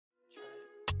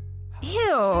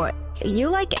Ew, you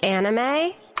like anime?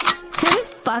 Who the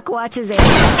fuck watches anime?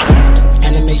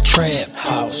 Anime trap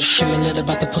house, Shimonette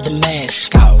about to put the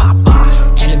mask out.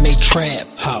 Anime trap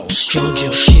house,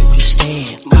 JoJo shit we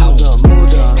stand out.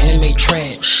 Anime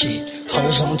trap shit,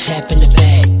 hoes on tap in the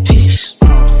back, piss.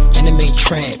 Anime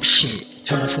trap shit,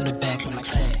 turn it from the back when I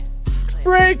clap.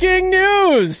 Breaking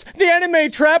news! The Anime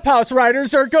Trap House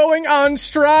writers are going on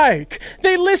strike.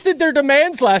 They listed their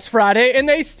demands last Friday and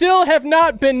they still have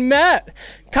not been met.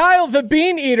 Kyle the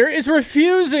Bean Eater is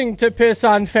refusing to piss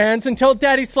on fans until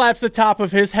Daddy slaps the top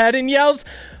of his head and yells,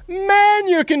 "Man,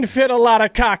 you can fit a lot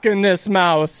of cock in this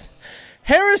mouth."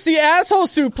 Harris the Asshole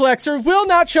Suplexer will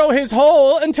not show his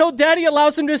hole until Daddy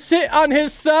allows him to sit on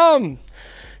his thumb.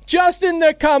 Justin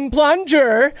the Cum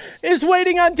Plunger is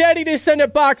waiting on Daddy to send a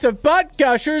box of butt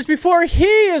gushers before he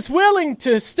is willing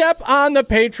to step on the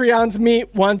Patreon's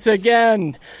meat once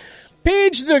again.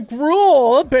 Peach the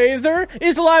Gruel Bather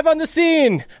is live on the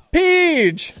scene.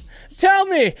 Peach, tell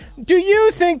me, do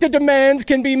you think the demands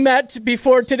can be met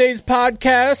before today's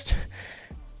podcast?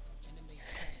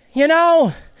 You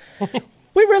know,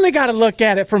 we really got to look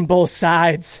at it from both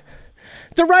sides.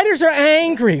 The writers are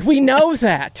angry, we know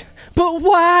that. But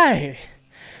why?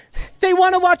 They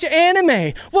want to watch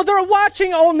anime. Well, they're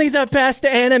watching only the best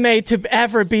anime to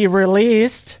ever be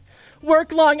released.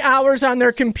 Work long hours on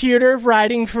their computer,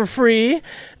 writing for free.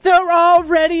 They're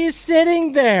already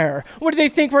sitting there. What do they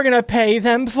think we're going to pay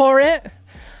them for it?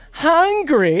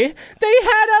 Hungry? They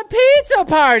had a pizza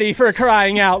party, for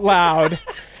crying out loud.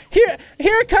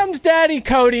 Here comes Daddy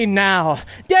Cody now.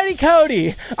 Daddy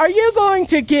Cody, are you going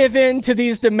to give in to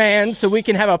these demands so we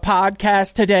can have a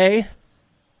podcast today?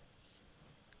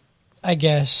 I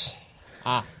guess.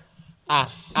 You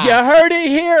heard it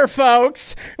here,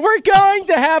 folks. We're going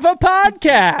to have a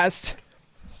podcast.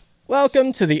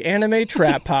 Welcome to the Anime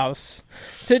Trap House.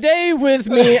 Today with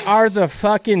me are the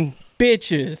fucking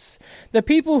bitches. The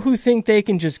people who think they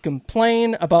can just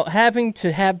complain about having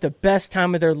to have the best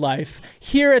time of their life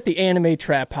here at the Anime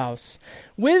Trap House.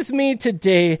 With me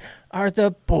today are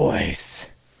the boys.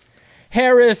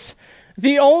 Harris,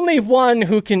 the only one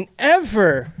who can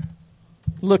ever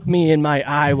look me in my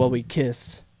eye while we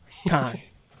kiss. Con.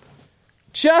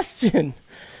 Justin,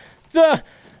 the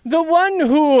one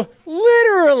who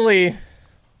literally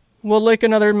will lick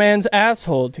another man's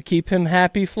asshole to keep him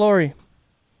happy, Flory.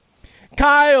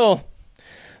 Kyle,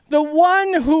 the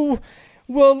one who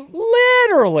will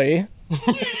literally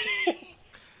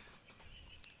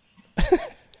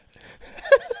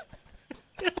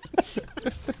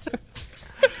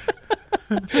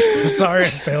I'm sorry I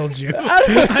failed you. I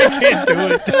can't do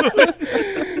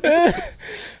it.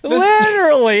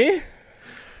 Literally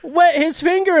wet his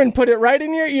finger and put it right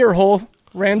in your ear hole,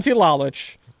 Ramsey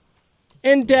Lalich.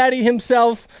 And Daddy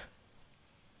himself,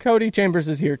 Cody Chambers,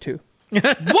 is here too. Whoa!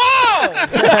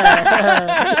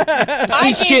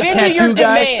 I gave in to your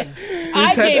demands.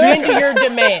 I gave in to your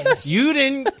demands. You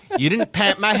didn't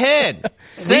pat my head.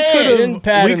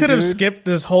 We could have skipped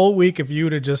this whole week if you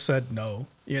would have just said no,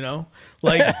 you know?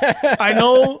 Like, I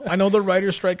know the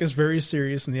writer's strike is very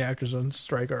serious and the actors on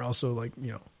strike are also like,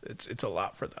 you know, it's a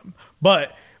lot for them.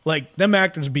 But like, them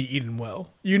actors be eating well.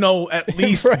 You know, at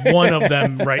least one of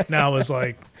them right now is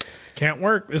like, can't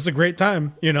work. It's a great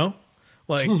time, you know?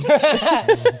 Like,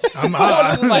 this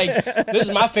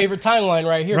is my favorite timeline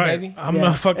right here, baby.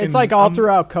 It's like all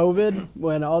throughout COVID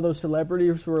when all those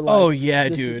celebrities were like, "Oh yeah,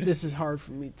 dude, this is hard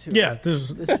for me too." Yeah,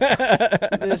 this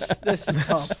is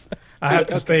tough. I have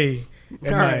to stay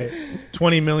in my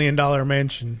 $20 million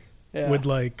mansion with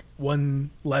like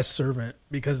one less servant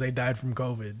because they died from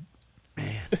COVID.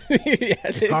 Man,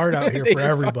 it's hard out here for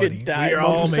everybody. We are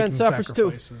all making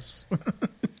sacrifices.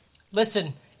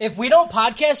 Listen, if we don't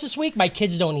podcast this week, my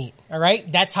kids don't eat. All right?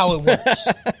 That's how it works.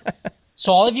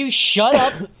 So all of you shut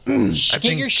up, get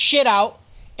your shit out,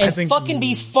 and fucking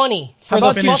be funny for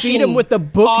the fucking feed him with the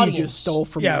book audience. you just stole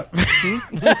from me.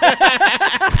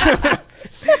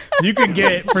 You could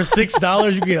get, for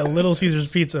 $6, you could get a Little Caesars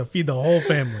pizza, feed the whole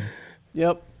family.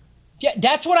 Yep. Yeah,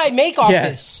 that's what I make off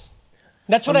this.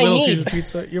 That's what I Little need. Caesars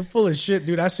pizza? You're full of shit,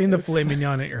 dude. I seen the filet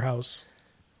mignon at your house.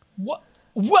 What?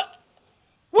 Where?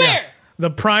 Yeah. The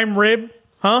prime rib,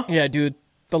 huh? Yeah, dude.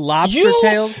 The lobster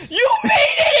tails. You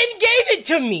made it and gave it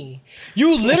to me.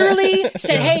 You literally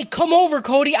said, "Hey, come over,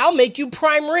 Cody. I'll make you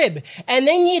prime rib." And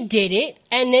then you did it,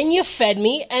 and then you fed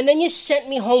me, and then you sent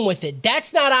me home with it.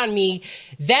 That's not on me.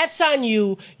 That's on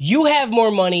you. You have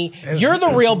more money. You're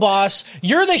the real boss.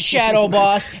 You're the shadow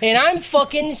boss, and I'm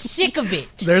fucking sick of it.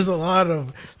 There's a lot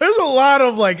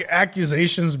of like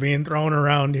accusations being thrown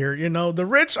around here. You know, the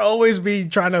rich always be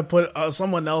trying to put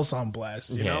someone else on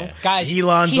blast. You know, guys,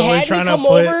 Elon's he always had trying me to come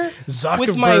put over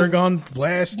Zuckerberg on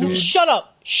blast, dude. Shut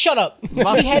up. He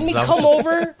had me come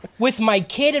over with my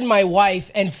kid and my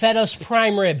wife and fed us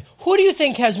prime rib. Who do you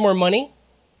think has more money?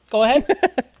 Go ahead.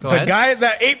 The guy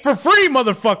that ate for free,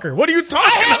 motherfucker. What are you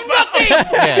talking I have about? nothing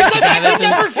because I could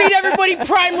never feed everybody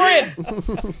prime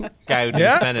rib. Guy who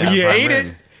didn't spend it on you prime ate rib.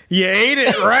 it. You ate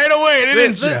it right away,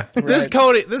 didn't you? This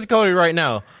is Cody right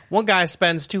now. One guy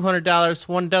spends $200,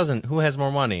 one doesn't. Who has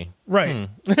more money? Right.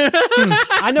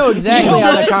 I know exactly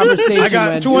how that conversation I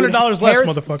got went. $200 dude. less, Harris,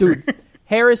 motherfucker. Dude,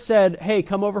 Harris said, "Hey,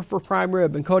 come over for prime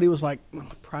rib," and Cody was like,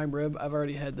 "Prime rib? I've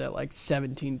already had that like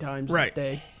 17 times Right. a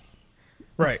day."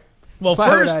 Right. Well,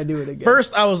 Why would I do it again?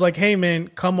 first I was like, "Hey, man,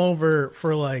 come over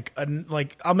for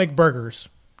I'll make burgers."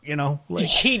 You know, No, they're like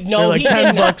he $10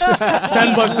 did not.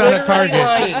 $10 down at Target.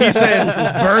 lying. He said,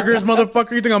 "Burgers,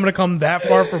 motherfucker! You think I'm gonna come that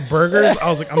far for burgers?" I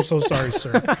was like, "I'm so sorry,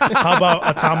 sir. How about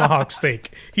a tomahawk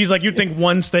steak?" He's like, "You think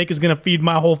one steak is gonna feed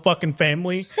my whole fucking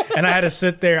family?" And I had to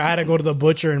sit there. I had to go to the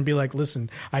butcher and be like,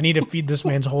 "Listen, I need to feed this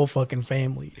man's whole fucking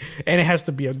family, and it has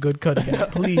to be a good cut of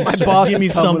meat. Please, My sir, boss give me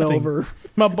is coming something." over.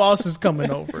 My boss is coming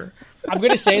over. I'm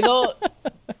going to say, though,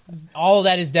 all of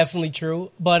that is definitely true.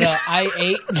 But I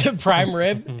ate the prime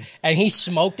rib, and he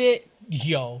smoked it.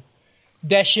 Yo,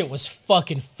 that shit was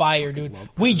fucking fire, dude.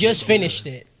 We just finished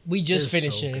it. We just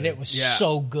finished it, and it was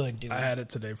so good, dude. I had it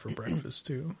today for breakfast,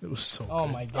 too. It was so Oh,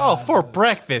 good. my God. Oh, for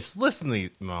breakfast. Listen to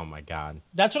these. Oh, my God.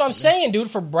 That's what I'm saying,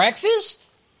 dude. For breakfast?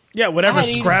 Yeah, whatever I had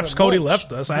to eat it scraps for Cody lunch.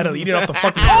 left us, I had to eat it off the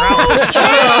fucking ground.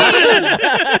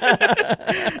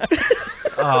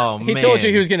 Oh, He man. told you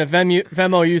he was going to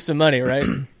Venmo you some money, right?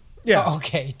 Yeah. Oh,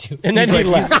 okay, dude. And then he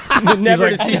left.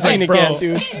 Never to be seen again,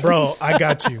 dude. Bro, I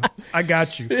got you. And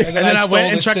then I I stole went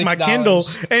and the checked my $6. Kindle,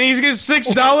 and he's getting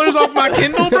 $6 off my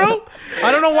Kindle, bro.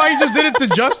 I don't know why he just did it to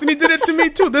Justin. He did it to me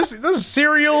too. This is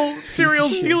serial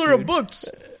stealer of books.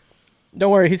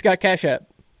 Don't worry, he's got Cash App.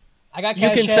 I got You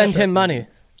Cash can App. send him money.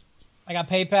 I got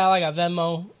PayPal. I got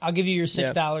Venmo. I'll give you your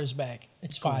 $6 back.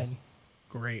 It's fine.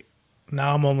 Great.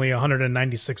 Now I'm only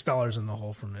 $196 in the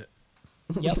hole from it.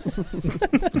 Yep.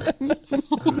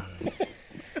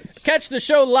 Catch the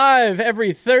show live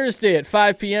every Thursday at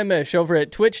 5 p.m.-ish over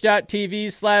at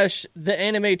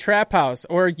twitch.tv/theanimetraphouse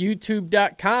or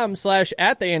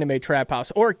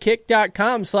youtube.com/@theanimetraphouse or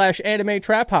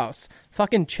kick.com/animetraphouse.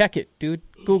 Fucking check it, dude.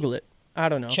 Google it. I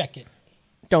don't know. Check it.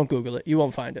 Don't Google it. You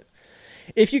won't find it.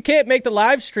 If you can't make the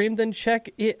live stream, then check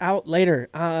it out later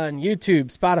on YouTube,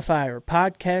 Spotify, or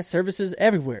podcast services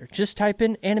everywhere. Just type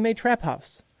in Anime Trap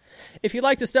House. If you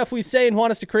like the stuff we say and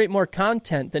want us to create more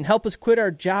content, then help us quit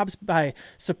our jobs by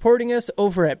supporting us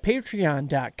over at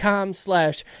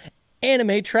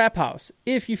patreon.com/Anime Trap House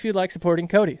if you feel like supporting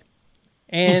Cody.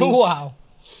 And Wow.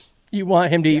 you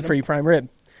want him to eat free prime rib.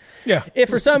 Yeah. If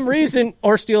for some reason,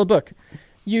 or steal a book,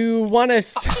 you want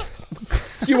us...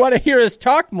 you want to hear us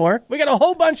talk more, we got a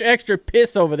whole bunch of extra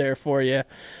piss over there for you.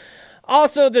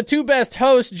 Also, the two best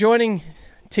hosts joining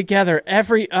together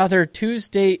every other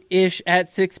Tuesday-ish at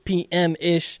 6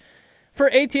 p.m.-ish for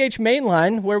ATH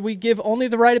Mainline, where we give only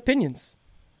the right opinions.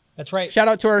 That's right. Shout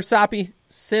out to our soppy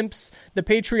simps, the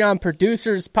Patreon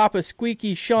producers, Papa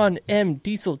Squeaky, Sean M,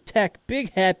 Diesel Tech,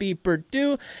 Big Happy,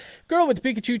 Purdue, Girl with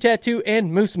the Pikachu Tattoo,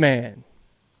 and Moose Man.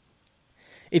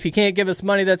 If you can't give us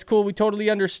money, that's cool. We totally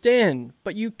understand.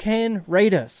 But you can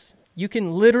rate us. You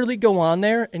can literally go on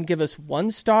there and give us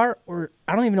 1 star, or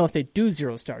I don't even know if they do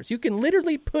 0 stars. You can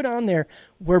literally put on there,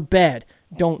 we're bad.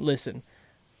 Don't listen.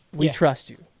 We trust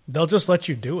you. They'll just let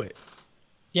you do it.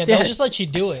 Yeah, they'll just let you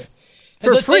do it.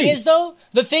 For the free. thing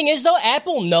is though,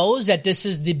 Apple knows that this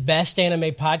is the best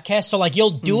anime podcast. So like, you'll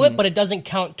do it, but it doesn't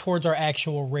count towards our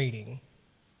actual rating.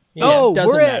 Oh,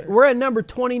 doesn't matter. we're at number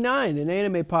 29 in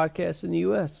anime podcasts in the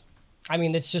U.S. I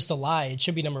mean, it's just a lie. It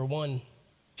should be number 1.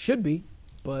 Should be,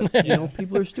 but you know,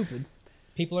 people are stupid.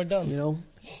 People are dumb. You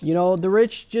know, the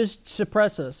rich just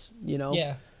suppress us. You know.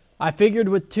 Yeah. I figured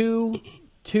with two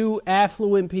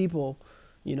affluent people,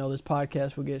 you know, this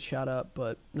podcast would get shot up,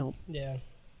 but nope. Yeah.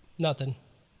 Nothing.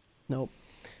 Nope.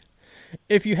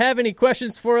 If you have any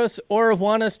questions for us or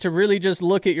want us to really just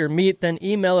look at your meat, then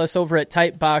email us over at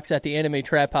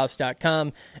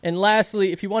typebox@theanimetraphouse.com. And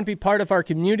lastly, if you want to be part of our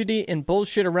community and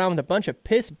bullshit around with a bunch of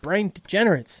piss-brain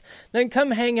degenerates, then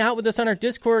come hang out with us on our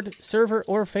Discord server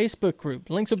or Facebook group.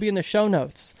 Links will be in the show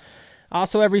notes.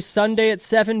 Also, every Sunday at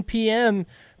 7 p.m.,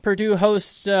 Purdue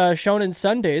hosts Shonen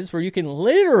Sundays, where you can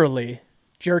literally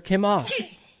jerk him off.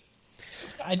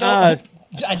 I don't.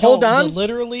 hold on.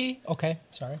 Literally. Okay.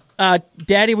 Sorry.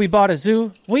 Daddy, we bought a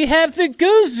zoo. We have the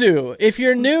Goo Zoo. If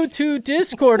you're new to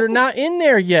Discord or not in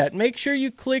there yet, make sure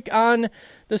you click on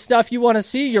the stuff you want to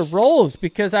see, your roles,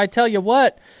 because I tell you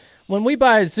what, When we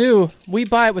buy a zoo, we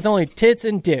buy it with only tits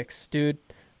and dicks, dude.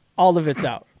 All of it's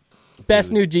out.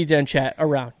 Best new G-Gen chat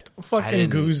around. Fucking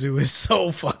Guzu is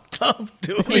so fucked up,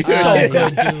 dude. It's so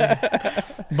good, dude.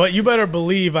 But you better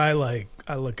believe I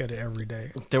look at it every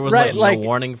day. There was no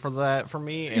warning for that for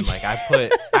me, and like I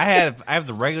have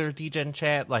the regular D-Gen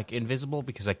chat like invisible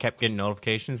because I kept getting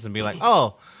notifications and be like,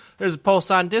 oh, there's a post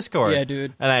on Discord. Yeah,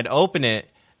 dude. And I'd open it,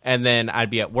 and then I'd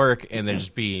be at work, and there'd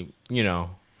just be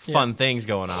fun things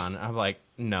going on. I'm like,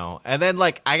 no. And then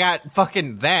like I got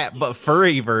fucking that but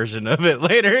furry version of it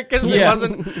later because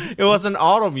it wasn't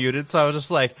auto muted, so I was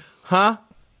just like, huh?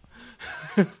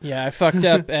 Yeah, I fucked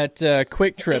up at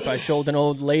Quick Trip. I showed an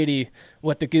old lady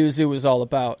what the Guzu was all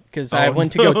about because I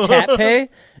went to go tap pay,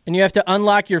 and you have to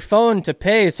unlock your phone to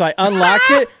pay. So I unlocked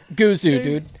it. Guzu,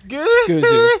 dude.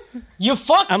 Guzu. You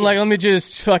fucked. I'm like, let me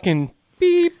just fucking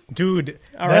beep. Dude,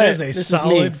 all that right, is a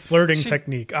solid flirting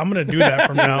technique. I'm gonna do that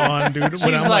from now on, dude.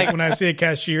 When I'm like, when I see a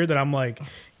cashier, that I'm like,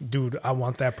 dude, I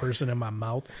want that person in my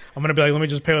mouth. I'm gonna be like, let me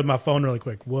just pay with my phone really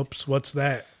quick. Whoops, what's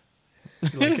that?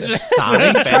 It's just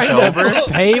Sonic bent over.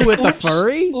 Pay with a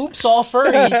furry? Oops, all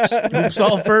furries. Oops,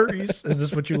 all furries. Is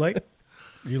this what you like?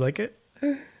 You like it?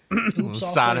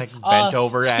 Sonic bent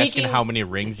over asking how many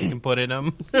rings you can put in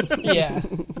him. Yeah.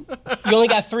 You only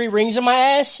got 3 rings in my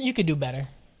ass? You could do better.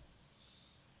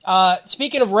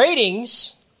 Speaking of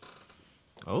ratings,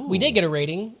 we did get a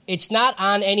rating. It's not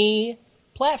on any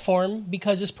platform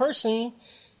because this person,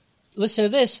 listen to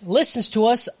this, listens to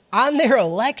us on their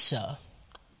Alexa.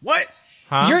 What?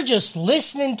 Huh? You're just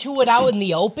listening to it out in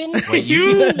the open. Wait,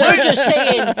 you're just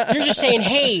saying,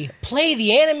 hey, play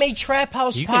the Anime Trap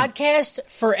House podcast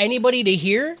for anybody to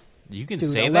hear. You can Dude,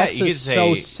 say Alexa's that. You can say,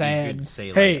 so sad. You could say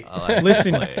like, Hey, Alexa,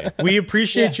 listen, play. we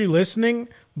appreciate you listening,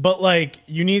 but like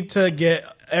you need to get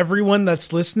everyone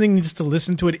that's listening needs to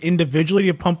listen to it individually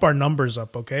to pump our numbers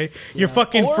up, okay? You're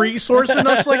fucking free sourcing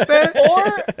us like that?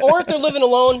 Or if they're living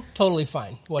alone, totally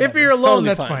fine. Whatever. If you're alone, Totally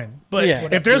that's fine. fine. But Yeah.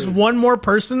 if there's one more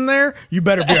person there, you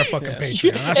better be our fucking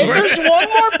Patreon. I If swear. there's one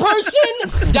more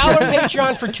person, $1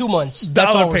 Patreon for 2 months.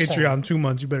 That's all $1 we're saying. Patreon, 2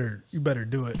 months. You better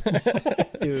do it.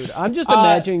 Dude, I'm just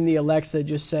imagining the Alexa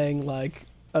just saying, like,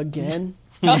 again?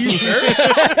 Do I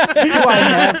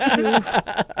have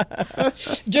to?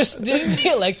 Just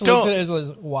the Alexa looks at it and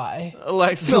says, why?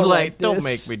 Alexa's Don't like, like don't this.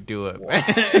 make me do it, man.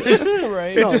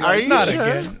 Right? It just, Are you not sure?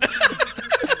 again.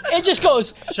 It just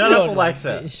goes, Shut up, "Don't Alexa."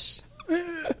 Like this.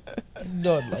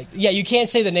 Don't like. Yeah, you can't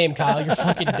say the name, Kyle. You're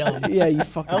fucking dumb. Yeah, you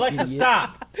fucking Alexa, idiot.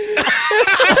 stop.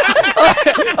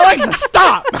 Alexa,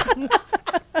 stop!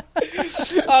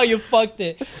 Oh, you fucked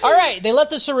it. All right, they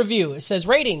left us a review. It says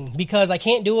rating because I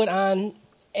can't do it on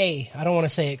A. I don't want to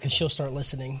say it because she'll start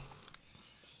listening.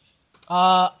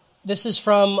 This is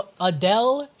from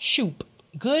Adele Shoop.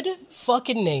 Good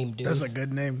fucking name, dude. That's a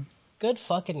good name. Good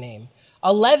fucking name.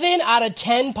 11 out of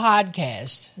 10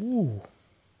 podcast. Ooh.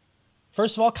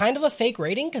 First of all, kind of a fake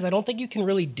rating because I don't think you can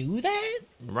really do that.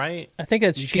 Right. I think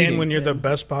it's You cheating. can when you're the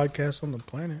best podcast on the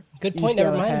planet. Good You point. just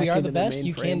Never gotta mind. We hack are the into the best.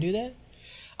 You mainframe. can do that.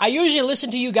 I usually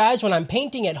listen to you guys when I'm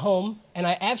painting at home, and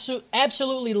I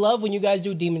absolutely love when you guys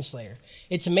do Demon Slayer.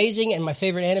 It's amazing and my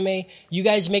favorite anime. You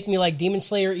guys make me like Demon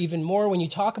Slayer even more when you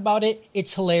talk about it.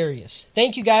 It's hilarious.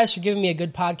 Thank you guys for giving me a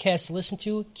good podcast to listen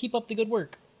to. Keep up the good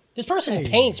work. This person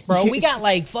paints, bro. We got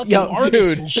like fucking Yo,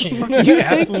 artists dude. and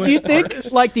shit. You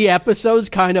think like the episodes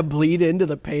kind of bleed into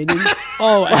the paintings?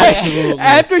 Oh, absolutely.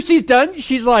 After she's done,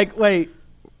 she's like, wait,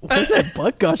 what's that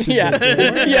butt gushing? Yeah.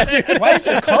 Yeah, dude. Why is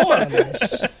there cum on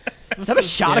this? Is that a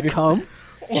shot of cum?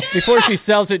 Before she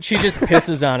sells it, she just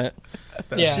pisses on it.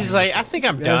 Yeah. She's like, I think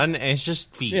I'm done, and it's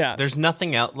just feet. Yeah. There's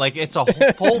nothing else. Like, it's a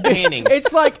whole painting.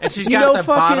 It's like, and she's you got know, the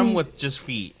fucking, bottom with just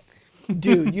feet.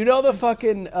 Dude, you know the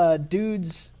fucking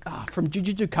dudes from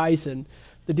Jujutsu Kaisen?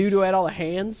 The dude who had all the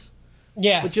hands?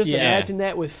 Yeah. But just Yeah. imagine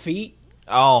that with feet.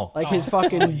 Oh. Like his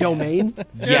fucking domain.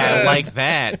 Yeah, like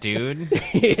that, dude.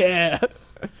 Yeah.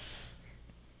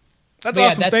 That's Yeah,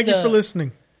 awesome. that's Thank you the- for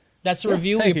listening. That's the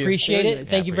review. We thank you. appreciate it. Yeah,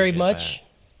 Thank you very appreciate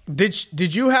much.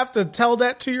 Did you have to tell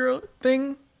that to your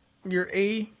thing? Your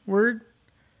A word?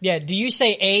 Yeah, do you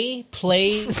say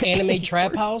play Anime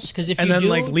Trap House? Because if And you then do,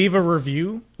 like leave a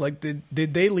review? Like did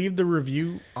they leave the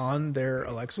review on their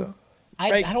Alexa?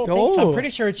 Right. I don't think so. Oh. I'm pretty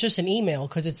sure it's just an email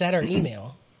because it's at our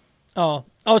email. Oh,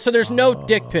 so there's no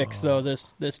dick pics though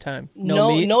this time.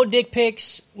 No, meat? dick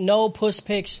pics, no puss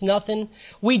pics, nothing.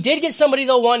 We did get somebody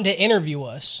though wanting to interview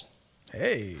us.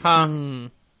 Hey. Huh?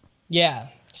 Yeah,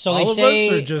 so All they of say,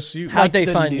 us or just you? How'd they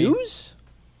the find me? news?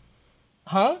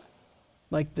 huh?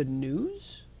 Like the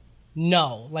news?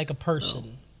 No, like a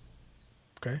person.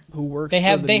 Okay. Who works They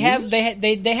have, for the they have, news?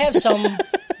 they have some,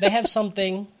 they have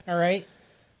something. All right.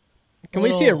 Can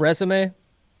we see a resume?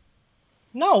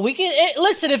 No, we can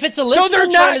listen. If it's a listener, So they're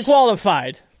not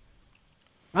qualified.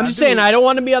 I'm just saying, I don't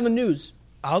want to be on the news.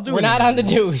 We're not on the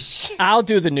news. I'll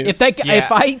do the news.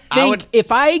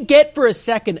 If I get for a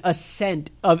second a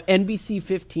cent of NBC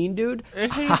 15, dude,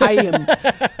 I am.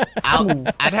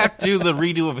 I'd have to do the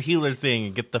redo of a healer thing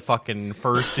and get the fucking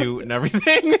fursuit and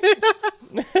everything.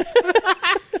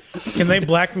 Can they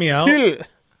black me out?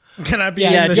 Can I be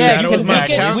in the yeah, shadow with my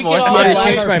account? We can all black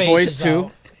change our my faces voice too.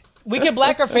 out. We can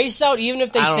black our faces out even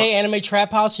if they say Anime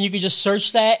Trap House, and you can just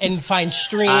search that and find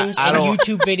streams and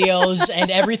YouTube videos and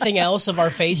everything else of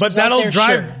our faces. But that'll out there.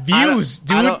 drive views,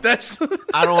 dude. I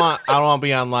don't I want to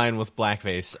be online with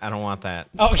blackface. I don't want that.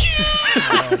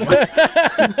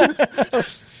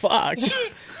 Fuck.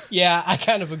 Yeah, I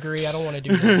kind of agree. I don't want to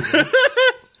do that.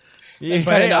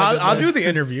 But hey, I'll do the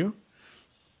interview.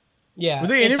 Yeah,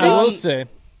 the interview. I will say,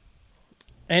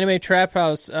 Anime Trap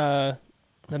House, the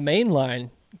main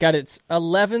line, got its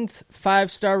 11th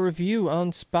 5-star review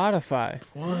on Spotify.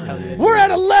 We're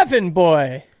at 11,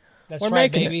 boy. That's We're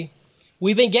right, making baby.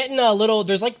 We've been getting a little.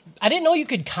 There's like, I didn't know you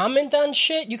could comment on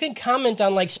shit. You can comment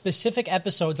on like specific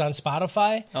episodes on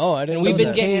Spotify. Oh, I didn't. And we've know been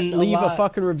that. getting Leave a a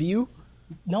fucking review.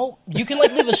 No, you can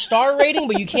like leave a star rating,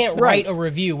 but you can't Right. write a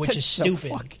review, which is So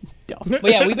stupid. fucking dumb. But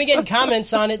yeah, we've been getting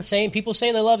comments on it saying people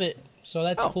say they love it, so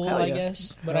that's cool, hell I yeah.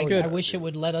 guess. But I wish it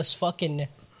would let us fucking.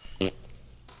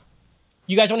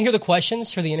 You guys want to hear the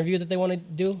questions for the interview that they want to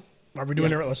do? Are we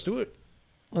doing it? Let's do it.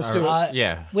 Let's do it.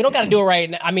 Yeah. We don't got to do it right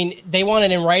now. I mean, they want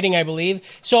it in writing, I believe.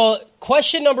 So,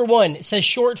 question number 1, it says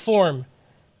short form.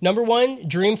 Number 1,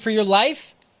 dream for your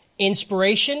life,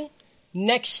 inspiration,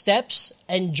 next steps,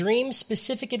 and dream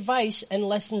specific advice and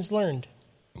lessons learned.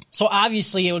 So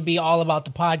obviously it would be all about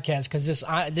the podcast because this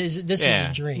is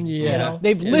a dream. Yeah. You know?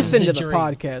 They've listened to the dream.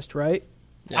 podcast, right?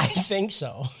 I think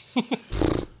so.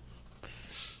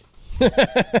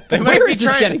 They might Where be is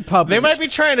this getting published? They might be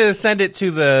trying to send it to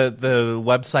the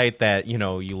website that you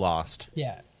lost.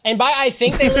 Yeah. And by I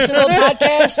think they listen to the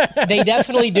podcast, they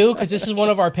definitely do because this is one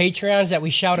of our Patreons that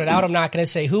we shouted out. I'm not going to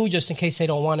say who, just in case they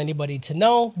don't want anybody to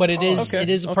know. But it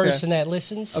is a person that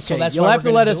listens. So that's You'll why have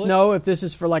we're to let gonna us do it. know if this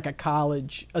is for like a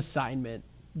college assignment.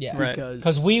 Yeah, Right.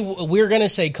 because we're gonna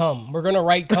say come. We're gonna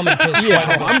write come and piss.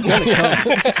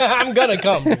 I'm gonna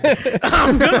come.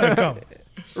 I'm gonna come.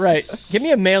 Right. Give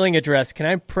me a mailing address. Can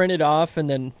I print it off and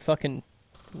then fucking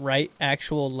write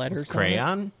actual letters on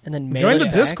Crayon? it and then mail Join it the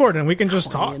back? Discord and we can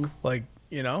just talk. Crayon. Like,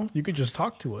 you could just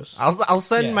talk to us. I'll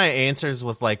send Yeah. my answers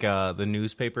with like the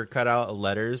newspaper cutout of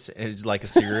letters and it's like a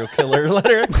serial killer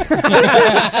letter.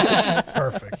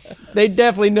 Perfect. They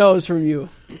definitely knows from you.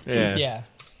 Yeah.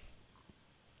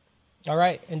 All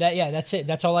right, and that's it.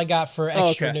 That's all I got for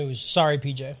extra news. Sorry,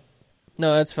 PJ.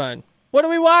 No, that's fine. What are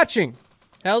we watching?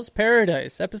 Hell's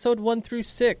Paradise, episode 1 through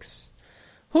 6.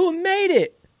 Who made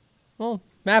it? Well,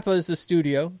 Mappa is the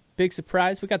studio. Big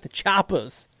surprise. We got the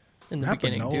Choppas in the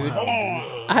beginning, dude.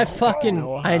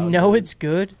 I know it's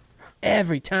good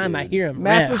every time I hear him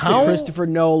Matt rap. was the Christopher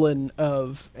Nolan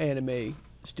of anime They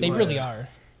studios. really are.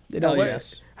 They don't Hell like yeah.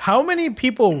 us. How many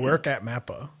people work at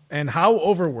Mappa? And how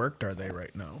overworked are they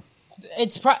right now?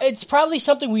 It's probably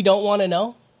something we don't want to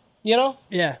know. You know,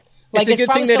 Yeah. like It's a good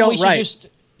probably thing they something we don't should write. just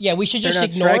we should They're just not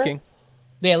ignore. striking.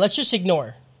 Yeah, let's just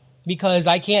ignore because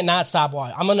I can't not stop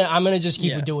watching. I'm gonna just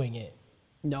keep doing it.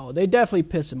 No, they definitely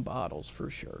piss in bottles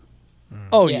for sure.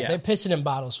 Oh, Yeah, yeah. they're pissing in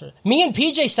bottles for me and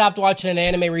PJ stopped watching an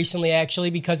anime recently actually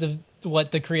because of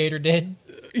what the creator did.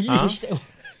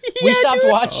 We stopped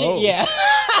watching. Yeah.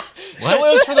 So it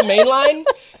was for the main line.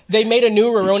 They made a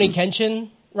new Rurouni Kenshin,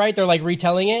 right? They're like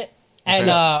retelling it.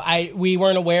 And we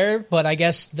weren't aware, but I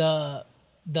guess the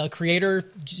creator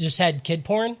just had kid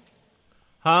porn.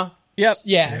 Huh? Yep.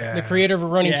 Yeah, the creator of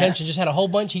Rurouni Yeah. Kenshin just had a whole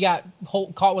bunch. He got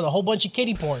caught with a whole bunch of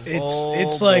kiddie porn.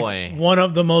 It's Oh, like boy. one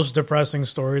of the most depressing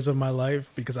stories of my life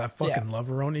because I fucking love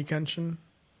Rurouni Kenshin.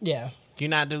 Yeah. Do you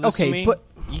not do this Okay, to me? but-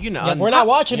 You can Yeah, we're not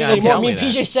watching it anymore. Me and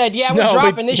PJ said, "Yeah, we're No,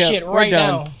 dropping this yeah, shit we're right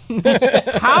done.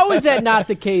 now." How is that not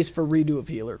the case for Redo of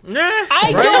Healer?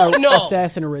 I don't know.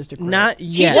 Assassin Aristocrat. Not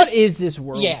yet. What is this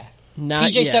world? Yeah, Not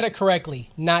PJ yet. said it correctly.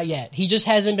 Not yet. He just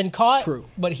hasn't been caught. True.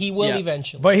 But he will Yeah.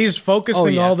 eventually. But he's focusing Oh,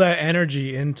 yeah. all that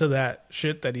energy into that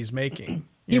shit that he's making.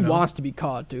 He you know? wants to be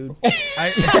caught, dude.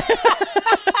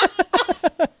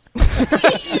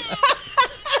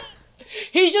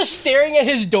 He's just staring at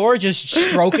his door, just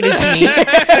stroking his meat.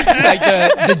 Like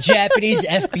the Japanese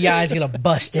FBI is gonna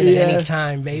bust in at any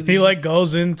time, baby. He like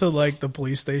goes into like the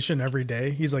police station every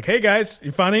day. He's like, "Hey guys,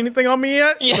 you found anything on me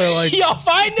yet?" Yeah. They're like, Y'all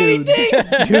find anything?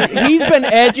 Dude, he's been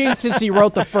edging since he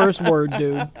wrote the first word,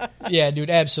 dude. Yeah, dude,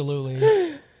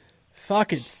 absolutely.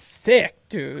 Fucking sick,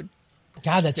 dude.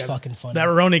 God, that's fucking funny. That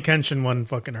Rurouni Kenshin one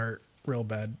fucking hurt real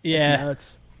bad. Yeah.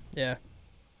 Yeah.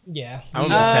 Yeah. I'm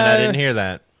gonna pretend I didn't hear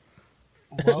that.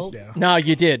 Well, Yeah. No,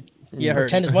 you did. You heard.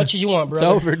 pretend as much as you want, bro. It's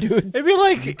over, dude. It'd be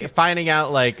like finding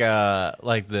out like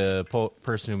the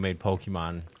person who made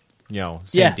Pokemon,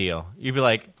 same deal. You'd be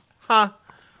like, huh?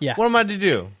 Yeah. What am I to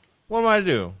do? What am I to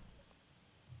do?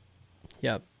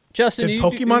 Yep. Justin, Did did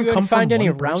Pokemon you come from find any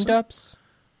one person? roundups?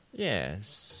 Yeah.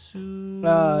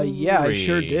 Yeah, I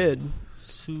sure did.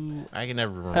 I can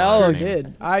never remember. Hell, his I name.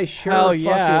 did. I sure Hell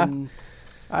yeah.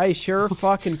 I sure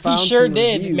fucking He found sure some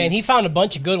did, reviews. man. He found a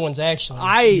bunch of good ones, actually.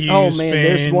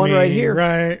 There's one right here.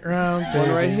 Right round, One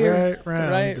right here. Right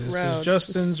round. Right This round. is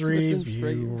Justin's Justin's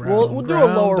review. We'll do a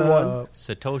lower one.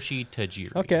 Satoshi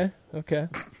Tajiri. Okay.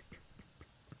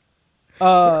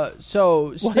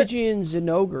 So Stygian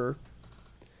Zinogre.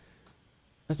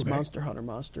 That's Monster Hunter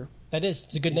monster. That is.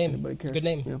 It's a good name. Anybody cares? Good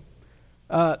name.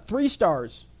 Yeah. 3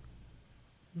 stars.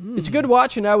 It's a good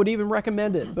watch, and I would even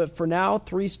recommend it. But for now,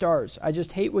 3 stars. I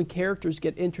just hate when characters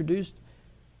get introduced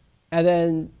and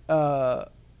then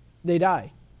they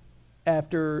die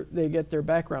after they get their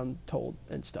background told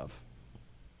and stuff.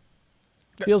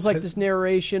 Feels like this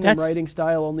narration and writing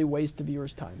style only waste the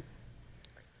viewer's time.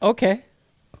 Okay.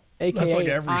 AKA, That's like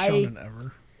every shonen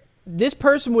ever. This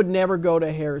person would never go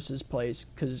to Harris's place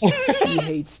because he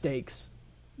hates steaks.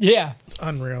 Yeah.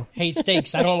 Unreal. Hate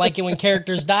stakes. I don't like it when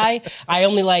characters die. I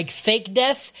only like fake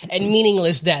death and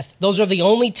meaningless death. Those are the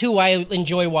only two I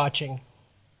enjoy watching.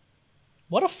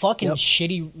 What a fucking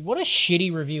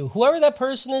shitty review. Whoever that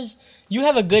person is, you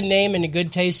have a good name and a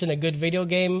good taste in a good video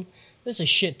game. This is a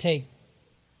shit take.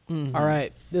 Mm-hmm. All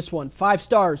right, this one, 5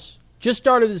 stars. Just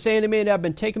started this anime and I've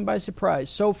been taken by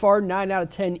surprise. So far, 9 out of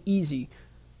 10 easy.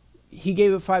 He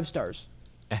gave it 5 stars.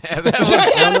 That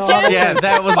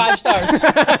was 5 stars.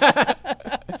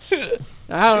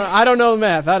 I don't know the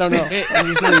math. I don't know.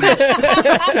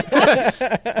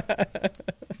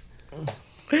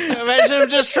 Imagine him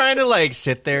just trying to like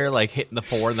sit there, like hitting the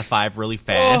 4 and the 5 really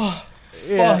fast.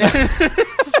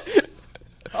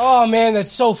 Oh man,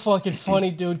 that's so fucking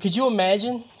funny, dude. Could you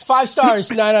imagine? 5 stars,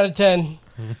 9 out of 10.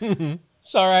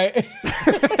 It's all right.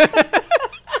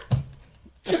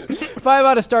 5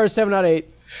 out of stars, 7 out of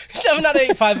 8. 7 out of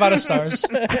 8, 5 out of stars.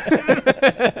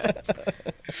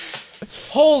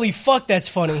 Holy fuck, that's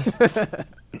funny.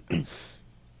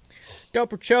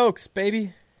 Doper chokes,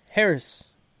 baby. Harris,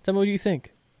 tell me what do you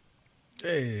think?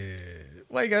 Hey,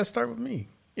 why you gotta start with me?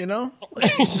 You know,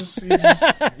 it's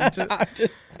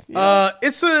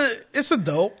a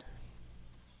dope.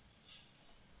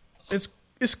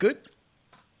 It's good.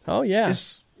 Oh yeah,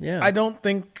 I don't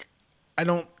think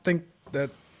that.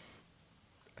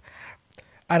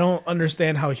 I don't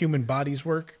understand how human bodies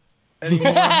work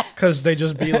anymore because they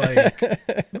just be like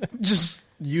just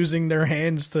using their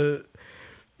hands to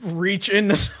reach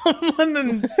into someone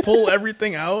and pull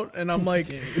everything out, and I'm like,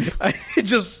 it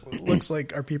just looks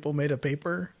like, are people made of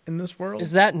paper in this world?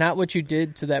 Is that not what you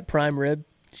did to that prime rib?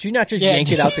 Did you not just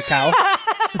yank it out the cow?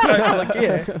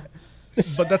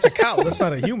 But that's a cow. That's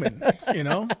not a human. You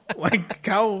know, like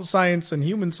cow science and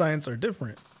human science are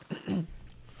different.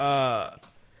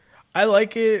 I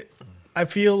like it. I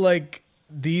feel like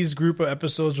these group of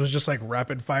episodes was just like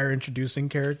rapid fire introducing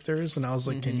characters, and I was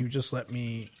like, can you just let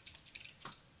me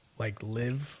like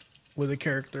live with a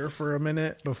character for a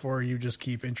minute before you just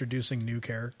keep introducing new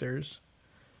characters?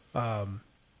 I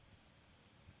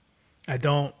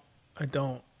don't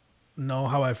know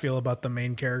how I feel about the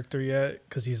main character yet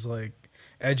because he's like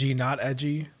edgy, not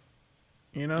edgy.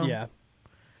 You know? Yeah,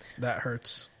 that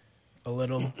hurts a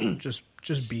little.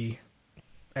 just be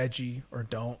edgy or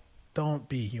don't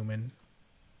be human.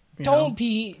 Don't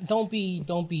be. Don't be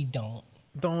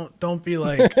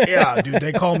like, yeah, dude,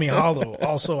 they call me Hollow.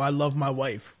 Also, I love my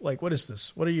wife. Like, what is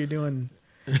this? What are you doing?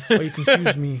 Why you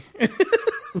confuse me?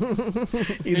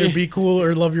 Either be cool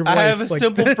or love your wife. I have a like,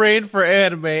 simple brain for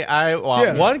anime. I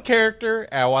want one character,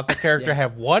 and I want the character to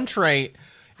have one trait.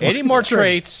 Any more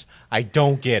traits, I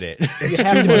don't get it. You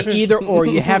have to be either or.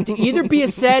 You have to either be a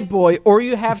sad boy or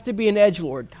you have to be an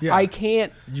edgelord. Yeah. I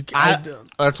can't.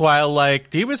 That's why I like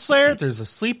Demon Slayer. There's a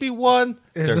sleepy one.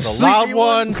 There's a loud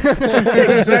one.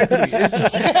 Exactly.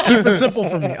 Keep it simple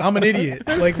for me. I'm an idiot.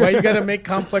 Like, why you got to make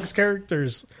complex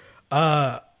characters?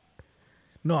 No,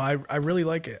 I really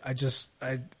like it.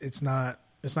 It's not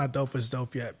dope as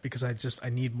dope yet because I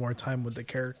need more time with the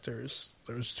characters.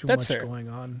 There's too much going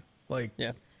on. Like,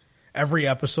 yeah. Every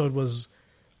episode was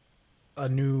a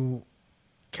new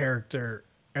character,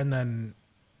 and then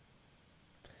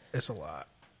it's a lot.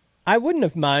 I wouldn't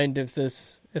have minded if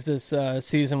this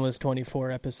season was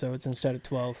 24 episodes instead of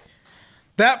 12.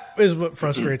 That is what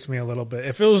frustrates me a little bit.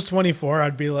 If it was 24,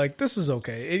 I'd be like, this is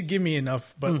okay. It'd give me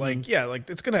enough. But like, yeah, like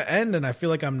it's going to end and I feel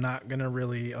like I'm not going to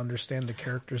really understand the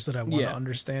characters that I want to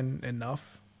understand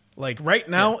enough. Like right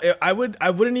now, I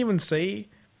wouldn't even say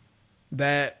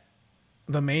that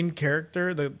the main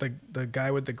character, the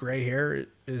guy with the gray hair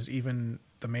is even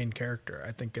the main character.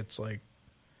 I think it's like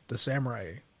the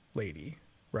samurai lady,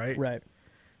 right? Right.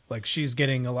 Like she's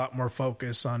getting a lot more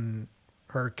focus on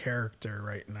her character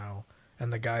right now.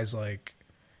 And the guy's like,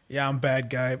 yeah, I'm a bad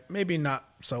guy. Maybe not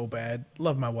so bad.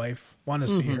 Love my wife. Want to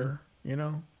see her, you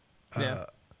know? Yeah.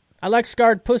 I like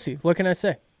scarred pussy. What can I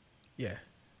say? Yeah.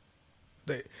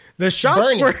 The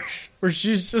shots where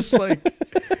she's just like,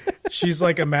 she's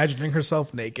like imagining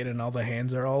herself naked and all the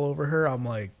hands are all over her. I'm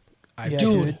like,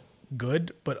 Dude.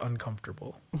 Good, but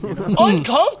uncomfortable. You know?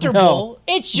 Uncomfortable? No.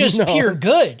 It's just pure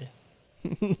good.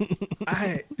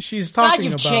 She's talking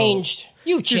you've about changed.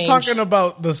 You've she's changed. talking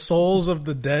about the souls of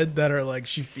the dead that are like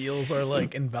she feels are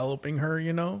like enveloping her,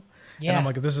 you know. Yeah. And I'm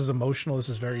like, this is emotional. This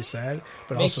is very sad,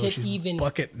 but Makes also it she's even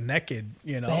bucket naked,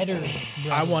 you know. Better,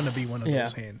 I want to be one of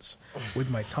those hands with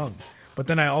my tongue, but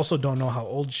then I also don't know how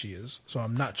old she is, so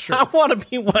I'm not sure. I want to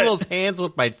be one of those hands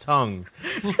with my tongue.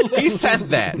 He said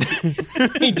that.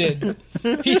 He did.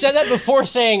 He said that before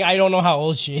saying, "I don't know how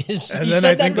old she is." And he then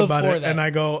said I think that about it, that. and I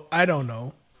go, I don't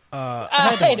know.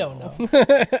 I don't know.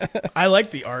 I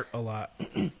like the art a lot.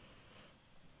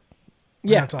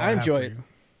 Yeah, I enjoy it.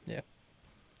 Yeah,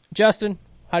 Justin,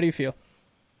 how do you feel?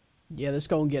 Yeah, this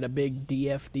going to get a big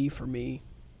DFD for me.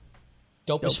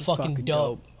 Dope is fucking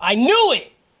dope. I knew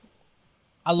it.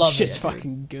 I love Shit's it. Shit's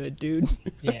fucking good, dude.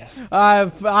 Yeah.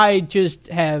 I just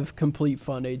have complete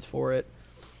fun aids for it.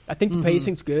 I think the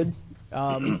pacing's good.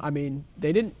 I mean,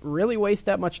 they didn't really waste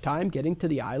that much time getting to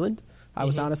the island. I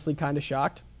was honestly kind of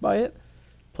shocked by it.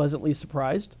 Pleasantly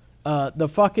surprised. The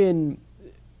fucking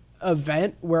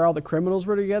event where all the criminals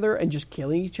were together and just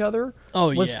killing each other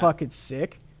was fucking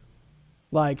sick.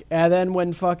 Like, and then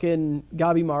when fucking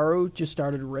Gabimaru just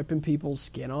started ripping people's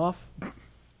skin off,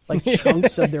 like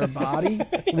chunks of their body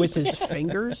with his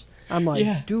fingers, I'm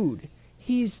like, dude,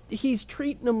 he's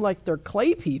treating them like they're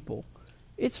clay people.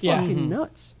 It's fucking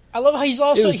nuts. I love how he's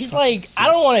like, sick.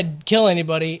 I don't want to kill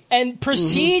anybody, and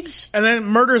proceeds and then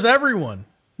murders everyone.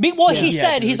 He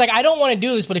said, he's like, I don't want to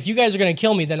do this, but if you guys are going to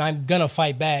kill me, then I'm going to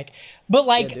fight back. But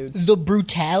like the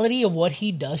brutality of what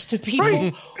he does to people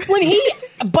when he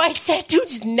bites that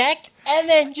dude's neck and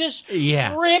then just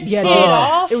rips it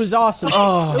off. It was awesome.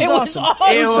 It was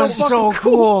awesome. It was so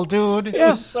cool, dude. It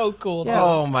was so cool. Yeah.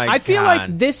 Oh my god. I feel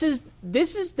like this is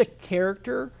the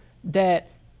character that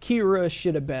Kira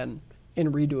should have been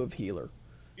in Redo of Healer.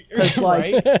 Because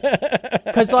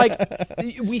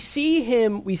we see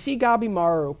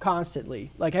Gabimaru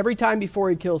constantly. Like every time before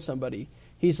he kills somebody,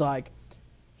 he's like,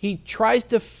 he tries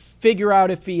to figure out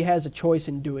if he has a choice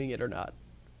in doing it or not.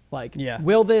 Like,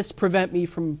 will this prevent me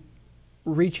from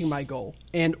reaching my goal,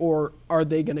 and or are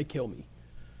they going to kill me?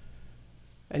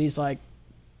 And he's like,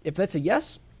 if that's a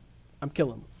yes, I'm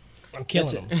killing him. I'm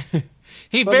killing him.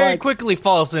 He very quickly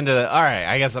falls into the, all right,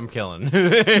 I guess I'm killing.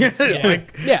 That's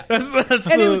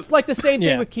and it was like the same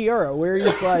thing with Kiara, where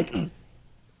he's like,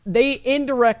 they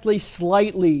indirectly,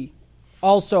 slightly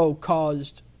also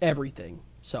caused everything.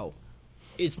 So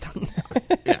it's time.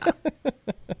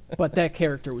 But that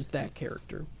character was that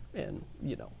character. And,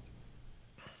 you know,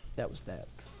 that was that.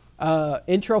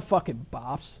 Intro fucking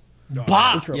bops.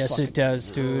 Yes, it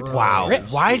does, dude. Wow.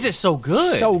 Rips, why is it so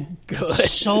good? So good.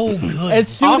 So good. As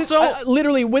soon Also, as,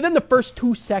 literally within the first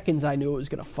 2 seconds, I knew it was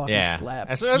gonna fucking slap.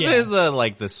 As soon as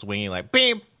the swinging, like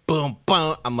beep, boom,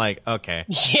 boom, I'm like, okay.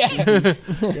 Yeah.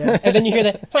 And then you hear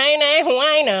that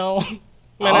whino.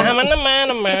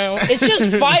 It's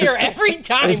just fire every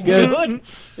time, dude.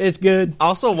 It's good.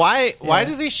 Also, why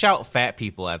does he shout fat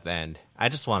people at the end? I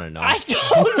just want to know. I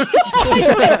don't know.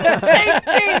 I said the same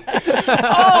thing.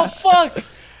 Oh, fuck.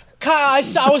 God,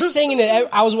 I was singing it.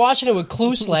 I was watching it with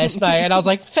Kloos last night, and I was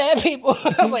like, fat people.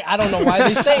 I was like, I don't know why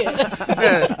they say it.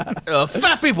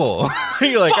 Fat people.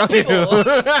 You're like, fat people.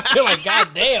 You're like, God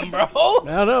damn, bro. I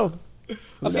don't know.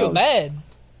 I feel bad.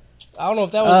 I don't know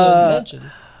if that was the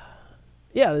intention.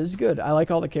 Yeah, this is good. I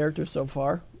like all the characters so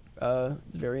far. It's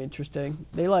very interesting.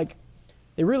 They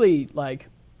really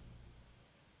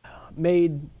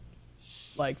made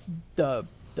like the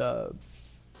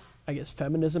I guess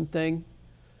feminism thing.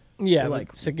 Yeah,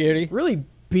 like security. Really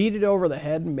beat it over the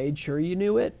head and made sure you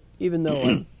knew it, even though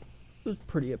it was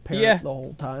pretty apparent the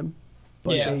whole time.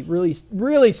 But they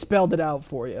really spelled it out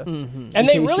for you. Mm-hmm. And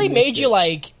they really made you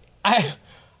like,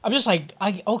 I'm just like,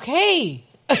 okay.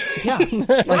 Yeah,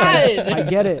 I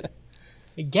get it.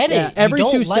 I get it. Yeah, every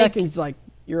 2 seconds, like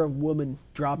You're a woman.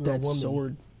 Drop that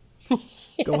sword.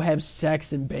 Go have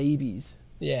sex and babies.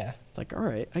 Yeah. It's like, all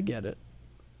right, I get it.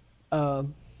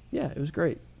 Yeah, it was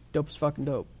great. Dope as fucking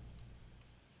dope.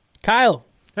 Kyle,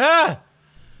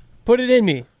 put it in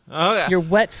me. Oh, yeah. Your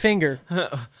wet finger. Yeah,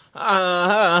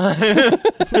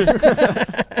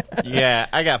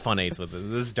 I got fun aids with it.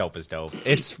 This is dope as dope.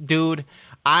 It's, dude,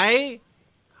 it's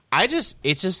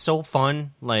just so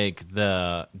fun. Like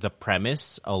the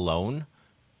premise alone,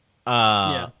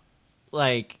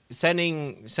 like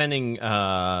sending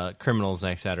criminals,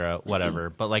 etc., whatever.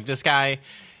 But like this guy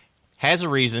has a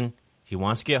reason. He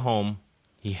wants to get home.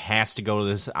 He has to go to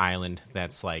this island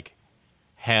that's like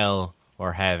hell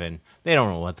or heaven. They don't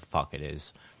know what the fuck it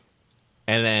is.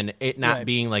 And then it not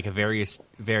being like a very,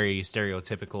 very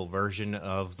stereotypical version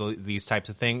of these types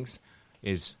of things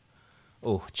is,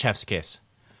 chef's kiss.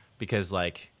 Because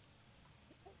like,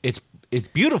 it's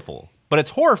beautiful, but it's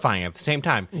horrifying at the same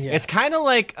time. Yeah. It's kind of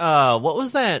like, what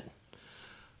was that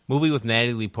movie with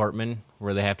Natalie Portman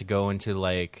where they have to go into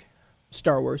like...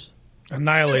 Star Wars.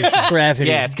 Annihilation. Gravity.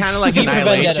 Yeah, it's kind of like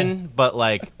Annihilation, but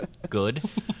like good.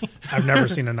 I've never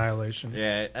seen Annihilation.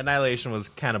 Yeah, Annihilation was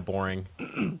kind of boring.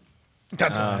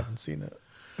 That's why I haven't seen it.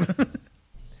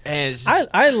 And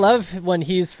I love when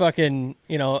he's fucking,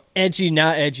 edgy,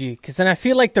 not edgy, because then I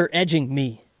feel like they're edging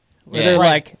me. Where they're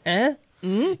like, eh?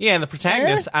 Mm? Yeah, and the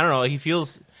protagonist, I don't know, he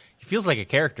feels like a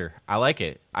character. I like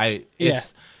it.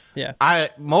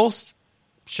 Most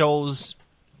shows,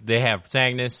 they have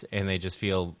protagonists, and they just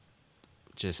feel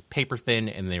just paper thin,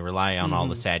 and they rely on all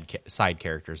the side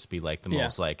characters to be like the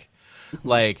most like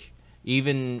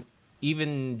even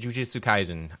Jujutsu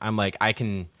Kaisen. I'm like, I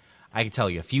can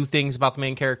tell you a few things about the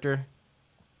main character.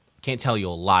 Can't tell you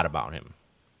a lot about him.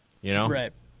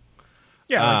 Right.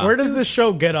 Yeah, like, where does this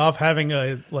show get off having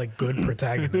a good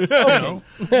protagonist?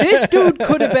 This dude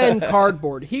could have been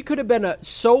cardboard. He could have been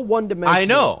so one-dimensional. I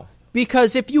know.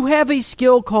 Because if you have a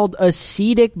skill called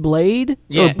acetic blade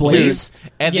or blaze,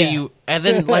 and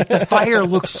then like the fire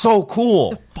looks so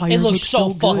cool. It looks so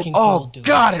fucking cool, dude. Oh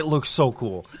god, it looks so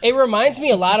cool. It reminds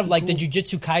me a lot of like the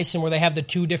Jujutsu Kaisen where they have the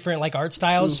two different like art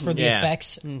styles for the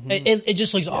effects. It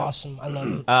just looks awesome. I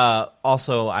love it.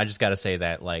 Also, I just got to say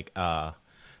that like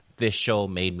this show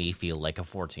made me feel like a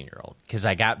 14-year-old because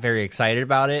I got very excited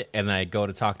about it, and then I go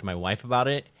to talk to my wife about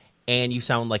it. And you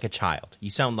sound like a child.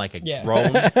 You sound like a grown.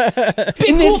 And this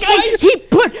guy, he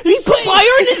put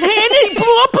fire in his hand and he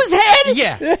blew up his head.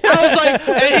 Yeah, I was like,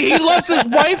 and he loves his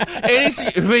wife,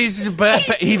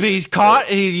 and he's caught,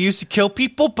 and he used to kill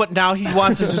people, but now he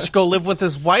wants to just go live with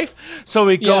his wife. So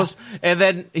he goes, and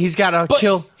then he's got to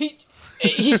kill.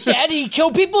 He said he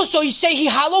killed people, so you say he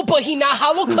hollow, but he not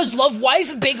hollow because love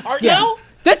wife, big heart now.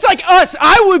 That's like us.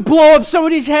 I would blow up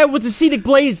somebody's head with acetic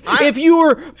blaze if you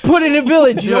were put in a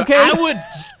village, okay? I would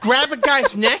grab a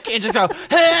guy's neck and just go,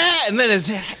 ah, and then his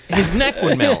neck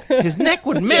would melt. His neck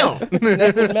would melt.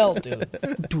 Neck would melt, dude.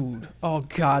 Dude, oh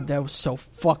god, that was so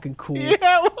fucking cool. Yeah,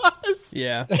 it was.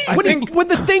 Yeah. When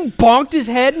the thing bonked his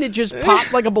head and it just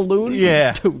popped like a balloon.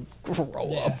 Yeah. Dude,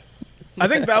 grow up. I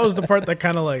think that was the part that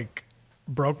kind of like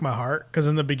broke my heart, because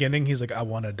in the beginning he's like, I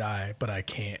want to die but I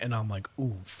can't, and I'm like,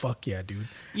 ooh, fuck yeah, dude.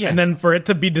 And then for it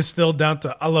to be distilled down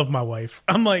to I love my wife,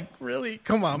 I'm like, really,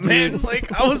 come on, man.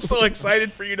 Like, I was so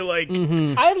excited for you to like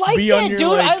I like that,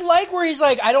 dude. I like where he's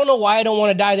like, I don't know why I don't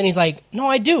want to die, then he's like, no,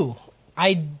 I do.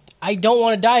 I don't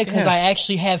want to die because I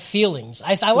actually have feelings.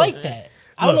 I like that.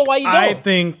 I don't know why you don't. I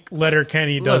think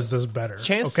Letterkenny does this better.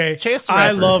 Okay,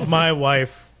 I love my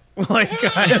wife. Like,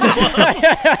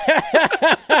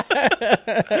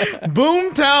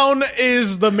 Boomtown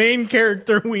is the main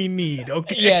character we need.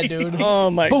 Okay, yeah, dude. Oh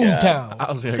my god, Boomtown.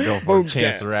 I was gonna go for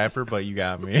Chance the Rapper, but you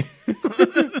got me.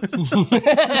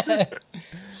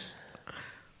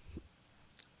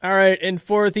 All right, and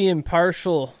for the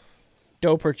impartial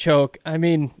dope or choke, I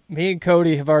mean, me and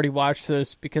Cody have already watched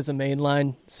this because of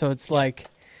Mainline, so it's like,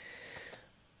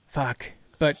 fuck.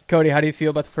 But Cody, how do you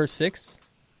feel about the first 6?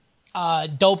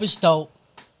 Dope is dope.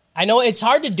 I know it's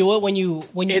hard to do it when you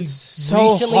so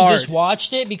recently hard. just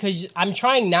watched it, because I'm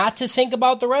trying not to think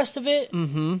about the rest of it.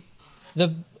 Mm-hmm.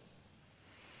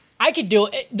 I could do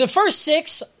it. The first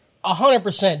 6,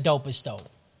 100% dope is dope.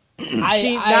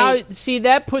 See,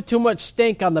 that put too much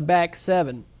stink on the back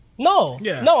 7. No,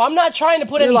 I'm not trying to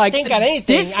put any stink on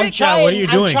anything. I'm trying. What are you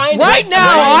doing? Right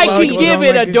now, I can give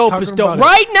it a dope as dope.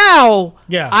 Right now,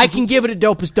 I can give it a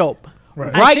dope as dope.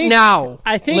 Right now.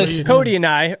 I think Cody and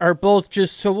I are both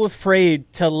just so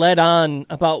afraid to let on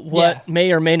about what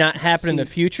may or may not happen in the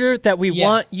future that we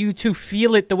want you to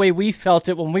feel it the way we felt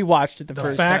it when we watched it the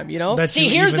first time, you know? See,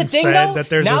 here's the thing, though.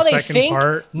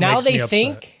 Now they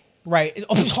think, right.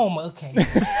 Oh, okay.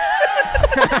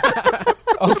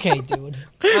 Okay, dude.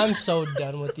 I'm so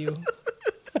done with you.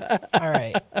 All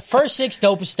right. First 6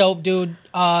 dopest dope, dude.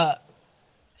 Like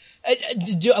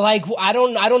I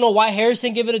don't know why Harris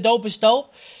didn't give it a dopest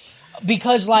dope,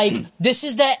 because like this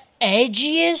is the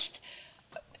edgiest.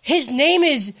 His name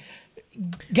is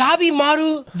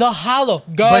Gabimaru the Hollow.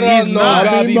 But he's not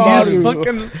Gabimaru. He's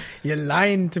fucking. You're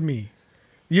lying to me.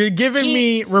 You're giving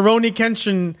me Rurouni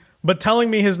Kenshin, but telling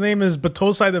me his name is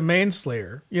Batosai the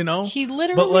Manslayer. You know, He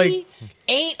literally But like,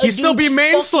 ate a he still dude's be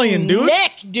manslaying, fucking dude.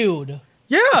 neck, dude.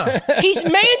 yeah, He's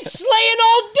manslaying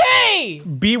all day.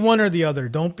 be one or the other.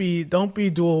 Don't be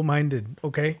dual minded.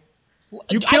 Okay.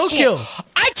 You I kill.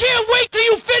 I can't wait till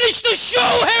you finish the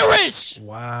show, Harris.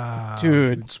 Wow,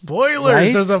 Dude. Spoilers.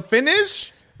 Right? There's a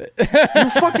finish. You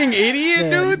fucking idiot,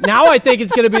 dude. Now I think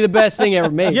it's going to be the best thing ever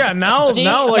made. Yeah, now, See,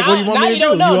 like, what do you want now me to you do?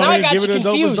 don't know. You Now want I me to got give you it a dopest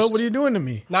confused. dope? What are you doing to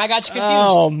me? Now I got you confused.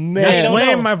 Oh You're man.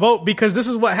 swaying my vote because this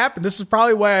is what happened. This is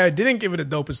probably why I didn't give it a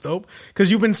dopest dope,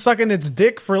 because you've been sucking its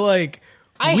dick for like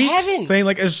I weeks, haven't. saying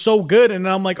like it's so good, and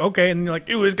I'm like, okay, and you're like,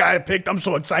 ew, this guy I picked, I'm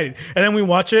so excited, and then we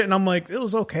watch it, and I'm like, it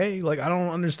was okay. Like I don't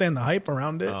understand the hype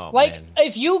around it. Oh, Like, man.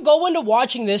 if you go into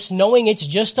watching this knowing it's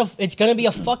gonna be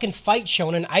a fucking fight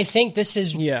shonen, I think this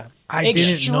is Yeah. I didn't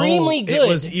know extremely good.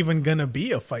 it was even gonna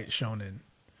be a fight shonen,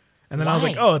 and then I was Why?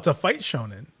 like, oh, it's a fight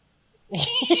shonen.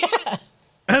 Yeah.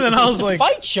 And then I was like,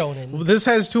 fight shonen. well, this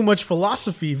has too much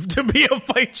philosophy to be a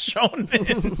fight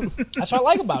shonen. That's what I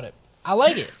like about it. I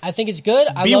like it. I think it's good.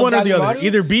 I Be love one or the Gabimaru. other.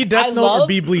 Either be Death I Note love- or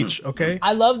be Bleach. Okay.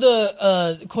 I love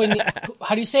the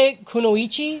how do you say it?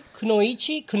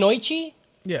 Kunoichi?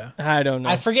 Yeah. I don't know.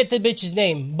 I forget the bitch's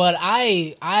name, but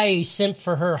I simp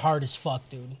for her hard as fuck,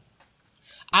 dude.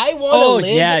 I want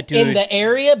to live dude. in the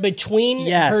area between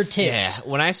Yes. her tits.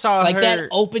 Yeah, when I saw Like her, that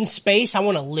open space, I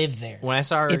want to live there. when I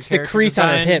saw her, it's the character crease on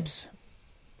her design, hips.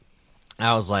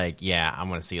 I was like, yeah, I'm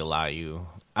gonna see a lot of you.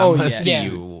 Oh, I'm gonna yeah. see Yeah.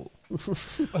 you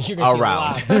You're gonna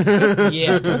around. see a lot.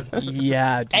 Yeah, dude.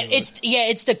 Yeah, dude. And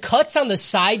it's the cuts on the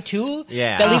side too.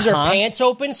 Yeah. that leaves her Uh-huh. pants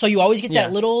open, so you always get Yeah.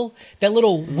 that little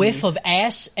whiff of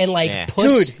ass and like Yeah.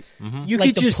 puss, Dude, you like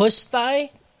could the just puss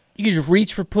thigh. you could just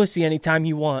reach for pussy anytime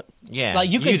you want. Yeah,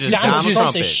 Like you could just Donald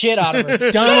Trump the it. shit out of her.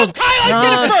 Shut Donald up, Kyle!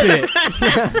 I did it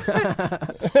first.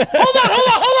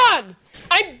 Hold on!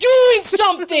 I'm doing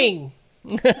something.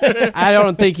 I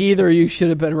don't think either of you should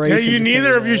have been racing. Yeah, you to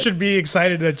neither say of you that. should be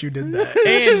excited that you did that,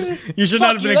 and you should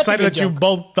not have you, been that's a excited good that you joke.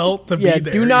 both felt to Yeah, be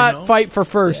there. do not you know? fight for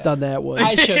first on that one.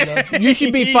 I shouldn't have. You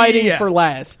should be fighting Yeah. for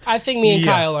last. I think me and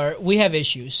Yeah. Kyle we have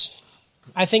issues.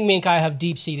 I think me and Kyle have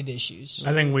deep seated issues.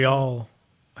 I think we all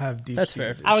have deep. That's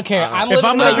fair. I don't care. I'm If living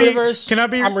I'm in gonna that be, universe. can I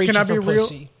be? I'm reaching Can I be for real?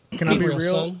 pussy. Can I be real?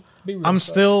 son. Be real, I'm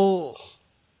son. still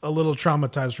a little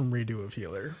traumatized from Redo of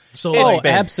Healer. So Oh, like,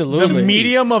 absolutely. the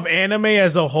medium of anime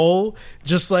as a whole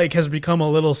just like has become a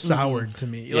little soured to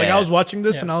me. Like Yeah. I was watching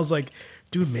this and I was like,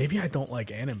 dude, maybe I don't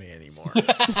like anime anymore.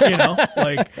 You know,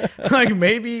 like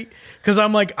maybe because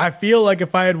I'm like, I feel like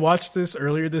if I had watched this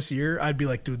earlier this year, I'd be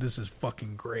like, dude, this is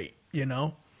fucking great. You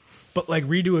know, but like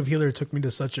Redo of Healer took me to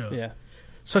such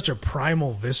a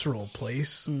primal, visceral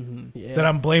place that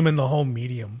I'm blaming the whole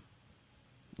medium.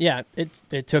 Yeah,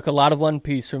 it took a lot of One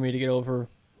Piece for me to get over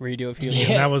Redo of Healer.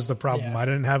 And that was the problem. Yeah. I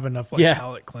didn't have enough Yeah.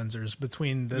 palate cleansers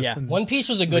between this Yeah. and One Piece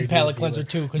was a good Redo palate of cleanser Healer.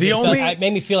 too because The only- it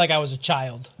made me feel like I was a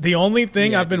child. The only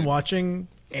thing I've been watching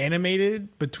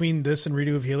animated between this and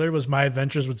Redo of Healer was My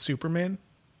Adventures with Superman.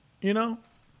 You know?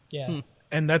 Yeah.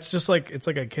 And that's just like, it's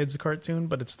like a kid's cartoon,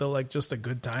 but it's still like just a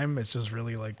good time. It's just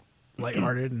really like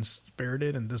lighthearted and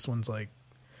spirited. And this one's like,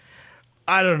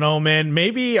 I don't know, man.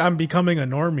 Maybe I'm becoming a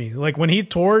normie. Like when he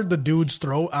tore the dude's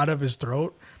throat out of his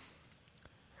throat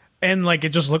and like it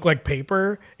just looked like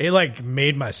paper, it like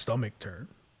made my stomach turn.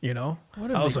 You know?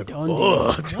 What have I was they like, done to whoa,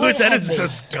 you? dude, What that have is they done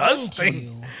to disgusting.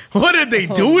 you? What did they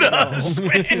do to us,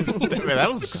 man? Man, that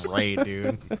was great,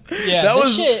 dude. Yeah, That this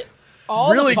was shit.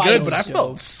 All really the good, fights but I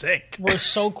felt sick. were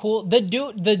so cool.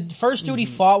 The first dude he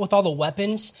fought with all the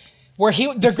weapons, where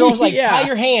the girl's like, Yeah. tie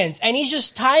your hands, and he's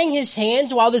just tying his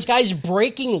hands while this guy's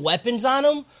breaking weapons on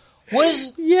him.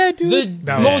 Was Yeah, dude. the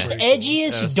That was most pretty cool.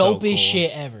 edgiest, That's so dopest cool.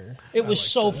 shit ever. It was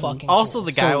so fucking Also, cool.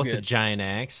 the guy So with the good. giant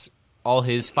axe, all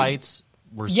his fights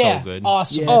were Yeah, so good.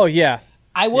 awesome. Oh yeah.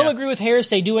 I will agree with Harris.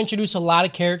 They do introduce a lot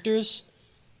of characters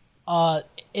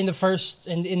in the first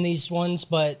in these ones,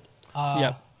 but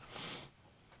Yeah.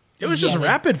 It was just Yeah,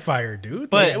 rapid fire, dude.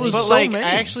 But Like, it was but so like many.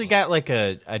 I actually got like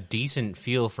a decent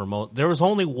feel for most. There was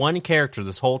only one character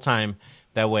this whole time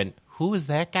that went, "Who is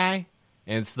that guy?"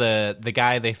 And it's the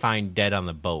guy they find dead on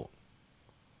the boat.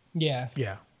 yeah.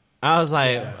 Yeah. I was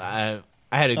like, I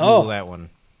had to Google that one.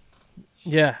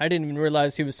 Yeah, I didn't even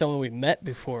realize he was someone we met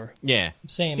before. Yeah.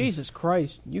 Same. Jesus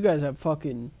Christ, you guys have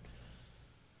fucking.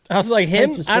 I was like,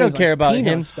 him? I don't care about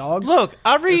him. Dog. Look,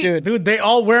 dude, they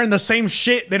all wearing the same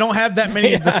shit. They don't have that many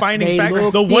defining They factors.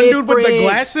 look The one dude with the different.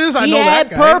 glasses, I He know had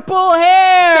that guy. purple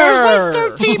hair.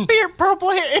 There's like 13 purple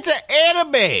hair. It's an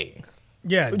anime.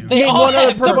 Yeah, dude. Name all one other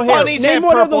have purple the hair. bunnies Name have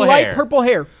one other purple light hair. purple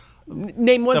hair.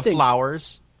 Name one The thing.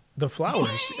 flowers. The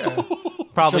flowers. Yeah.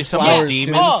 Probably some flowers, demons.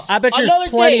 dude. Oh, I bet there's another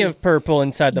plenty thing. of purple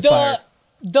inside the fire.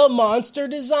 The monster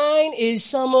design is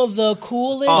some of the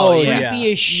coolest, Oh, yeah.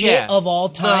 creepiest shit Yeah. of all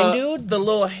time, dude. The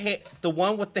little the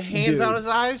one with the hands out his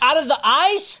eyes. Out of the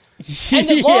eyes and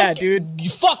the Yeah, look, dude. you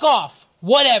fuck off.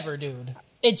 Whatever, dude.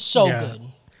 It's so Yeah.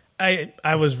 good.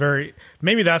 I was very,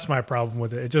 maybe that's my problem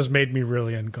with it. It just made me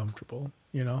really uncomfortable,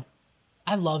 you know?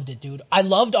 I loved it, dude. I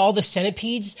loved all the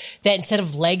centipedes that instead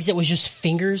of legs, it was just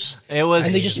fingers. It was,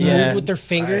 And they just Yeah. moved with their I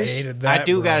fingers. hated that. I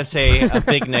do bro. gotta say, a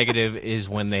big negative is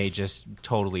when they just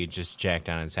totally just jacked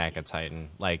on Attack on Titan,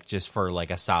 like just for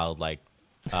like a solid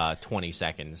 20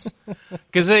 seconds,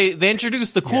 because they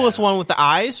introduced the coolest one with the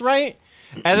eyes, right?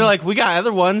 And they're like, we got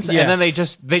other ones, Yeah. and then they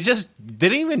just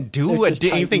didn't even do They're just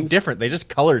anything Titans. different. They just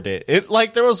colored it. It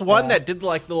like there was one that did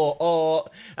like the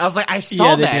little I was like, I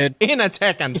saw Yeah, they that did. in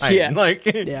Attack on Titan. Yeah. Like,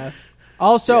 Yeah.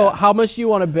 Also, how much do you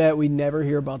want to bet we never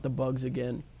hear about the bugs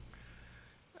again?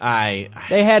 They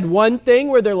had one thing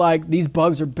where they're like, these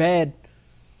bugs are bad.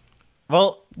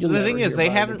 Well, You'll the never thing is, hear they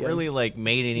about it haven't again. really like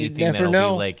made anything never that'll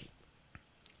know. be like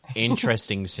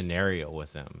interesting scenario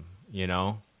with them, you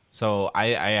know. So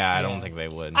I don't think they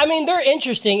would. I mean, they're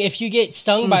interesting. If you get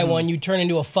stung by one, you turn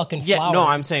into a fucking Yeah, flower. no,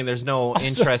 I'm saying there's no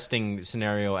interesting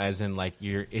scenario, as in like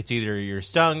it's either you're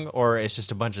stung or it's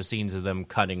just a bunch of scenes of them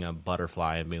cutting a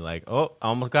butterfly and being like, oh,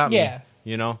 almost got me. Yeah.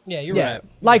 You know, Yeah, you're Yeah. right.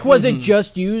 Like, was it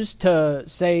just used to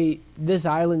say this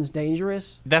island's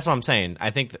dangerous? that's what I'm saying. I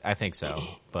think so,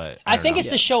 but I don't think know. it's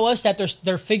to show us that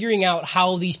they're figuring out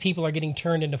how these people are getting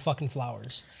turned into fucking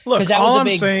flowers. Look, Because that all was a I'm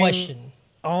big saying- question.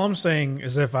 All I'm saying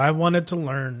is if I wanted to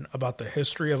learn about the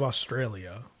history of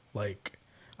Australia, like,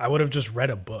 I would have just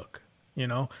read a book, you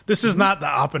know? This is not the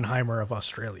Oppenheimer of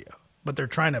Australia, but they're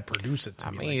trying to produce it to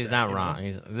I me mean, like he's that, not you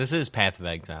know? wrong. This is Path of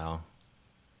Exile.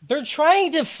 They're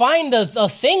trying to find a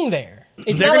thing there.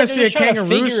 It's They're not going like to they're see a just trying to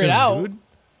kangaroo figure soon, it out. dude.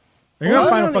 They're going to Well,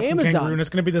 find a on fucking Amazon. kangaroo, and it's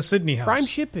going to be the Sydney house. Prime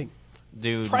shipping.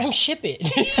 Dude, Prime ship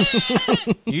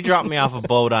it. you drop me off a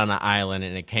boat on an island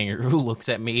and a kangaroo looks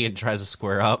at me and tries to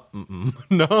square up.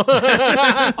 No.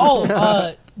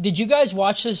 Did you guys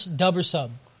watch this dub or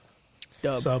sub?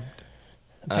 Subbed.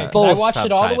 Okay, 'cause I watched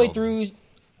it all the way subtitled. through.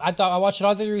 I watched it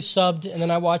all the way through subbed, and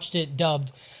then I watched it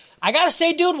dubbed. I gotta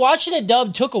say, dude, watching it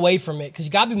dubbed took away from it because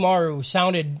Gabimaru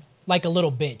sounded like a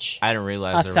little bitch. I didn't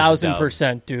realize there was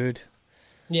 1,000%, dude.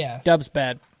 Yeah, Dub's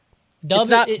bad.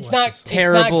 dubbed. It's not It's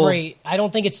terrible. not great. I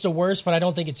don't think it's the worst, but I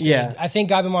don't think it's Yeah. good. I think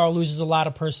Gabimaru loses a lot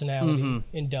of personality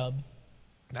in dub.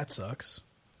 That sucks.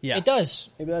 Yeah. It does.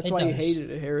 Maybe that's It why you does.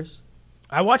 hated it, Harris.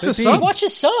 I watched the Could be. sub. Watch it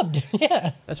subbed.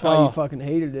 Yeah. That's why you fucking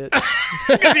hated it.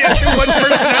 Because he has too much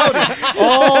personality.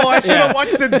 Oh, I should have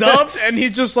watched it dubbed. And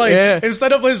he's just like,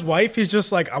 instead of his wife, he's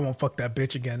just like, I won't fuck that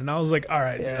bitch again. And I was like, all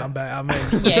right, dude, I'm back. I'm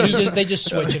in. Yeah, they just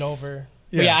switch it over.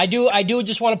 But yeah, I do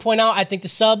just want to point out I think the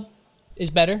sub is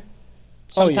better.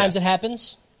 Sometimes it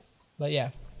happens. But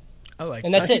yeah. I like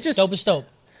And that's He it. just- Dope is dope.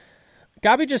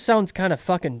 Gabi just sounds kind of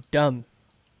fucking dumb.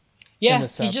 Yeah, the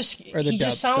sub, he just or the he dub,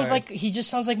 just sounds sorry.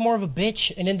 like more of a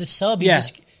bitch, and in the sub, Yeah.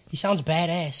 he sounds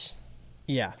badass.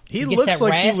 Yeah. He gets looks that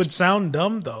like rasp. he would sound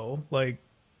dumb, though. Like,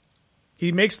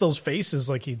 he makes those faces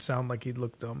like he'd sound like he'd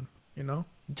look dumb, you know?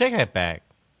 Take that back.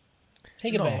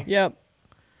 Take it No. back. Yep.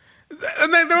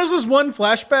 And then there was this one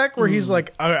flashback where he's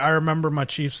like, I remember my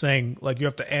chief saying, like, you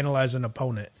have to analyze an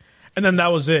opponent. And then that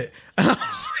was it. And I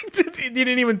was like, he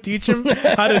didn't even teach him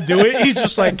how to do it. He's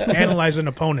just like, analyze an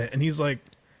opponent. And he's like,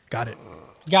 got it.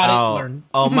 Got it.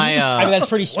 Oh, Learn. my I mean, that's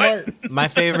pretty smart. my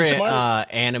favorite Smart.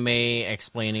 anime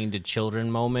explaining to children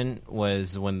moment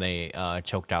was when they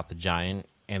choked out the giant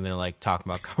and they're like talking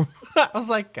about. I was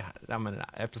like, God, I'm in an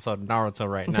episode of Naruto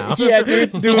right now. Yeah,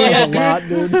 dude. Dude, A lot,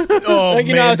 dude. oh, Like,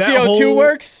 you man, know how that CO2 whole,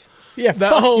 works? Yeah,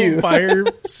 That fuck whole you. fire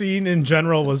scene in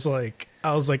general was like,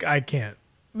 I was like, I can't.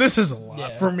 This is a lot Yeah.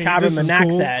 for me. Carbon This is cool.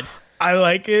 monoxide. I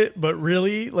like it, but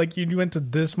really, like, you went to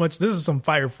this much. This is some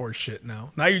Fire Force shit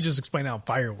now. Now you just explain how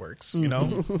fire works, you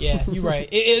know? Yeah, you're right.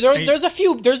 There's a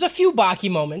few Baki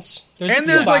moments. And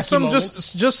there's like some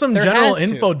moments. just some There general has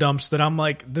to. info dumps that I'm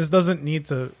like, this doesn't need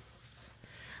to.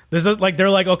 This is like, they're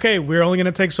like, okay, we're only going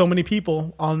to take so many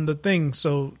people on the thing,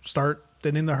 so start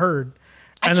thinning the herd.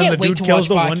 I And can't then the wait dude to kills watch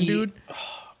the one Baki. dude,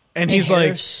 and Hey, he's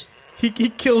Harris. he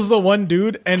kills the one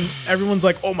dude, and everyone's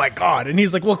like, "Oh my god!" And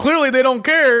he's like, "Well, clearly they don't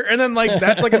care." And then like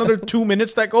that's like another 2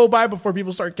 minutes that go by before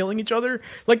people start killing each other.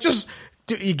 Like, just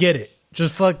you get it.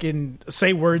 Just fucking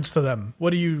say words to them.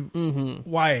 What do you?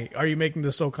 Why are you making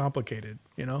this so complicated?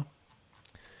 You know,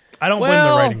 I don't blame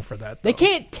the writing for that. Though. They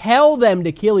can't tell them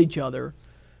to kill each other.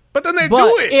 But then they But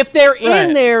do it. if they're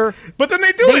in there, but then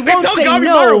they do it. They tell Gabimaru,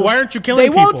 no. "Why aren't you killing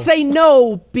people?" people? They won't say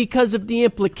no because of the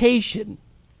implication.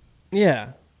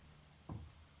 Yeah.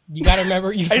 You got to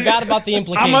remember, you forgot about the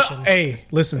implication. Hey,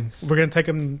 listen, we're going to take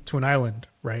him to an island,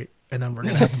 right? And then we're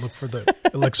going to have to look for the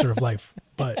elixir of life.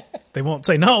 But they won't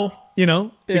say no, you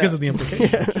know, because of the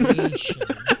implication.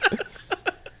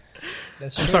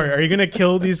 That's I'm true. sorry, are you going to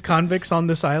kill these convicts on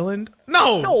this island?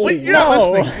 No. Wait, you're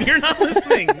not listening. You're not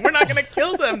listening. We're not going to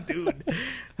kill them, dude.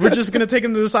 We're just going to take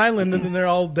them to this island, and then they're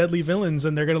all deadly villains,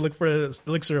 and they're going to look for the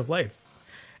elixir of life.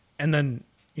 And then,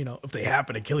 you know, if they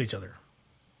happen to kill each other,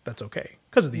 that's okay.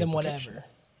 Because of the implication. Whatever.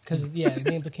 Because,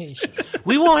 the implication.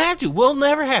 We won't have to. We'll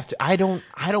never have to. I don't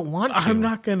want to. I'm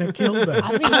not going to kill them.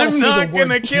 I don't even I'm wanna say not the going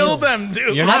to word kill kill. them,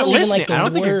 dude. You're I not don't even listening. like the I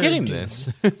don't think you're word, getting dude. this.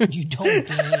 You don't get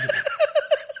it.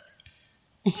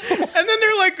 And then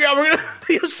they're like, yeah,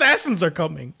 the assassins are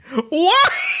coming. Why?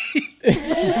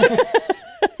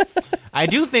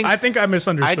 I think I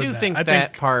misunderstood. I do that. think I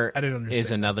that think part I didn't understand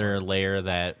is another layer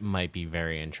that might be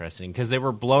very interesting because they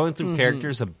were blowing through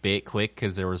characters a bit quick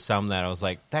because there was some that I was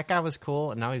like, that guy was cool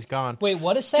and now he's gone. Wait,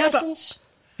 what assassins?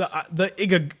 The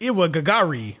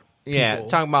Iwagagari. Yeah, people.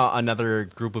 talking about another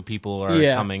group of people are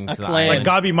coming to the clan. island.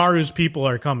 Like Gabimaru's people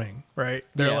are coming, right?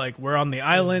 They're Yeah. like, we're on the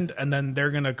island, and then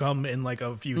they're gonna come in like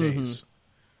a few days.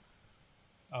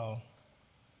 Oh.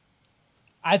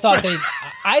 I thought they.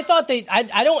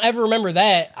 I don't ever remember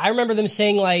that. I remember them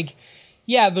saying like,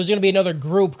 "Yeah, there's going to be another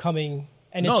group coming,"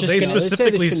 and it's No, just they going to.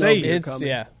 specifically say It's, coming.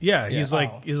 yeah. Yeah, he's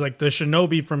like the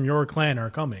shinobi from your clan are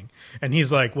coming, and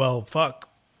he's like, well, fuck,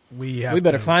 we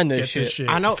better to find get this shit.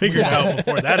 I know- figured Yeah. out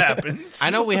before that happens.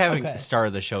 I know we haven't Okay.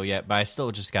 started the show yet, but I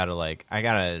still just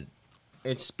gotta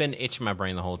it's been itching my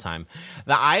brain the whole time.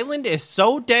 The island is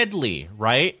so deadly,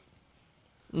 right?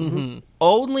 Mm-hmm.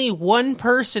 Only one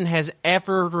person has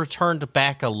ever returned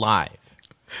back alive.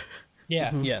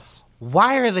 Yeah. Yes.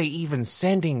 Why are they even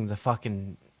sending the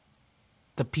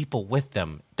people with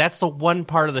them? That's the one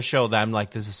part of the show that I'm like,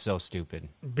 this is so stupid.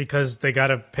 Because they got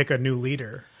to pick a new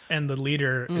leader, and the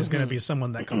leader is going to be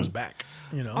someone that comes back.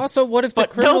 You know. Also, what if the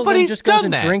But criminal then nobody's just goes done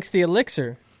and that. drinks the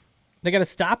elixir? They got to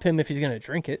stop him if he's going to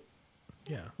drink it.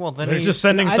 Yeah. Well, then they're he- just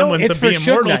sending I don't- someone it's to for be Suge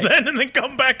immortal Knight. then, and then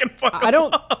come back and fuck. I them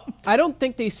don't. up. I don't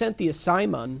think they sent the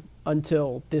Asimon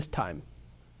until this time,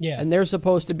 Yeah. and they're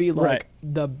supposed to be like Right.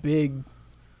 the big.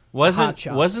 Wasn't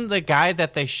Hotshot. the guy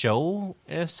that they show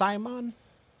Simon?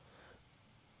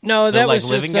 No, The, that like, was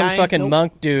just living some guy? fucking Nope.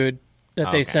 monk dude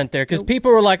that they Okay. sent there. Because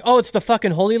people were like, oh, it's the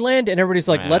fucking Holy Land. And everybody's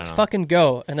like, I let's don't know. fucking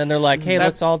go. And then they're like, hey, That-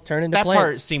 let's all turn into That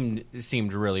part plants.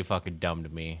 seemed really fucking dumb to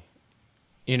me.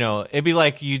 You know, it'd be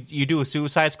like you do a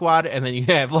Suicide Squad, and then you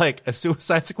have like a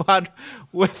Suicide Squad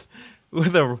with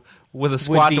a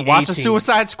squad the to watch a A-team.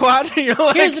 Suicide Squad. You're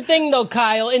like, Here's the thing, though,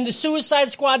 Kyle. In the Suicide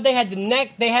Squad, they had the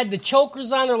neck, they had the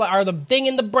chokers on, or the thing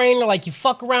in the brain. They're like, you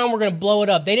fuck around, we're gonna blow it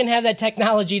up. They didn't have that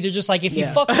technology. They're just like, if you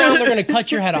Yeah. fuck around, they're gonna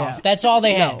cut your head off. That's all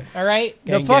they had. All right.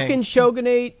 The Gang, fucking gang.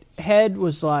 shogunate head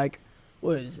was like,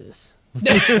 what is this?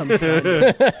 Some kind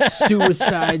of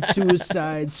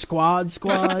suicide squad.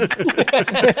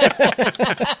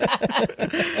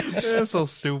 that's so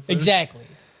stupid. Exactly.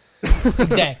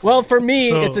 Exactly. Well, for me,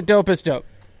 So- it's a dope as dope.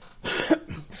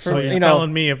 So you're you know-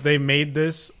 telling me if they made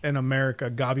this in America,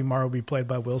 Gabimaru would be played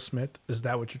by Will Smith? Is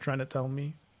that what you're trying to tell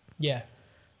me? Yeah,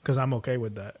 Because I'm okay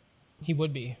with that. he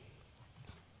would be.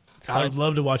 I would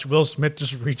love to watch Will Smith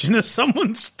just reach into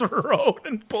someone's throat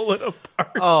and pull it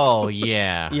apart. Oh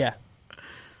yeah, Yeah.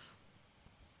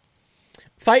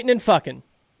 Fighting and fucking.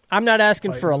 I'm not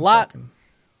asking for a Fighting, lot. fucking.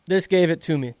 This gave it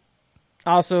to me.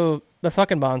 Also, the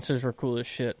fucking monsters were cool as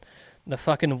shit. The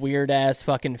fucking weird ass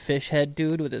fucking fish head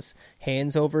dude with his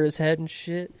hands over his head and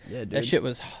shit. Yeah, dude. That shit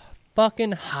was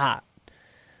fucking hot.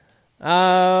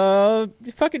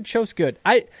 Fucking show's good.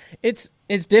 It's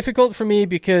difficult for me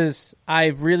because I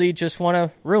really just want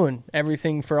to ruin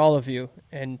everything for all of you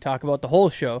and talk about the whole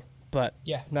show. But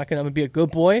Yeah. I'm gonna be a good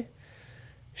boy.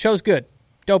 Show's good.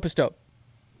 Dope is dope.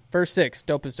 First 6,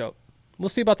 dope is dope. We'll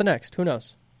see about the next. Who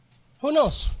knows? Who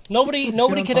knows? Nobody I'm could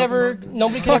talking ever. about?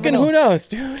 Nobody could Fucking ever know. who knows,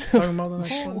 dude? Talking about the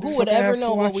next one? Who would Fucking ever have to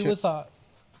know what we watch would it. thought?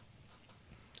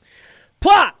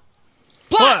 Plot!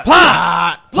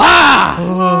 Plot!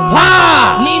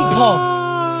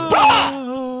 Ninpo!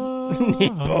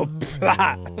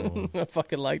 Plot! I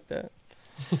fucking like that.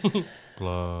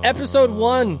 Episode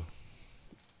 1.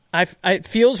 It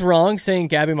feels wrong saying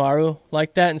Gabimaru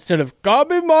like that instead of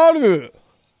Gabimaru.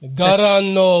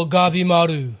 Garan no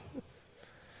Gabimaru.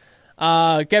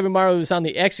 Gabimaru is on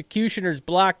the executioner's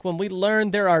block when we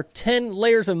learn there are 10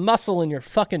 layers of muscle in your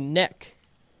fucking neck.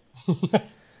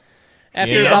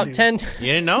 After about 10... You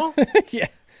didn't know? Yeah.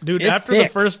 Dude, It's after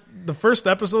thick. the first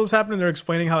episode's happening, they're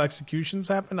explaining how executions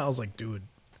happen. I was like, dude,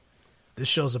 this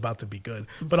show's about to be good.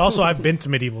 But also, I've been to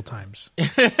medieval times.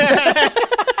 Is that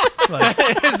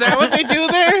what they do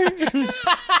there?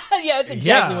 Yeah, that's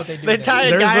exactly what they do. They tie a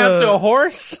There's guy up to a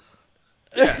horse?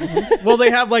 Well, they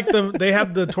have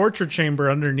the torture chamber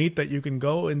underneath that you can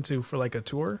go into for like a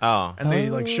tour. Oh. And they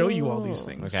like show you all these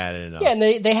things. Okay, I didn't know. Yeah, and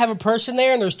they have a person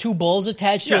there, and there's 2 bulls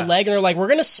attached to a leg, and they're like, we're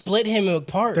going to split him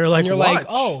apart. They're like, and you're watch. like,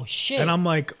 oh, shit. And I'm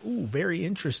like, ooh, very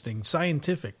interesting,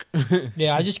 scientific.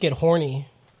 Yeah, I just get horny.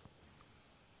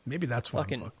 Maybe that's why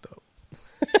Fucking- I'm fucked up.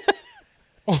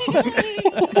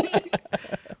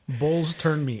 Bulls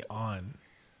turn me on.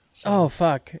 Oh,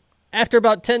 fuck. After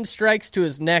about 10 strikes to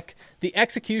his neck, the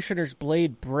executioner's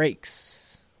blade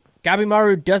breaks.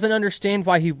 Gabimaru doesn't understand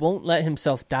why he won't let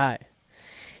himself die.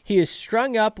 He is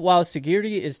strung up while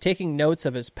Sagiri is taking notes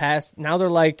of his past. Now they're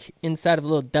like inside of a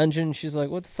little dungeon. She's like,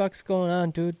 what the fuck's going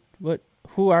on, dude?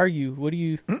 Who are you?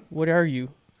 What are you?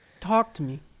 Talk to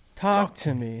me. Talk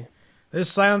to me. There's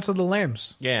Silence of the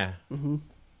Lambs. Yeah. Mm-hmm.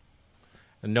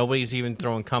 And nobody's even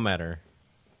throwing cum at her.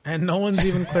 And no one's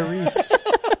even Clarice.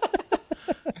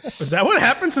 Is that what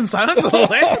happens in Silence of the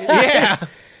Lambs? Yeah.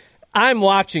 I'm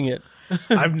watching it.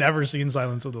 I've never seen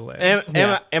Silence of the Lambs.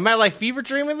 Am I like fever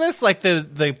dreaming this? Like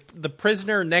the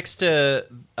prisoner next to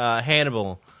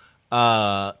Hannibal,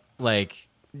 like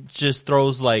just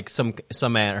throws like some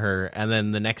at her, and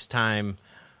then the next time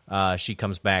she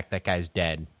comes back, that guy's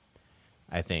dead.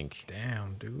 I think.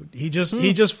 Damn, dude. He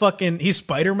just fucking, he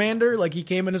Spider-Man'd her. Like he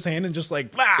came in his hand and just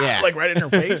like, like right in her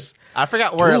face. I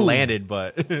forgot where it landed,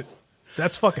 but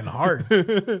that's fucking hard.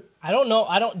 I don't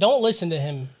know. Don't listen to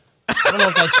him. I don't know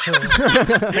if that's true.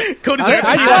 Cody's like,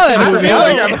 I saw that I movie. feel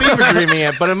like I'm fever dreaming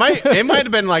it, but it might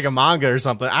have been like a manga or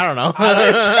something. I don't know.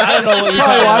 I don't know what you're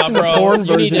Probably talking watching about, the bro. porn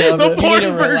You need version to, of it. the you need porn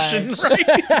to version, relax.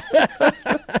 right?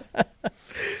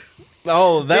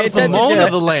 Oh, that was the said moan that-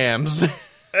 of the lambs.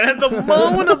 And the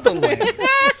moan of the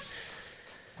Lambs.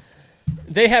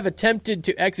 They have attempted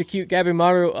to execute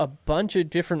Gabimaru a bunch of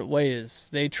different ways.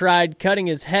 They tried cutting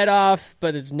his head off,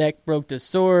 but his neck broke the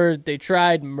sword. They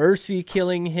tried mercy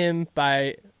killing him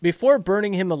before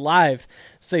burning him alive.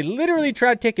 So they literally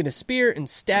tried taking a spear and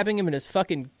stabbing him in his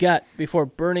fucking gut before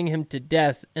burning him to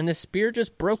death. And the spear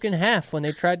just broke in half when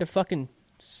they tried to fucking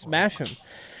smash him.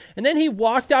 And then he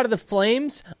walked out of the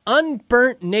flames,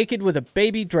 unburnt, naked with a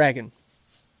baby dragon.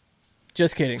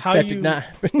 Just kidding. That did not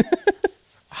happen.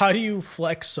 How do you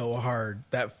flex so hard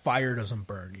that fire doesn't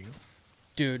burn you?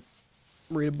 Dude,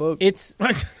 Read a book. it's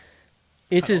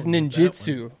his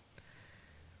ninjutsu.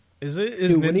 Is it?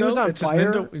 Is Dude, when he Nindo? was on It's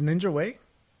fire- his ninja way?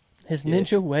 His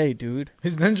ninja way, dude.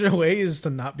 His ninja way is to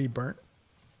not be burnt?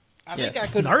 I think I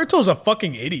could. Naruto's a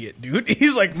fucking idiot, dude.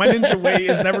 He's like, my ninja way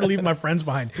is never leave my friends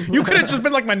behind. You could have just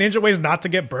been like, my ninja way is not to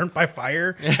get burnt by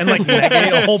fire and like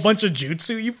negate a whole bunch of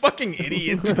jutsu. You fucking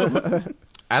idiot.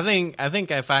 I think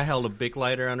if I held a big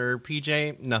lighter under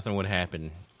PJ, nothing would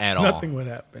happen at all. Nothing would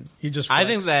happen. He just. I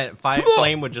think flexed. that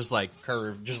flame would just like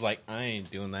curve, just like I ain't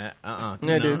doing that. Yeah,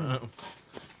 dude.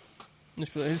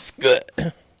 It's good.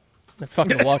 I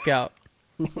fucking walk out.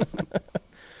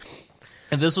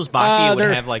 And this was Baki, it would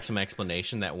they're- have like some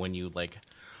explanation that when you like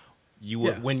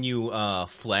when you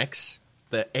flex,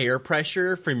 the air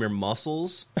pressure from your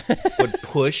muscles would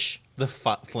push the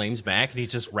flames back, and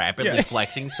he's just rapidly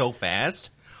flexing so fast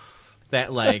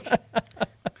that like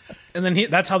And then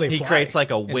that's how they he fly creates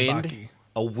like a in wind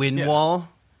Baki. wall.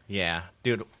 Yeah,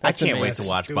 dude, I can't wait to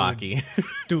watch Dude. Baki.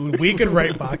 Dude, we could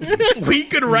write Baki. We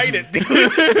could write it,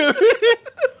 dude.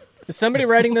 Is somebody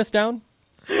writing this down?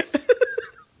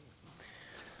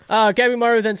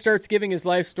 Gabimaru then starts giving his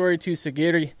life story to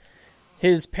Sagiri.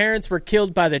 His parents were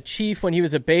killed by the chief when he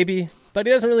was a baby, but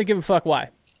he doesn't really give a fuck why.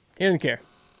 He doesn't care.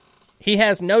 He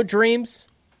has no dreams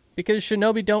because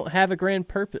shinobi don't have a grand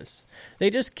purpose. They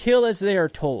just kill as they are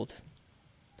told.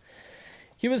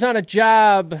 He was on a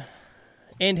job,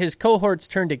 and his cohorts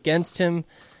turned against him.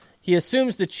 He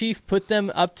assumes the chief put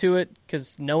them up to it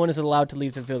because no one is allowed to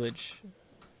leave the village.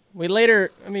 We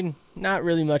later, not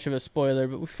really much of a spoiler,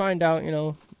 but we find out,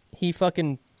 he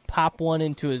fucking popped one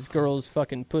into his girl's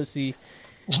fucking pussy,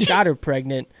 got her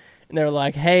pregnant, and they're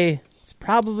like, hey, it's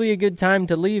probably a good time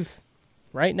to leave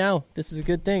right now. This is a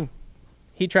good thing.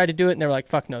 He tried to do it, and they're like,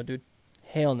 fuck no, dude.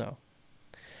 Hell no.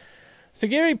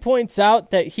 Sagiri points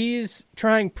out that he's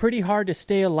trying pretty hard to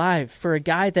stay alive for a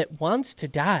guy that wants to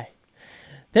die.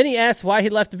 Then he asks why he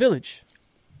left the village.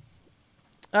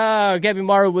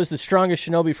 Gabimaru was the strongest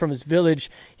shinobi from his village.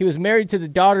 He was married to the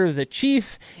daughter of the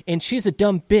chief, and she's a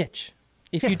dumb bitch.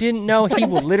 If you didn't know, he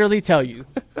will literally tell you.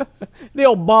 The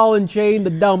old ball and chain, the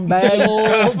dumb bag. The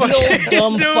old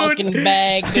dumb Dude, fucking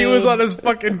bag, dude. He was on his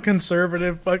fucking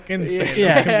conservative fucking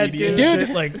stand-up comedian dude.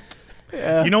 shit. Like,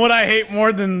 you know what I hate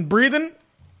more than breathing?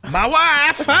 My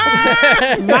wife.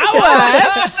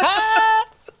 My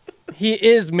wife! He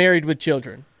is married with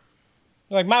children.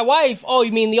 Like, my wife, oh,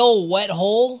 you mean the old wet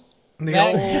hole? The That-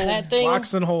 old that thing?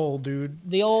 boxing hole, dude.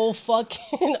 The old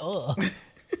fucking, ugh.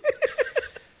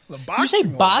 The You say boxing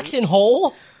hole, boxing hole?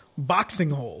 dude. Boxing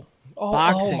hole. Oh,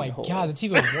 Boxing oh my hole. god, that's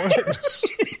even worse.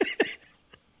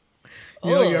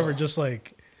 You know, you ever just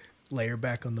like lay her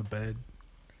back on the bed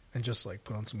and just like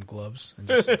put on some gloves and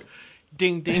just like,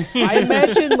 Ding ding. I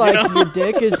imagine like your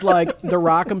dick is like the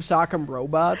Rock'em Sock'em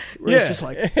robots. Where Yeah. it's just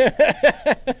like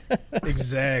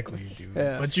exactly, dude.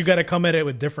 Yeah. But you got to come at it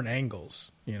with different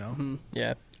angles. You know,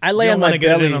 Yeah. I lay you on don't want my to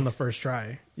get it belly. in on the first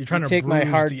try. You're trying to take my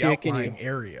bruise hard the dick and outlying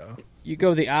area. You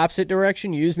go the opposite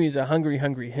direction, you use me as a hungry,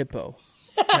 hungry hippo.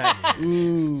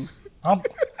 I'm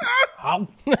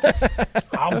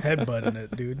Headbutting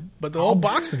it, dude. But the old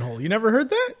boxing hole, you never heard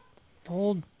that?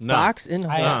 Old No. box in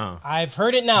hole. I've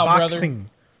heard it now, Boxing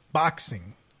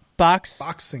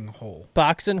Boxing hole.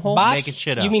 boxing hole. brother. Making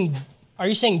shit up. You mean, are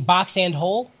you saying box and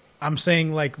hole? I'm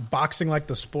saying like boxing, like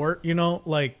the sport, you know,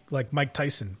 like Mike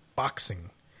Tyson, boxing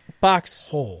Box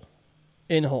hole.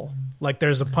 in hole. Like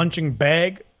there's a punching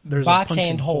bag, there's Box a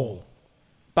punching and hole.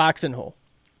 Boxing hole.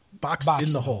 Box Boxing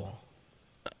in the hole. hole.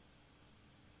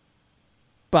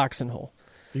 Boxing hole.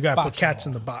 You gotta put Boxing cats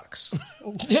hole. in the box.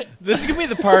 This could be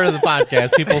the part of the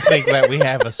podcast people think that we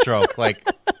have a stroke. Like,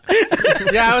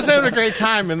 yeah, I was having a great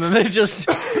time, and then they just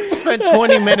spent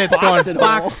 20 minutes Boxing going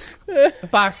hole.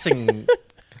 boxing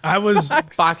I was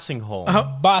boxing hole.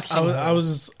 Boxing hole. I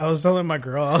was telling my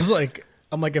girl,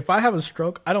 I'm like, if I have a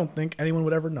stroke, I don't think anyone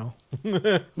would ever know.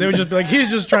 They would just be like, he's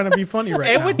just trying to be funny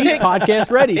right It now. would take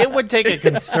podcast ready. it would take a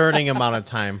concerning amount of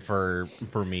time for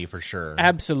me for sure.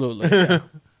 Absolutely. Yeah.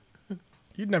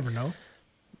 You'd never know.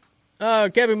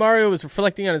 Gabimaru was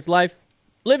reflecting on his life.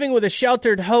 Living with a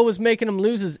sheltered hoe was making him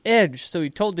lose his edge, so he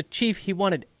told the chief he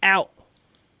wanted out.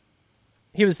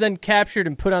 He was then captured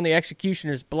and put on the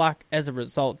executioner's block as a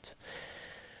result.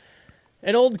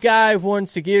 An old guy warned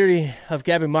Sagiri of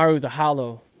Gabimaru the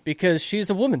Hollow because she's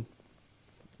a woman.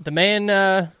 The man,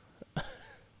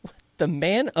 the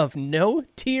man of no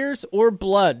tears or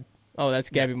blood. Oh,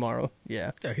 that's Gabimaru.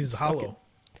 Yeah. Yeah, he's hollow.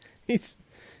 He's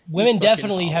Women fucking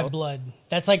definitely hollow. have blood.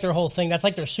 That's like their whole thing. That's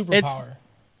like their superpower.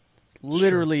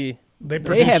 literally... They They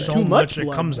produce have so too much it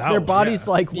blood. comes out. Their body's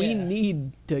yeah. like, we Yeah.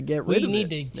 need to get rid We of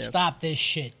need it. to stop this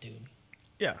shit, dude.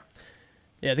 Yeah.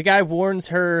 Yeah, the guy warns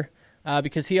her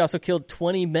because he also killed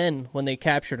 20 men when they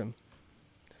captured him.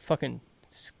 Fucking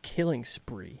killing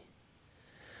spree.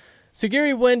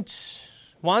 Sagiri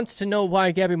wants to know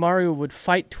why Gabimaru would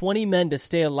fight 20 men to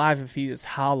stay alive if he is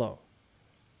hollow.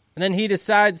 And then he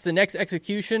decides the next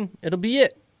execution, it'll be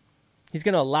it. He's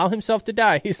going to allow himself to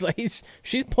die. He's like,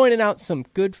 she's pointing out some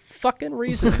good fucking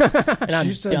reasons, and I'm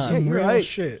She said done. some You're real right.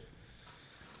 shit.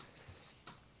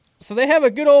 So they have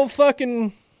a good old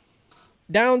fucking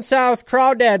down south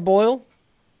crawdad boil.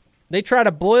 They try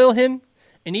to boil him,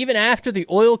 and even after the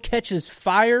oil catches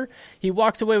fire, he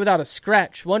walks away without a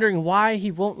scratch, wondering why he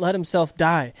won't let himself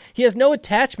die. He has no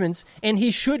attachments, and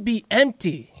he should be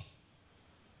empty.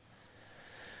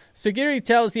 Sagiri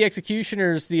tells the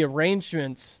executioners the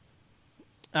arrangements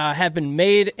have been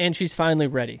made, and she's finally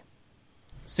ready.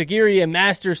 Sagiri, a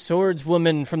master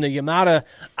swordswoman from the Yamada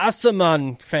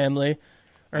Asaman family,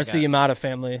 or it's the Yamada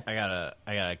family. I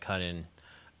gotta cut in.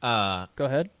 Go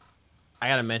ahead. I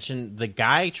gotta mention the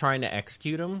guy trying to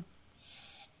execute him.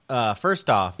 First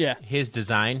off, Yeah. his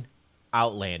design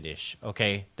outlandish.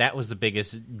 Okay, that was the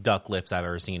biggest duck lips I've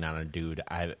ever seen on a dude.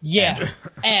 Yeah,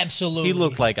 absolutely. He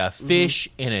looked like a fish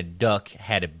and a duck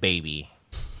had a baby.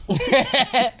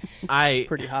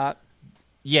 Pretty hot.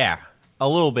 Yeah, a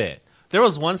little bit. There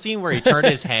was one scene where he turned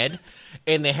his head,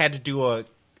 and they had to do a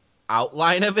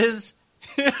outline of his.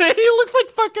 He looked like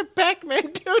fucking Pac-Man,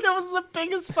 dude. It was the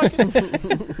biggest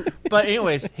fucking. But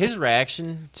anyways, his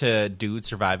reaction to dude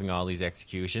surviving all these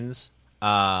executions.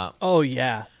 Oh,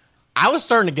 yeah. I was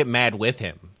starting to get mad with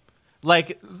him.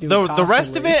 Like the rest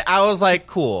of constantly. it, I was like,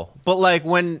 cool. But like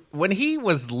when he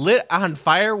was lit on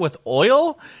fire with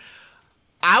oil,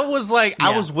 I was like,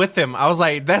 I was with him. I was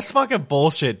like, that's fucking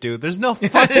bullshit, dude. There's no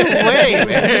fucking way, man.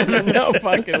 There's no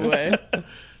fucking way.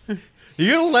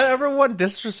 You gonna let everyone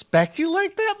disrespect you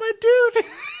like that, my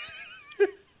dude?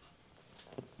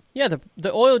 Yeah,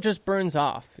 the oil just burns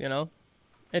off, you know?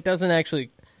 It doesn't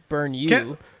actually burn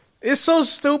you. It's so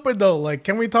stupid, though. Like,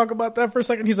 can we talk about that for a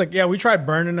second? He's like, yeah, we tried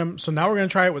burning him, so now we're going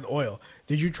to try it with oil.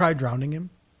 Did you try drowning him?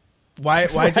 Why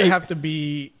does it have to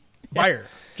be fire?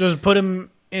 Just put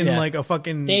him in, like, a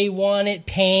fucking They want it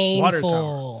water painful.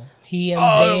 tower. He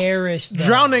embarrassed them.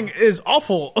 Drowning is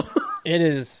awful. It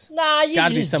is. Nah, you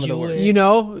gotta just be some of the do worst. it.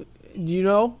 You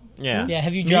know? Yeah. Yeah,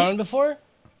 have you drowned before?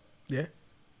 Yeah.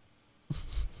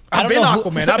 I I've don't been know who-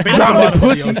 Aquaman. I've been out of the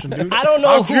ocean, dude. I don't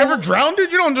know Did you ever drown,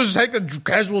 dude? You don't just take a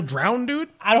casual drown, dude.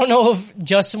 I don't know if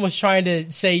Justin was trying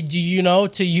to say, do you know,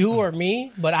 to you or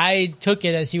me, but I took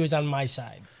it as he was on my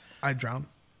side. I drown.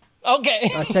 Okay.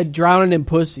 I said drowning in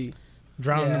pussy.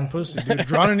 Drowning Yeah. in pussy, dude.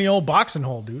 Drowning in the old boxing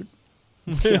hole, dude.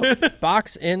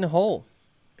 Box in hole.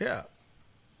 Yeah.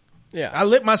 Yeah. I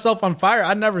lit myself on fire.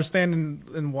 I never stand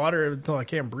in water until I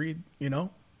can't breathe, you know?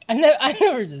 I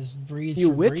never just breathe You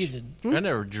for witch? breathing. I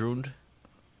never drowned.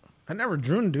 I never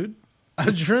drowned, dude. I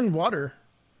drowned in water.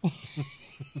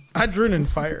 I drowned in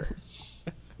fire.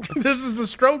 This is the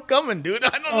stroke coming, dude. I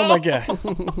don't know. Oh my god.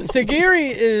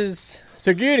 Sagiri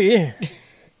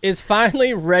is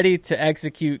finally ready to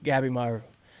execute Gabimaru.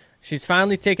 She's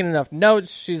finally taken enough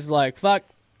notes. She's like, fuck.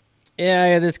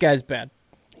 Yeah, this guy's bad.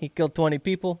 He killed 20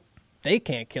 people. They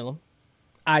can't kill him.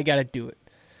 I gotta do it.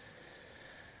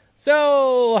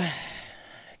 So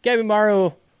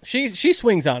Gabimaru, she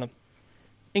swings on him.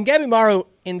 And Gabimaru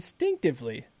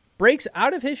instinctively breaks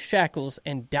out of his shackles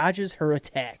and dodges her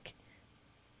attack.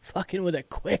 Fucking with a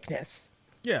quickness.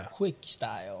 Yeah. Quick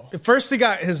style. At first, he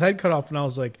got his head cut off, and I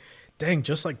was like, dang,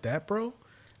 just like that, bro?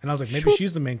 And I was like, maybe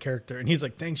she's the main character. And he's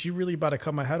like, dang, she really about to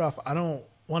cut my head off. I don't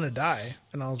want to die.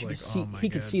 And I was like, oh my God. He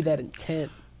could see that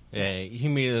intent. Yeah, he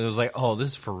immediately was like, "Oh, this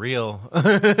is for real."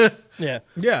 Yeah.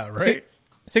 Yeah, right?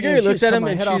 Sagiri Man, looks she at cut him my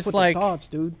and head off she's with the like, thoughts,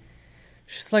 dude.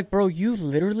 she's like, bro, you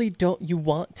literally you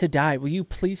want to die. Will you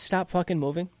please stop fucking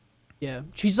moving? Yeah,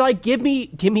 she's like, give me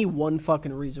one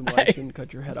fucking reason why I shouldn't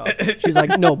cut your head off. She's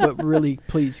like, no, but really,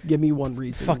 please give me one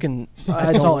reason. Fucking,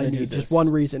 That's don't all I wanna do need. this. Just one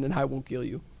reason, and I won't kill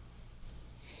you.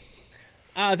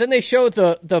 Then they show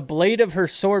the blade of her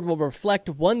sword will reflect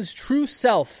one's true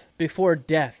self before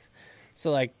death. So,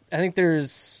 like, I think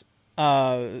there's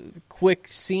a quick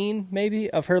scene, maybe,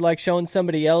 of her, like, showing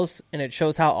somebody else, and it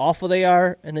shows how awful they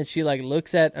are, and then she, like,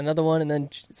 looks at another one, and then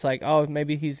it's like, oh,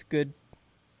 maybe he's good.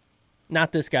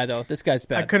 Not this guy, though. This guy's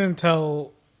bad. I couldn't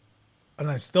tell,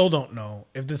 and I still don't know,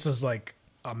 if this is like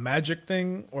a magic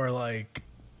thing or like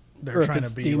they're Or if trying to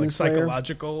it's be Demon like Slayer.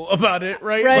 psychological about it,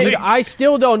 right? Right. Like, I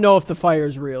still don't know if the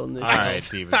fire's real in this. All right,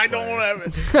 Demon I Slayer. don't have it.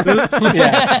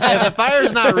 If the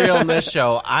fire's not real in this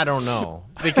show, I don't know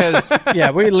because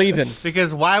Yeah, we're leaving.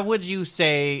 why would you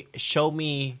say show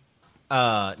me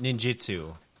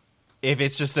ninjutsu if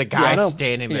it's just a I guy know.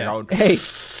 standing there Yeah. going, Hey,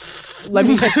 let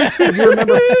me.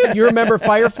 You remember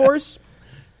Fire Force?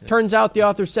 Turns out the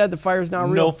author said the fire's not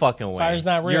real. no fucking way. Fire's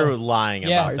not real. You're lying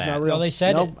Yeah. about Fire's that. not real. No, they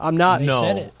said Nope, it. I'm not. They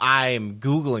said No, it. I'm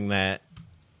Googling that.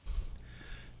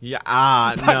 Yeah,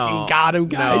 no. got him,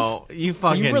 guys. No, you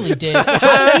fucking. You really did.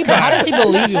 How does he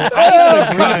believe you? I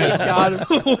even agree with you. Got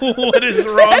him. What is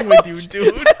wrong with you,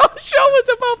 dude? Show us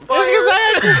about fire.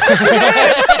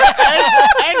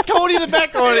 I had Cody in the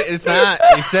back going, it's not.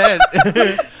 He said,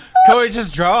 Cody's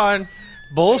just drawing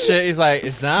bullshit. He's like,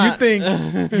 it's You not.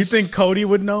 think Cody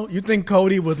would know? You think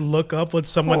Cody would look up what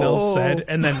someone else said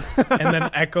and then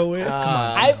echo it? Come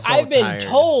on. I've been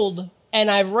told and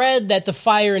I've read that the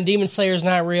fire in Demon Slayer is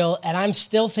not real, and I'm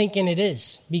still thinking it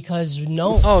is because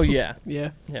no. Oh, yeah.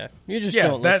 Yeah. Yeah. You just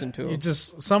don't listen to you him.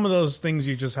 just some of those things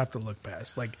you just have to look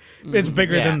past. Like it's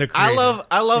bigger than the creator.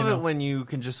 I love you it know? when you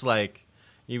can just like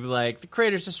you be like the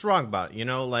creator's just wrong about it. You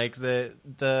know, like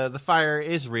the fire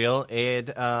is real and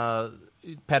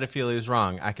pedophilia is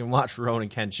wrong. I can watch Ronan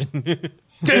Kenshin.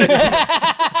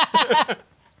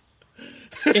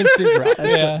 Instant drop.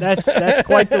 Yeah. That's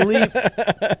quite the leap.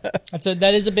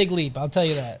 That is a big leap. I'll tell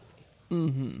you that.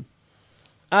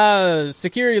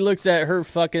 Sakiri looks at her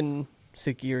fucking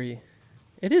Sagiri.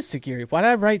 It is Sagiri. Why did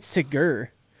I write Sigur?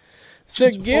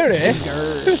 Sagiri.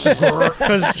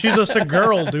 Because she's a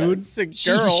girl, dude.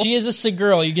 She is a sick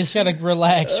girl. You just gotta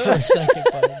relax for a second.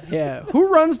 Buddy. Yeah. Who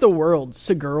runs the world?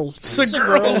 Girls.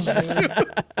 Girls.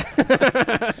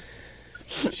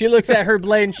 She looks at her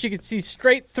blade and she can see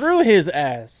straight through his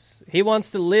ass. He wants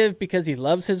to live because he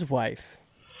loves his wife.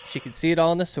 She can see it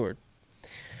all in the sword.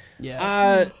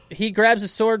 Yeah. He grabs a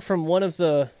sword from one of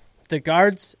the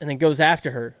guards and then goes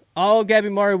after her. All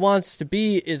Gabimaru wants to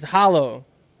be is hollow.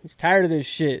 He's tired of this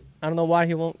shit. I don't know why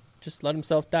he won't just let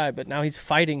himself die, but now he's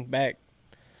fighting back.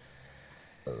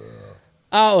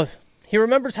 Oh, he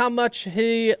remembers how much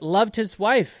he loved his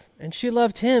wife, and she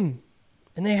loved him.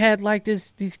 And they had, like,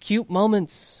 these cute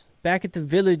moments back at the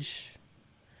village.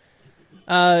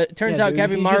 Turns out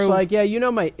Gabimaru... He's just like, yeah, you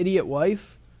know my idiot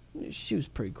wife? She was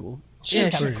pretty cool. She's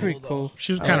pretty cool.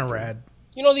 She was kind of rad.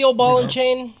 You know the old ball and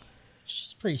chain?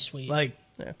 She's pretty sweet. Like,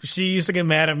 she used to get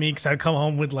mad at me because I'd come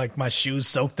home with, like, my shoes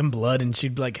soaked in blood, and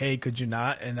she'd be like, hey, could you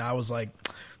not? And I was like,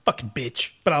 fucking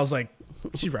bitch. But I was like,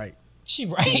 she's right. She's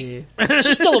right. Yeah.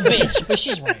 She's still a bitch, but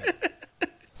she's right.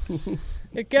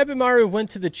 Gabimaru went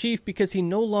to the chief because he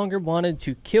no longer wanted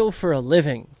to kill for a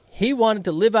living. He wanted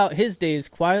to live out his days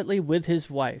quietly with his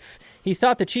wife. He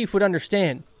thought the chief would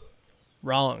understand.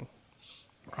 Wrong.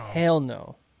 Hell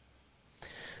no.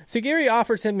 Sagiri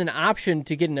offers him an option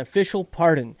to get an official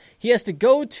pardon. He has to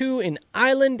go to an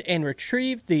island and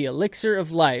retrieve the elixir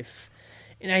of life.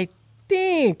 And I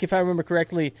think, if I remember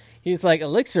correctly, he's like,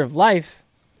 elixir of life?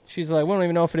 She's like, we don't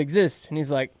even know if it exists. And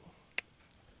he's like,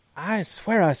 I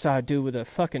swear I saw a dude with a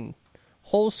fucking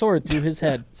whole sword through his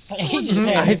head. He just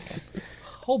had a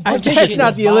whole bunch of That's shit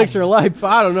not in the his elixir body. of life.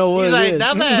 I don't know what He's it like, is.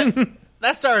 now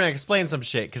that's starting to explain some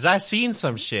shit, because I've seen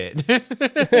some shit. That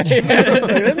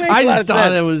makes I a lot just of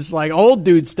thought sense. it was like old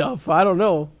dude stuff. I don't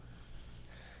know.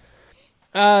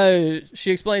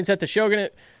 She explains that the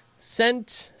shogunate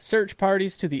sent search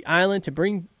parties to the island to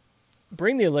bring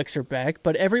the elixir back,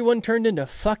 but everyone turned into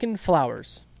fucking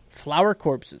flowers. Flower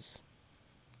corpses.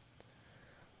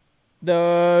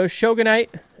 The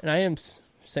shogunate, and I am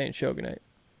saying shogunate,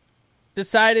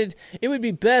 decided it would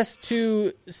be best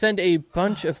to send a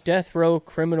bunch of death row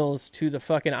criminals to the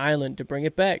fucking island to bring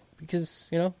it back. Because,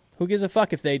 you know, who gives a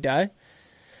fuck if they die?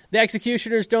 The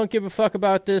executioners don't give a fuck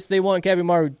about this. They want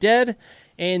Gabimaru dead,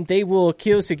 and they will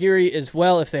kill Sagiri as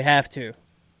well if they have to.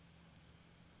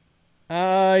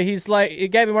 He's like,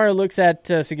 Gabimaru looks at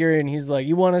Sagiri and he's like,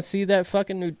 you want to see that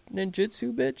fucking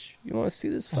ninjutsu, bitch? You want to see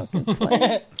this fucking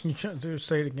flame? You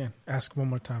say it again. Ask one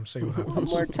more time. Say what happens. One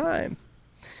more time.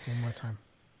 One more time.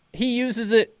 He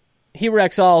uses it. He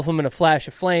wrecks all of them in a flash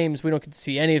of flames. We don't get to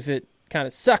see any of it. Kind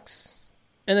of sucks.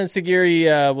 And then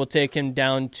Sagiri will take him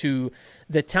down to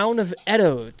the town of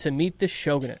Edo to meet the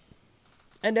shogunate.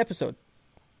 End episode.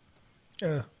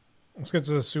 Yeah. Let's get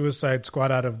to the Suicide Squad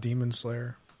out of Demon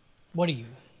Slayer. What are you?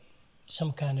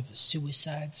 Some kind of a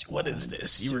suicide squad? What is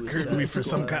this? You recruited me for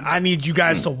some kind... I need you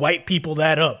guys to white people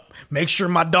that up. Make sure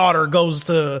my daughter goes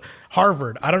to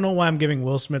Harvard. I don't know why I'm giving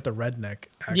Will Smith a redneck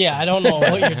accent. Yeah, I don't know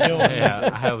what you're doing. Yeah,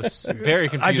 I was very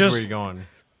confused where you're going.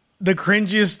 The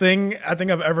cringiest thing I think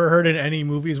I've ever heard in any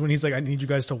movie is when he's like, I need you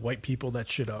guys to white people that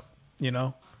shit up. You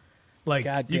know? Like,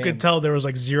 Goddamn. you could tell there was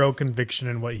like zero conviction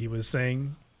in what he was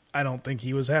saying. I don't think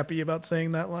he was happy about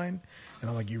saying that line. And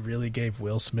I'm like, you really gave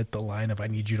Will Smith the line of, I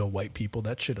need you to white people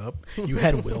that shit up? You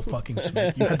had Will fucking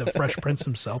Smith. You had the Fresh Prince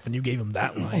himself, and you gave him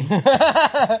that line.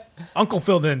 Uncle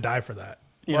Phil didn't die for that.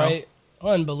 You Right?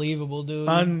 Unbelievable, dude.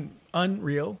 know?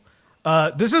 Unreal.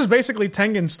 This is basically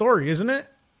Tengen's story, isn't it?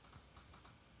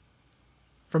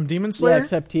 From Demon Slayer? Yeah,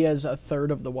 except he has a third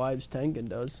of the wives Tengen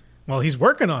does. Well, he's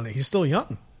working on it. He's still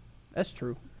young. That's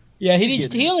true. Yeah,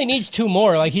 he only needs two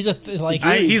more. Like he's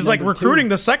He's like recruiting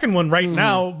the second one right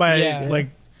now by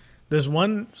like there's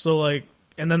one. So like,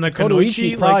 and then the Konoichi's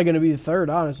Kunoichi, probably going to be the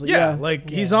third, honestly. yeah, like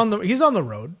he's on the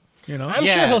road. You know, I'm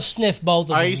sure he'll sniff both of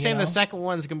them. Are you saying know? the second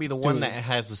one's going to be the one that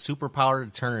has the superpower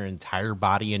to turn her entire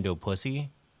body into a pussy?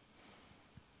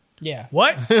 Yeah.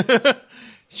 what?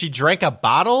 She drank a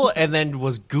bottle and then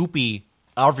was goopy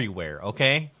everywhere,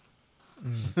 okay?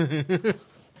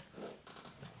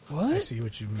 I see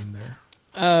what you mean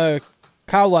there.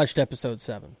 Kyle watched episode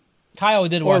 7. Kyle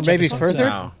did watch maybe episode further? 7.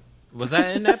 No. Was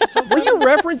that in episode Were you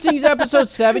referencing episode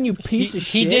 7, you piece of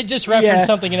shit? He did just reference Yeah.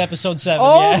 something in episode 7.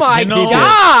 Oh yeah. my You know-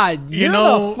 god! you You're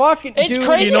know- the fucking It's dude,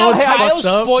 crazy you know how what's Kyle's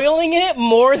fucked up? spoiling it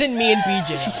more than me and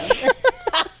BJ.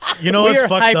 You know We what's are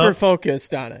fucked hyper up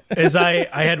focused on it. is I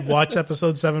had watched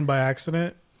episode 7 by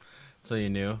accident, So you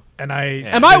knew. and I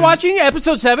Am I watching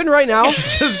episode 7 right now?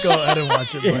 just go ahead and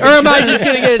watch it. Or am I just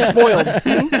going to get it spoiled?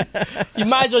 You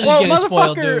might as well just Well, get it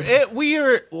spoiled,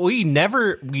 motherfucker,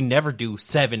 dude. we never do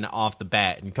 7 off the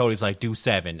bat, and Cody's like, do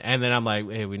 7, and then I'm like,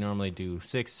 hey, we normally do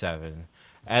 6, 7,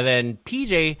 and then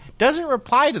PJ doesn't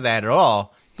reply to that at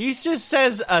all. He just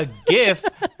says a GIF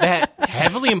that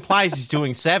heavily implies he's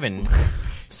doing 7.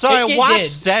 So I It watched did.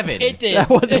 7. It did. That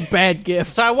was a bad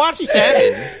gift. So I watched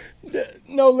 7.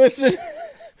 No, listen.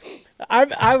 I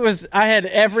had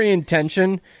every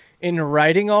intention in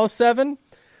writing all 7.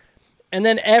 And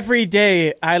then every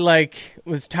day I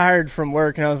was tired from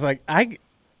work and I was like, I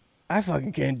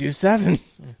fucking can't do 7.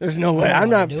 There's no way. I'm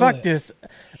not, do fuck it. this.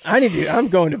 I'm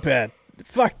going to bed.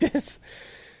 Fuck this.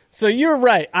 So you're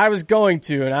right. I was going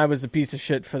to, and I was a piece of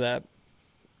shit for that.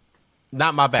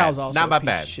 Not my Kyle's bad. also Not a my piece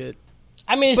bad. of shit.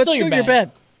 I mean, it's But still your bad.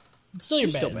 bad. It's still your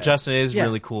Still bad. bad. Justin is Yeah.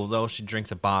 really cool though. She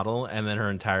drinks a bottle, and then her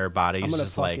entire body I'm is gonna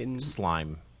just like fucking-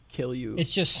 slime. Kill you.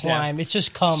 It's just slime. It's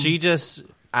just cum. She just,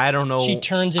 I don't know. She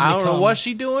turns into I don't know cum. what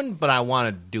she's doing, but I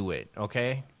want to do it.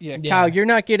 Okay. Yeah, Yeah. Kyle, you're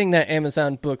not getting that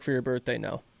Amazon book for your birthday,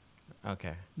 no.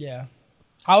 Okay. Yeah.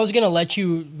 I was going to let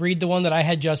you read the one that I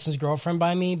had Justin's girlfriend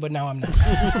buy me, but now I'm not.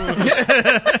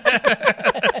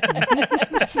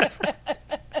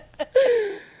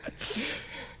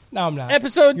 No, I'm not.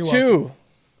 Episode You're 2. welcome.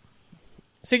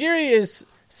 Sagiri is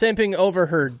simping over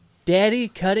her daddy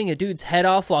cutting a dude's head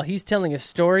off while he's telling a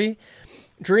story,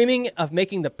 dreaming of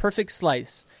making the perfect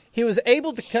slice. He was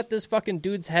able to cut this fucking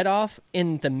dude's head off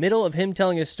in the middle of him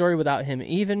telling his story without him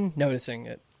even noticing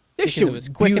it. This Because shit it was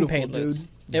quick and beautiful, painless.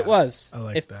 dude. It was. I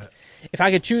like that. If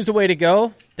I could choose a way to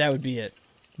go, that would be it.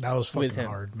 That was With fucking him.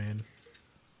 hard, man.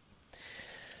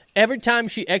 Every time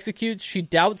she executes, she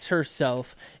doubts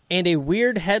herself, and a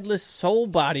weird headless soul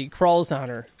body crawls on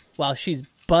her while she's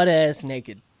butt-ass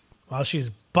naked. While she's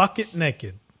bucket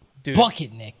naked. Dude,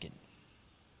 Bucket naked.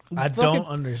 I Fucking- don't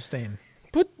understand.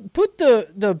 put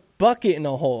the bucket in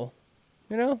a hole,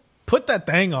 you know? Put that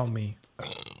thing on me.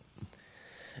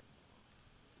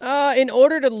 In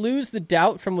order to lose the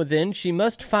doubt from within, she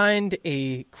must find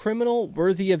a criminal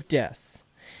worthy of death.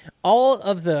 All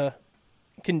of the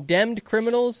condemned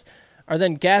criminals are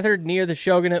then gathered near the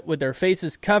shogunate with their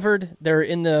faces covered. They're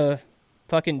in the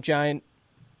fucking giant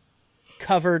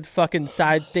covered fucking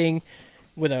side thing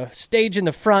with a stage in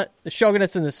the front. The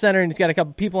shogunate's in the center, and he's got a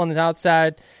couple people on the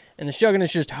outside. And the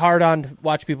shogunate's just hard on to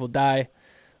watch people die.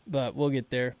 But we'll get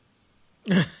there.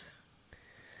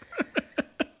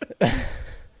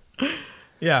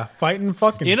 Yeah, fighting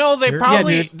fucking. You know, they You're-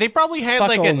 probably Yeah, dude. they probably had Fuck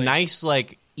like only. a nice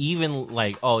like even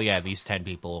like, oh yeah, these 10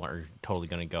 people are totally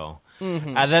gonna go.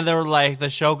 Mm-hmm. And then they were like, the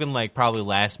Shogun like probably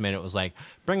last minute was like,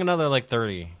 bring another like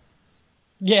 30.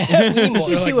 Yeah. we need more.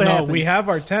 They're see like, what no, happens. we have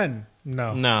our 10.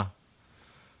 No. No.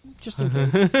 Just in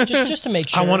case. just to make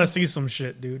sure. I want to see some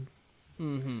shit, dude.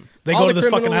 They All go the to this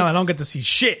fucking criminals- island. I don't get to see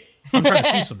shit. I'm trying to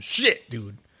see some shit,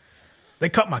 dude. They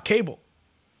cut my cable.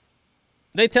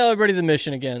 They tell everybody the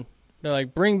mission again. They're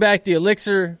like, bring back the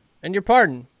elixir and your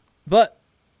pardon. But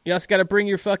you also got to bring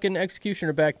your fucking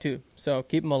executioner back, too. So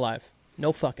keep him alive.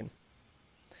 No fucking.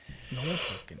 No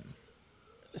fucking.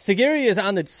 Sagiri is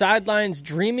on the sidelines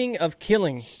dreaming of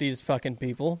killing these fucking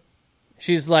people.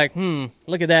 She's like,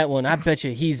 look at that one. I bet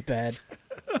you he's bad.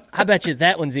 I bet you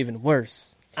that one's even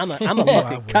worse. I'm a I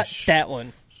fucking cut wish. that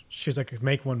one. She's like,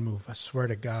 make one move. I swear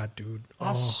to God, dude.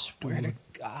 I swear to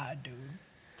God, dude.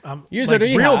 Use Like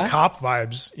it, real Riha. cop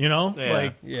vibes, you know? Yeah.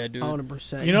 Like, Yeah, dude.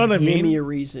 100%. You know what I mean? Give me a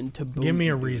reason to boot give me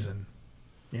a you, dude. reason,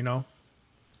 you know?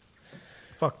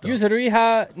 Fuck them.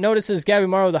 Yuzuriha notices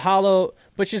Gabimaru the Hollow,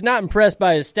 but she's not impressed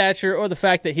by his stature or the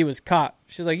fact that he was caught.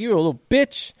 She's like, you a little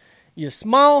bitch. You're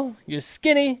small. You're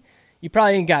skinny. You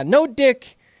probably ain't got no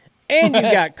dick. And you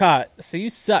got caught. So you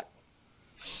suck.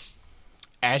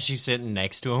 As she's sitting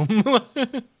next to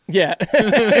him. Yeah.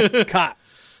 Caught.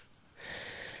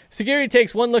 Sagiri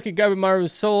takes one look at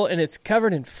Gabimaru's soul, and it's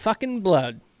covered in fucking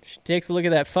blood. She takes a look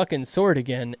at that fucking sword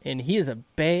again, and he is a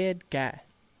bad guy.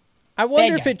 I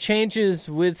wonder if guy. it changes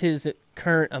with his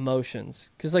current emotions.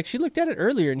 Because, like, she looked at it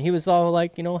earlier, and he was all,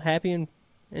 like, you know, happy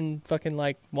and fucking,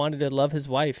 like, wanted to love his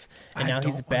wife. And now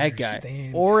he's a bad guy.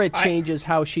 guy. Or it changes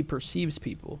how she perceives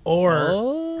people.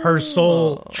 Or her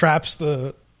soul traps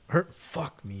the...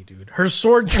 Fuck me, dude. Her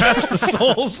sword traps the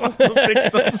souls of the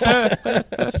victims.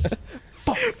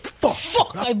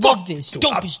 Fuck, I love this.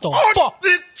 Don't be stoned. Oh, Fuck.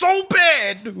 it's so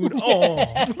bad, dude. Oh.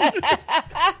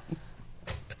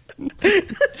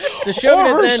 The Or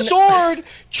shogunate her then... sword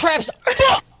traps.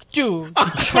 Fuck, dude.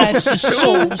 Traps the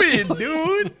souls. Stupid,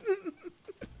 dude.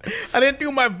 I didn't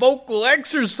do my vocal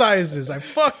exercises. I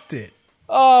fucked it.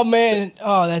 Oh, man.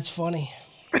 Oh, that's funny.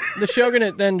 The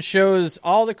shogunate then shows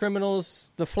all the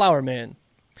criminals the flower man,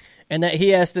 and that he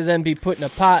has to then be put in a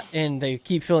pot, and they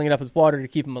keep filling it up with water to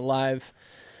keep him alive.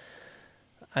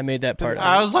 I made that part.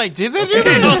 I was like, did they do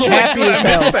that? Happy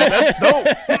as hell.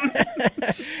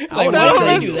 Like, would why love do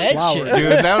they to do see that flowers. shit?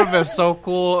 Dude, that would have been so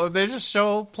cool if they just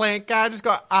show plant guy just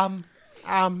go,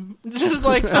 just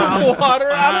like some water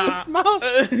out of his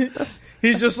mouth.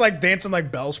 He's just like dancing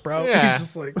like Bellsprout. Yeah. He's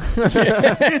just like,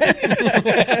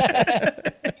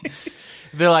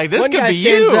 They're like, this One could guy be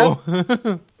stands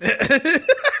you.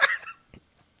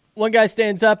 One guy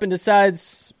stands up and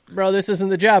decides, bro, this isn't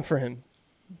the job for him.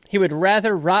 He would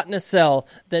rather rot in a cell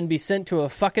than be sent to a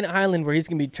fucking island where he's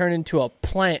going to be turned into a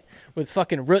plant with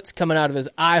fucking roots coming out of his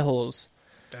eye holes.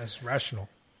 that's rational.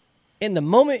 And the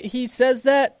moment he says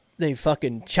that, they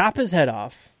fucking chop his head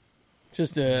off.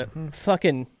 Just a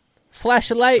fucking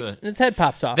flash of light, and his head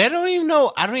pops off. They don't even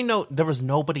know. I don't even know there was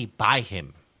nobody by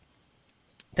him.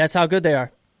 That's how good they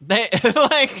are. They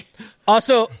like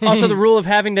also the rule of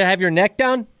having to have your neck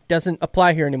down doesn't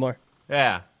apply here anymore.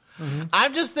 Yeah.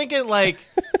 I'm just thinking like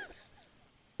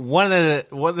one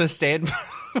of the stand.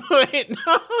 Wait,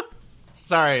 no.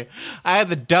 Sorry, I had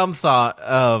the dumb thought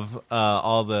of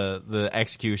all the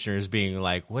executioners being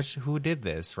like, who did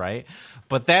this, right?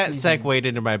 But that segued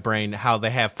into my brain how they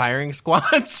have firing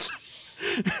squads.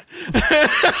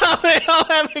 How they all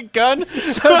have a gun,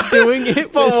 doing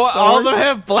it, but all of them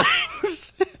have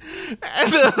blanks,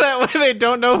 and that way they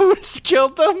don't know who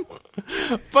killed them.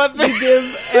 But they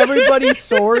give everybody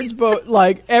swords, but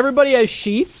like everybody has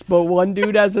sheaths, but one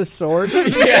dude has a sword, so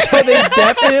they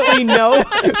definitely know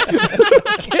who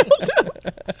killed him.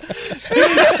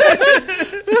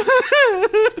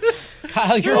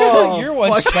 Kyle, you're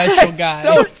one special guy.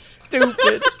 So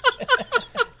stupid.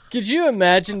 Could you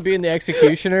imagine being the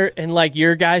executioner and like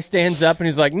your guy stands up and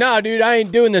he's like, "Nah, dude, I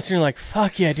ain't doing this." And you're like,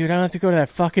 "Fuck yeah, dude, I don't have to go to that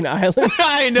fucking island."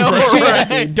 I know,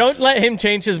 right? Don't let him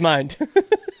change his mind.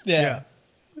 Yeah.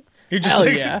 He just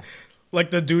Hell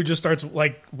like the dude just starts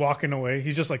like walking away.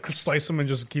 He just like slices him and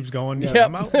just keeps going. Yeah, Yep.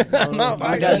 I'm out. I'm out.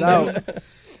 I got out.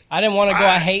 I didn't want to go.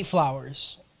 I hate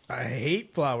flowers. I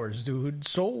hate flowers, dude,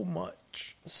 so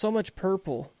much. So much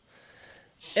purple.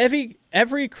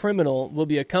 Every criminal will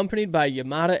be accompanied by a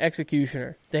Yamada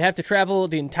executioner. They have to travel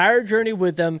the entire journey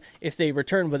with them. If they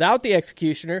return without the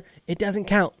executioner, it doesn't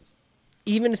count.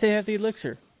 Even if they have the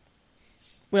elixir.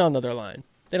 We all know they're lying.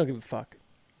 They don't give a fuck.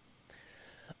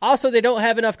 Also, they don't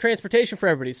have enough transportation for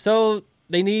everybody, so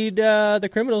they need the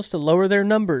criminals to lower their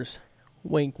numbers.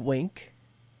 Wink, wink.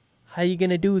 How you going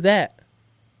to do that?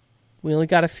 We only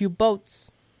got a few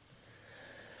boats.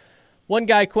 One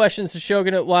guy questions the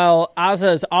shogunate while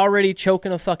Aza is already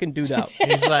choking a fucking dude out.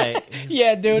 He's like,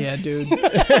 Yeah, dude. Yeah, dude.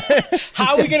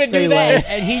 How are we gonna do that?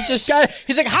 And he's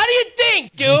like, "How do you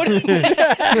think, dude?"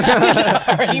 He's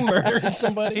already murdering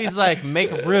somebody. he's like,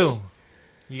 make a brew.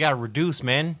 You gotta reduce,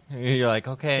 man. And you're like,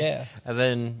 okay. Yeah. And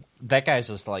then that guy's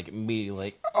just like immediately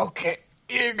like, okay,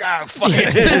 you gotta fucking.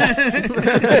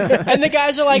 And the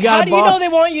guys are like, "How do you know they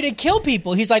want you to kill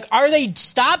people?" He's like, "Are they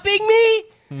stopping me?"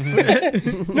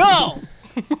 No.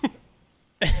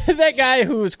 That guy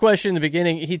who was questioned in the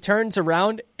beginning, he turns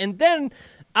around, and then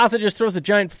Asa just throws a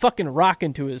giant fucking rock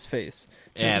into his face.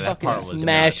 Yeah, Just that fucking part was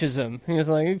smashes nuts. him. He was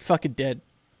like, "He's fucking dead."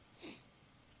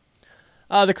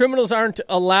 The criminals aren't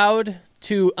allowed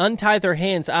to untie their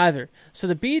hands either, so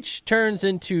the beach turns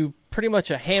into pretty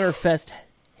much a hammerfest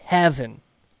heaven.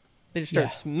 They just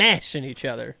start smashing each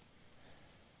other.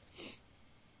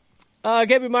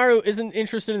 Gebimaru isn't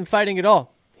interested in fighting at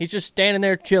all. He's just standing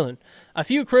there chilling. A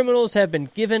few criminals have been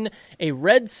given a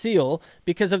red seal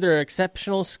because of their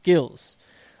exceptional skills.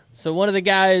 So one of the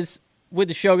guys with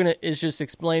the shogunate is just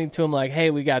explaining to him, like,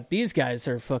 "Hey, we got these guys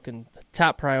that are fucking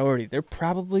top priority. They're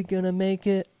probably going to make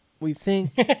it, we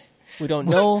think. We don't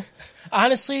know."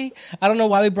 Honestly, I don't know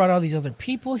why we brought all these other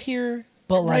people here,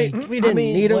 but like, We didn't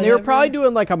need them. They were probably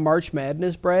doing like a March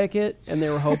Madness bracket, and they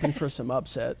were hoping for some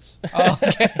upsets.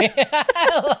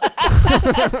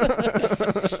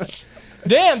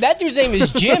 damn, that dude's name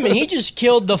is Jim, and he just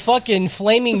killed the fucking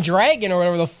flaming dragon or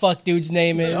whatever the fuck dude's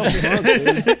name is.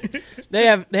 They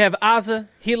have Aza.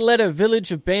 He led a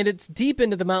village of bandits deep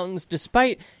into the mountains,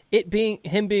 despite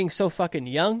him being so fucking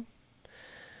young.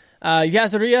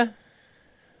 Yazuria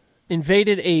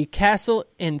invaded a castle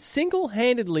and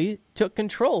single-handedly took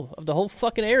control of the whole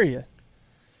fucking area.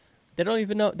 They don't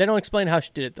even know. They don't explain how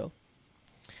she did it though.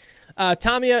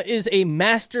 Tamiya is a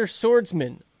master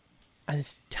swordsman.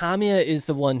 Tamiya is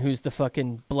the one who's the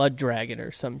fucking blood dragon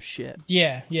or some shit.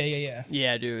 Yeah.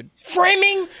 Yeah, dude.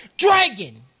 Framing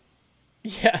dragon.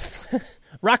 Yeah.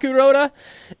 Rakuroda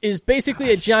is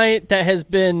basically a giant that has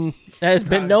been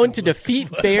known to defeat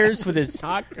bears with his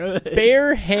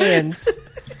bare hands.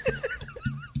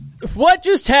 What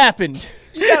just happened?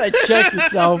 You gotta check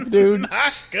yourself, dude.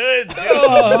 Good. Dude.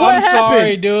 Oh, I'm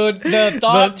sorry, dude. The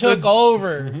thought took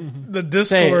over. The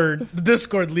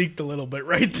Discord leaked a little bit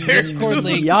right there. Discord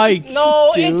leaked. Yikes.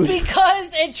 No, dude. it's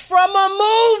because it's from a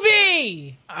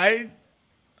movie. I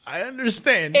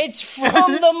understand. It's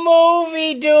from the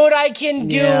movie, dude. I can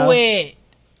do it.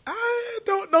 I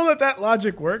don't know that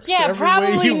logic works. Yeah, every way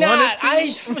probably you want not.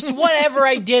 it to. Whatever,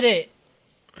 I did it.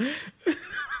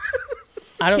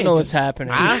 I don't know what's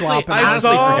happening. Honestly, flopping I around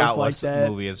forgot like what that.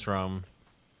 movie it's from.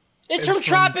 It's from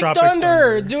Tropic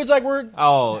Thunder. Dude's like, we're...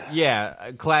 Oh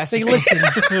yeah, classic. Like, listen.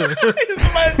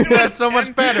 That's so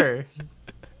much better.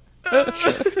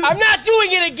 I'm not doing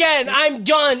it again. I'm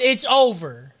done. It's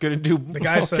over. Gonna do. The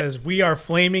guy says, "We are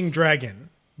flaming dragon,"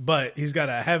 but he's got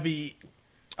a heavy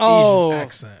Oh. Asian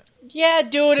accent. Yeah,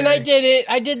 dude, and I did it.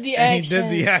 I did the And accent.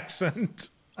 he did the accent.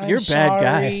 You're a bad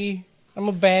guy. Sorry. I'm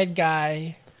a bad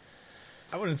guy.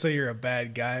 I wouldn't say you're a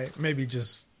bad guy. Maybe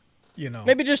just,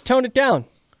 Maybe just tone it down.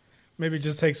 maybe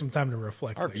just take some time to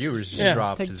reflect. Our later. viewers just Yeah.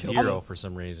 dropped to Take 0 for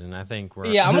some reason. I think we're.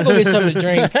 Yeah, I'm gonna go get something to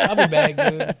drink. I'll be back,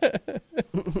 dude.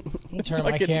 Let me turn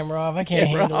my camera off. I can't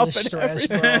handle off this and stress,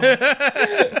 bro.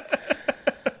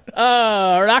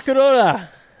 Rakuroda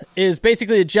is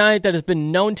basically a giant that has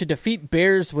been known to defeat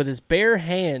bears with his bare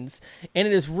hands, and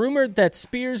it is rumored that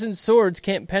spears and swords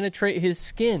can't penetrate his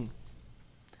skin.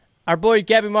 Our boy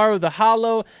Gabimaru the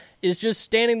Hollow is just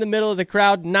standing in the middle of the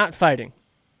crowd, not fighting.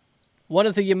 One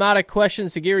of the Yamada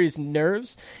questions Sagiri's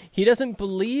nerves. He doesn't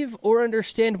believe or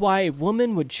understand why a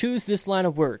woman would choose this line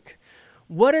of work.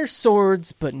 What are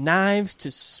swords but knives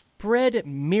to spread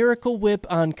Miracle Whip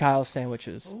on Kyle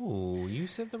sandwiches? Ooh, you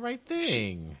said the right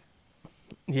thing.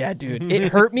 Yeah, dude. It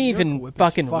hurt me even Whip is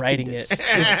fucking fucking writing it.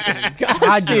 It's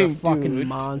God, you're a disgusting, fucking dude.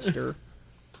 monster.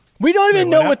 We don't even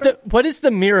Wait, know what is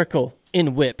the miracle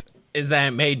in whip. Is that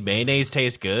it made mayonnaise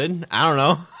taste good? I don't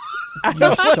know.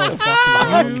 You're so fucking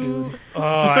wrong, dude. Oh,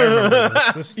 I remember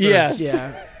this. Yes.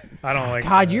 Yeah. I don't like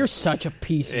God, that. you're such a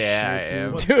piece of Yeah, shit, I am.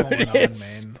 dude. What's Dude, going on,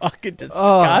 it's man? fucking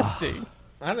disgusting.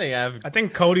 I think I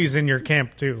think Cody's in your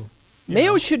camp, too.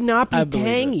 Mayo should not I be believe it.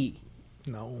 tangy.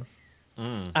 No.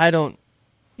 I don't.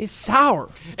 It's sour.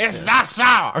 it's not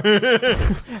sour.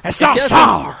 It's not doesn't-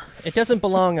 sour. It doesn't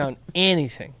belong on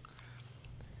anything.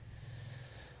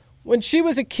 When she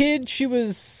was a kid, she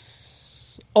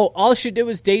was... Oh, all she did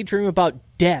was daydream about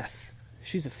death.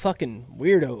 She's a fucking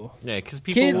weirdo. Yeah, because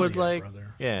people Kids- would like. Brother.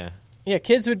 Yeah. Yeah,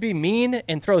 kids would be mean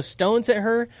and throw stones at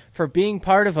her for being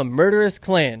part of a murderous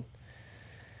clan.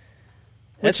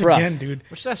 That's Which, rough. again, dude,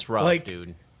 Which that's rough, Like-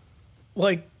 dude.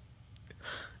 like,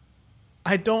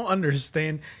 I don't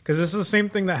understand, because this is the same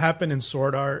thing that happened in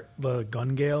Sword Art, the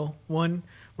Gun Gale one,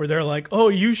 where they're like, oh,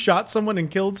 you shot someone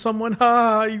and killed someone?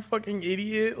 Ha, you fucking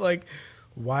idiot. Like,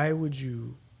 why would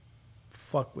you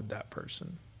fuck with that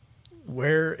person?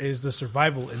 Where is the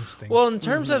survival instinct? Well, in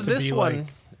terms of to this be one, like,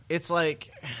 it's like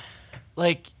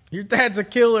your dad's a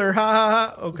killer, ha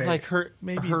ha ha. Okay. like her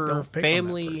Maybe her don't pick on that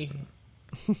family person.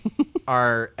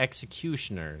 are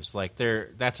executioners. Like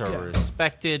that's a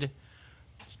respected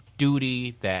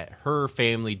duty that her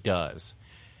family does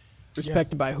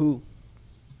Respected by who?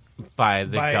 by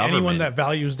the By government. anyone that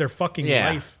values their fucking Yeah.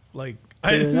 life. Like,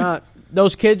 They're not.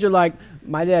 Those kids are like,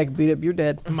 my dad can beat up your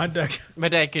dad. my dad. My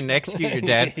dad can execute your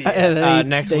dad And they-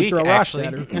 next they week. throw rocks Actually,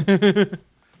 at her.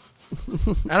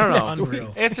 I don't know.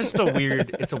 Unreal. It's just a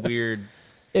weird. It's a weird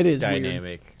It is weird.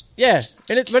 dynamic. Yeah,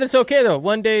 but it's okay, though.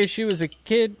 One day she was a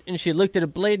kid, and she looked at a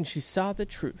blade, and she saw the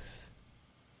truth.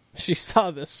 She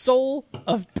saw the soul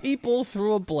of people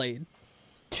through a blade.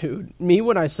 Dude, me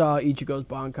when I saw Ichigo's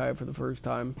Bankai for the first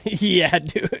time. Yeah,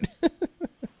 dude.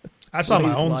 I saw my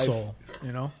His own life. soul,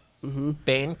 you know?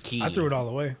 Banky. I threw it all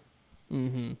away.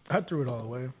 Mm-hmm. I threw it all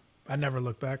away. I never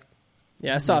looked back.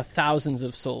 Yeah, I saw thousands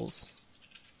of souls.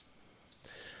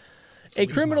 A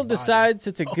criminal decides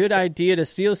it's a good idea to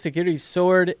steal Sagiri's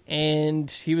sword, and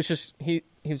he was going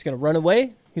to run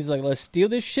away. He's like, let's steal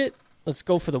this shit. Let's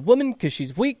go for the woman because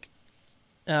she's weak.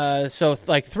 So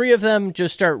like three of them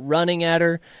just start running at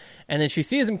her, and then she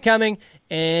sees him coming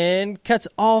and cuts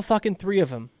all fucking three of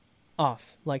them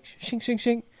off. Like, shink, shink,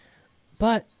 shink.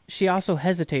 But she also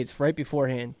hesitates right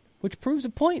beforehand, which proves a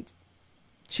point.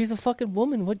 She's a fucking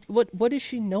woman. What does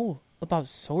she know about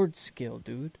sword skill,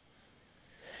 dude?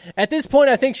 At this point,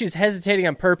 I think she's hesitating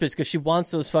on purpose because she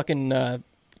wants those fucking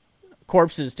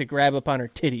corpses to grab up on her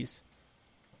titties.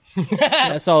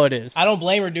 That's all it is. I don't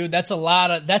blame her, dude. That's a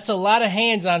lot of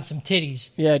hands on some titties.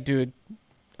 Yeah, dude.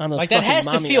 On those Like that fucking has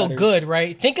to mommy feel udders. good,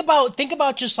 right? Think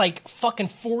about just like fucking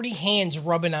 40 hands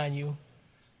rubbing on you.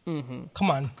 Mm-hmm.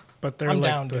 Come on. But they're I'm like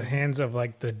down, the dude. hands of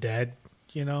like the dead,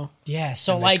 you know? Yeah,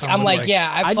 so And they like come I'm with, like, like-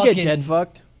 yeah, I'd fucking get dead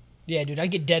fucked. Yeah, dude,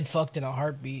 I'd get dead fucked in a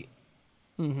heartbeat.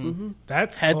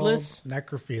 That's Headless? called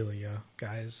necrophilia,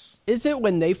 guys. Is it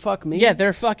when they fuck me? Yeah,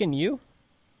 they're fucking you.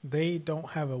 They don't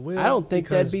have a will. I don't think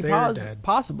that'd because be they're dead.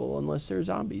 possible unless they're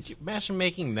zombies. Imagine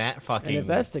making that fucking. And if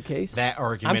that's the case, that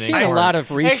argument. I'm seeing in a court. lot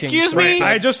of reaching. Excuse me.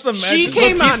 I just imagine. She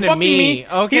came look, on he's to fucking me,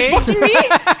 okay? He's fucking me.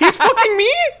 He's fucking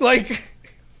me. Like,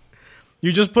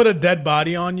 you just put a dead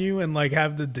body on you and like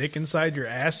have the dick inside your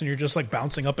ass, and you're just like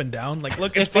bouncing up and down. Like,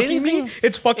 look, it's If fucking anything, me.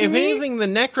 It's fucking if me. anything, the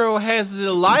necro has the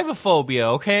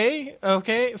livophobia. Okay,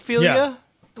 philia, Yeah.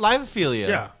 livophilia.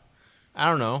 Yeah. I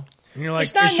don't know. And you're like,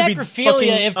 It's not it should be necrophilia fucking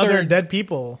if other they're- dead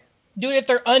people. Dude, if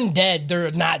they're undead,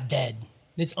 they're not dead.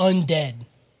 It's undead.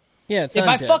 Yeah, it's if undead.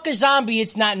 I fuck a zombie,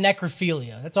 it's not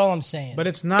necrophilia. That's all I'm saying. But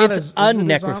it's not. It's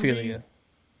unnecrophilia.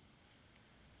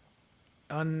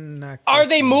 Are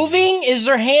they moving? Is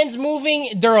their hands moving?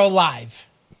 They're alive.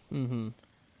 Mm-hmm.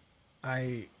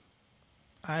 I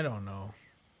don't know.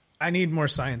 I need more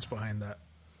science behind that.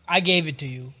 I gave it to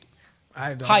you. I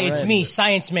don't. Hi, it's me,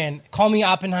 Science Man. Call me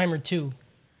Oppenheimer too.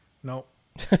 No,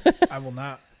 I will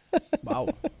not. Wow.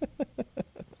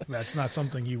 That's not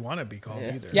something you want to be called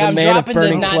either. Yeah, I'm man of dropping the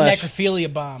burning not flesh.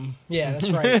 necrophilia bomb. Yeah,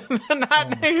 that's right.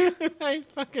 I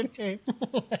fucking hate.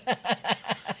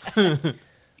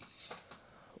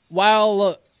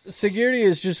 While Security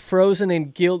is just frozen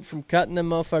in guilt from cutting them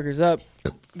motherfuckers up,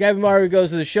 Gabimaru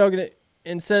goes to the Shogun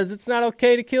and says it's not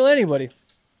okay to kill anybody.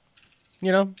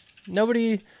 You know,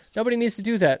 nobody needs to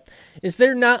do that. Is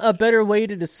there not a better way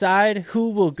to decide who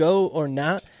will go or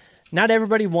not? Not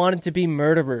everybody wanted to be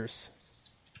murderers.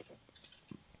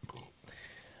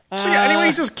 So yeah, anyway,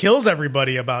 he just kills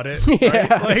everybody about it. Yeah, right?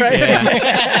 Like, right.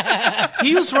 Yeah.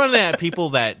 He was running at people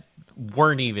that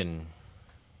weren't even.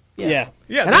 Yeah.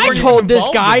 yeah. And they I weren't told even this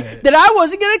involved guy in it. that I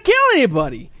wasn't going to kill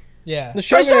anybody. Yeah. The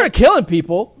So I started killing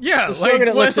people. Yeah, The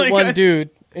Shogun looks at like, one dude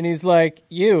and he's like,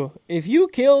 if you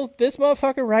kill this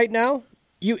motherfucker right now,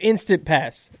 you instant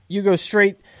pass. You go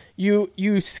straight, you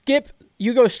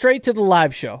go straight to the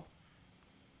live show.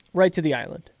 Right to the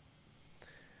island.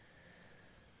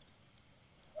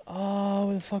 Oh,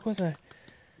 where the fuck was I?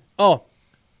 Oh.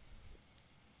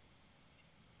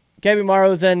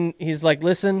 Gabimaru then, he's like,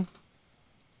 listen,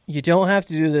 you don't have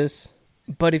to do this,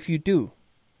 but if you do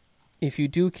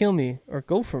kill me, or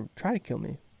try to kill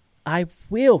me, I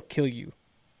will kill you.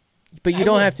 But you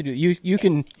don't have to do it. You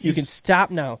can stop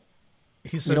now.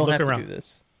 He You said, don't "Look have around. to do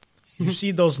this. You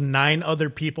see those 9 other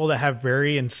people that have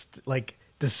very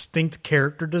distinct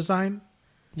character design?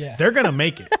 Yeah. They're gonna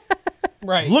make it.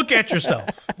 Right. Look at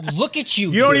yourself. Look at you.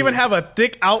 You don't dude. even have a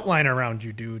thick outline around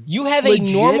you, dude. You have Legit?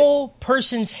 a normal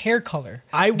person's hair color.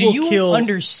 I Do will you kill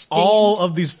understand? all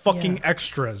of these fucking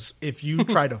extras if you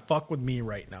try to fuck with me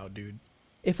right now, dude.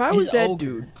 If I was He's that ogre.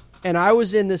 dude and I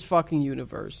was in this fucking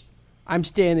universe, I'm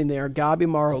standing there,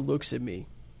 Gabimaru looks at me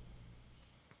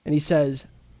and he says,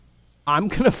 I'm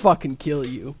going to fucking kill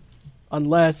you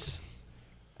unless...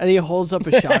 And he holds up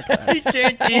a shotgun. You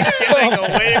can't keep getting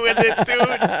away with it, dude.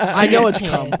 I know it's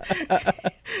come,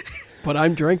 but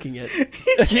I'm drinking it. You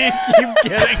can't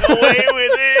keep getting away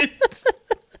with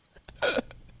it.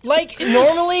 Like,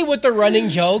 normally with the running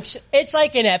jokes, it's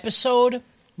like an episode.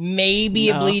 Maybe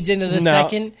it bleeds into the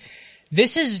second.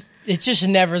 It's just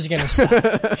never going to stop.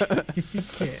 You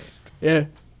can't. Yeah.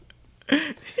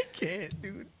 You can't,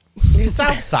 dude. It's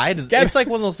outside. It's like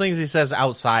one of those things he says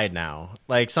outside now.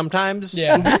 Like sometimes,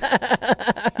 Yeah. and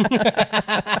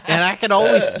I can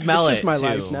always smell It's it just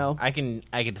my too. life now. I can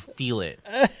feel it.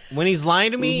 When he's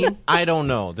lying to me, I don't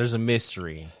know. There's a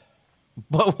mystery.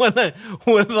 But when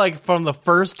like from the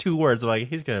first 2 words, I'm like,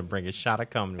 he's gonna bring a shot of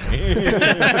cum to me.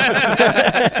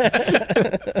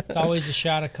 It's always a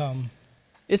shot of cum.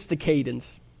 It's the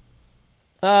cadence.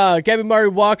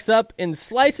 Gabimaru walks up and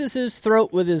slices his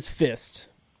throat with his fist.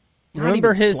 Not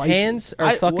Remember, even his slices. hands are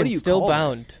What do fucking you still call it?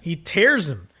 bound. He tears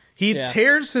him. He Yeah.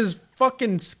 tears his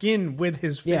fucking skin with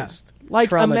his Yeah. fist. Like,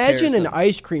 Trauma imagine tears an them.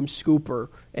 ice cream scooper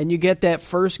and you get that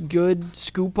first good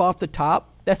scoop off the top.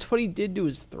 That's what he did to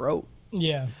his throat.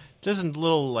 Yeah. Just a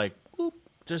little like, whoop,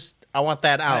 just I want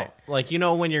that out. Right. Like, you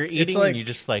know, when you're eating like- and you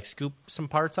just like scoop some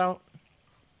parts out.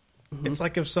 It's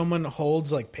like if someone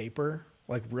holds like paper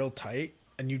like real tight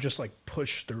and you just like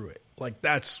push through it. Like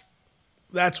that's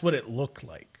what it looked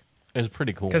like. It was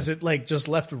pretty cool. Because it like just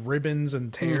left ribbons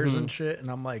and tears and shit, and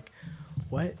I'm like,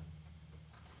 what?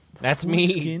 That's Whose me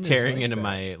skin is tearing like into that?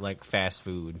 my like fast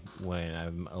food when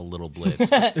I'm a little blitzed.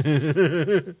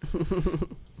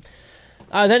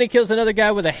 Then he kills another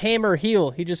guy with a hammer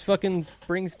heel. He just fucking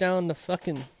brings down the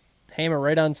fucking hammer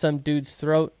right on some dude's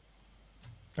throat.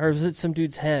 Or is it some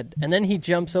dude's head? And then he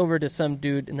jumps over to some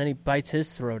dude, and then he bites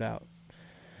his throat out.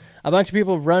 A bunch of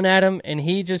people run at him, and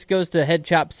he just goes to Head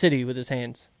Chop City with his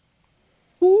hands.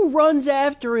 Who runs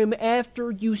after him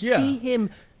after you Yeah. see him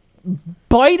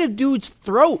bite a dude's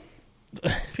throat?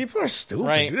 People are stupid,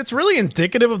 Right. dude. It's really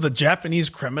indicative of the Japanese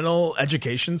criminal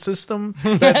education system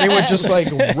that they would just like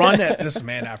run at this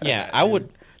man after Yeah, that. I dude. would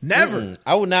never.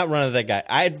 I would not run at that guy.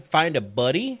 I'd find a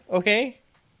buddy, okay?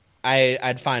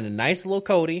 I'd find a nice little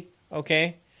Cody,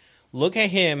 okay? Look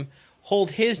at him, hold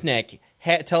his neck,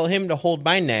 tell him to hold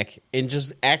my neck, and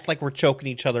just act like we're choking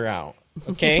each other out,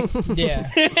 okay? Yeah.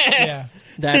 Yeah.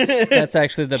 That's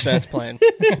actually the best plan.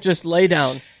 Just lay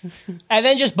down. And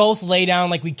then just both lay down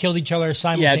like we killed each other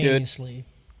simultaneously.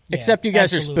 Except you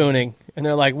guys absolutely. are spooning, and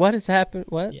they're like, "What has happened?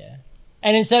 What?" Yeah.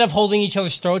 And instead of holding each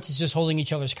other's throats, it's just holding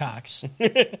each other's cocks.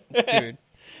 Dude.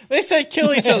 They said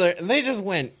kill each other, and they just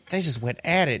went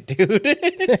at it, dude.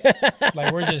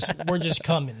 Like we're just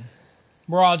coming.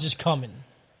 We're all just coming.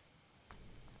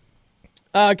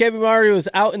 Mario is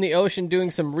out in the ocean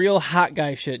doing some real hot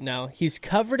guy shit now. He's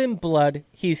covered in blood.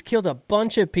 He's killed a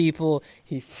bunch of people.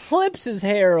 He flips his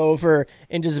hair over,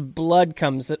 and just blood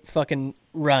comes fucking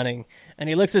running. And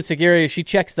he looks at Sagiri. She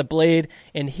checks the blade,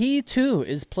 and he, too,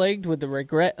 is plagued with the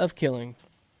regret of killing.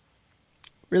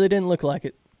 Really didn't look like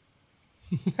it.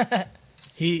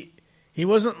 He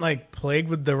wasn't, like, plagued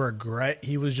with the regret.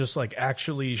 He was just, like,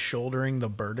 actually shouldering the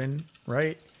burden,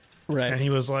 right? Right. And he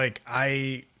was like,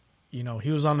 he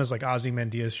was on this like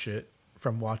Ozymandias shit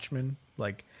from Watchmen.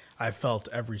 Like, I felt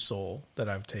every soul that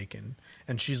I've taken.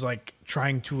 And she's like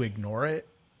trying to ignore it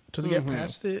to get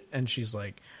past it. And she's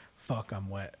like, fuck, I'm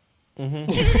wet.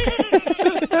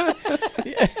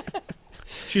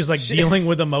 She's like dealing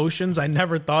with emotions. I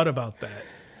never thought about that.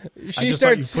 I just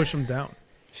thought you push them down.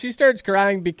 She starts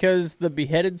crying because the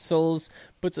beheaded souls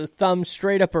puts a thumb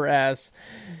straight up her ass.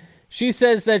 She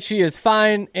says that she is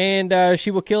fine and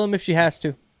she will kill him if she has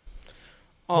to.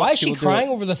 Why is she crying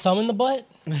over the thumb in the butt?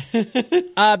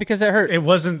 Because it hurt. It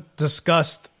wasn't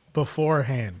discussed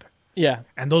beforehand. Yeah.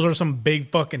 And those are some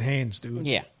big fucking hands, dude.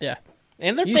 Yeah. Yeah.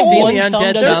 And they're You cold. see the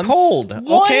undead They're thumbs? cold.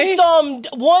 Okay.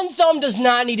 One thumb does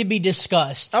not need to be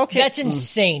discussed. Okay. That's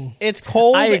insane. It's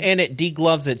cold and it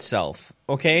degloves itself.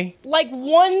 Okay. Like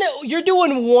you're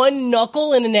doing one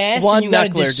knuckle in an ass One and you gotta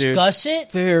knuckler, discuss it?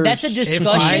 That's a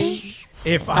discussion?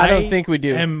 If I don't think we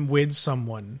do. am with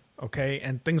someone, okay,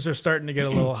 and things are starting to get a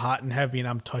little hot and heavy, and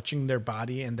I'm touching their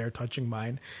body and they're touching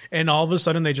mine, and all of a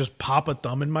sudden they just pop a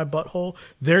thumb in my butthole,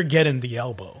 they're getting the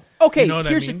elbow. Okay, you know what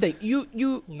here's I mean? the thing.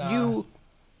 You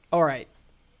all right.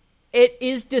 It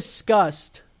is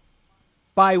discussed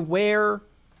by where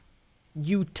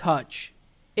you touch.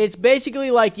 It's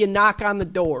basically like you knock on the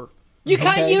door. You're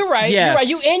right. Yes. You're right. Yeah.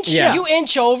 You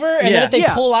inch over, and Yeah. then if they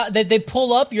Yeah. pull out, they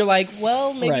pull up. You're like,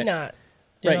 well, maybe Right. not.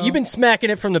 Right, know? you've been smacking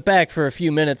it from the back for a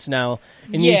few minutes now,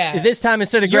 and Yeah. this time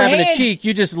instead of Your grabbing hands- a cheek,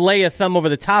 you just lay a thumb over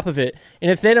the top of it, and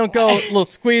if they don't go a little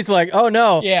squeeze like, oh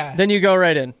no, Yeah. then you go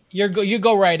right in. You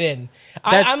go right in.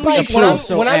 That's I'm like the when I'm truth.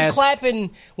 So when I'm ass-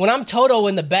 clapping, when I'm Toto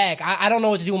in the back, I don't know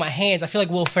what to do with my hands. I feel like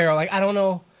Will Ferrell. Like I don't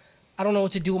know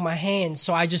what to do with my hands,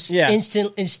 so I just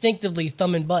instinctively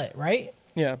thumb and butt. Right?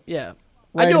 Yeah, Yeah.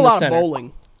 Right I do in a the lot center. of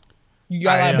bowling. You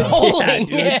got I, a lot of bowling.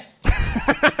 yeah,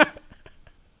 Yeah.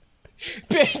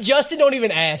 Justin don't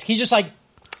even ask. He's just like,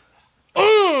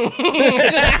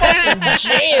 just fucking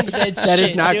jams that That shit.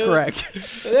 is not dude. correct.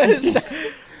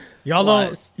 Y'all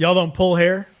Lies. don't pull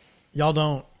hair. Y'all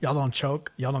don't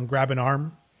choke. Y'all don't grab an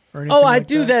arm or anything. Oh, I like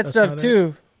do that That's stuff not it?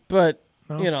 too, but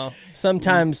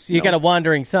sometimes you got a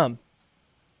wandering thumb.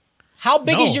 How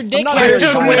big No, is your dick I'm not- hair I've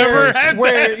to never had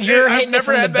where that. you're I've hitting it never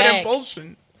from the had that back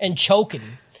impulsion. and choking?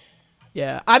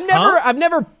 Yeah. I've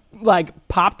never like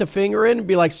popped a finger in and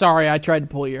be like, sorry, I tried to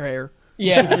pull your hair.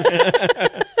 Yeah.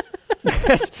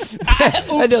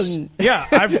 That doesn't Yeah,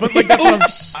 but like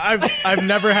that's what I've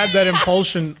never had that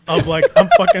impulsion of like I'm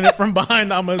fucking it from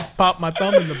behind. I'm gonna pop my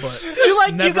thumb in the butt.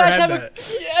 You Never guys had have that.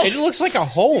 It looks like a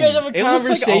home. You guys have a It looks like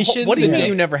conversation. What do you Yeah. mean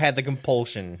you never had the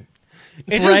compulsion?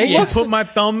 It Right? just looks. Put my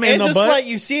thumb in It's the just butt. like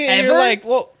you see it, and you're Ever? like,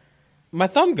 well, my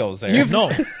thumb goes there.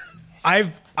 No,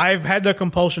 I've had the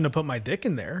compulsion to put my dick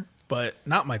in there, but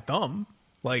not my thumb.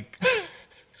 Like,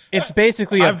 It's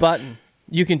basically a I've- button.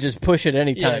 You can just push it Yeah,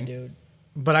 anytime. dude.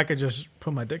 but I could just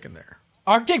put my dick in there.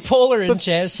 Arctic Polar and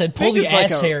Chaz said pull think the it's like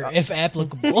ass a- hair if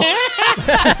applicable.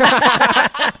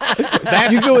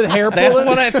 you go with hair pulling? That's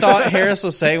what I thought Harris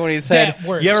was saying when he said, That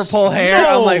works. "You ever pull hair?"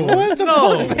 I'm like, "What the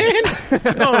No, fuck,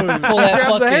 man?" no, Pull that grab the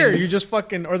fucking- hair. You just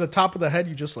fucking or the top of the head.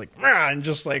 You just like and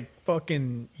just like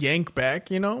fucking yank back.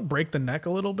 Break the neck a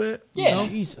little bit. you Yeah. know?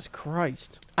 Jesus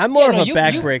Christ. I'm more No, of a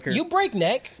backbreaker. You break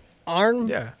neck. Arm,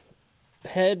 yeah,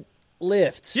 head,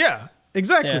 lift, yeah,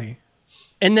 exactly.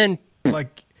 and then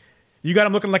Like you got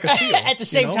him looking like a seal At the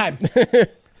same you know? time.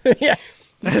 yeah.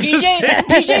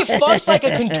 PJ fucks like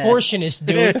a contortionist,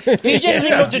 dude. PJ doesn't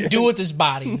know what to do with his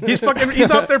body. He's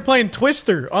out there playing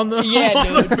Twister on the Yeah,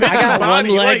 on the dude. bitch's I got one body,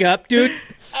 leg like, up, dude.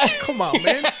 Come on,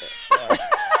 man.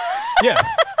 Yeah,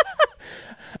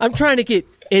 I'm trying to get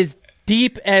as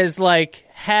deep as like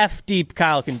half deep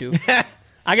Kyle can do.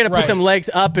 I got to put Right. them legs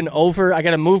up and over. I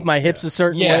got to move my hips a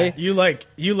certain Yeah. way.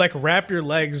 you wrap your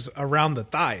legs around the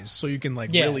thighs so you can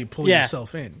Yeah. really pull Yeah.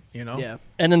 yourself in. Yeah.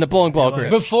 And then the bowling ball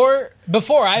grip.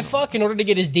 Before I fuck, in order to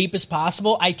get as deep as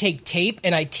possible, I take tape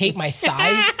and I tape my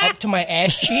thighs up to my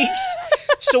ass cheeks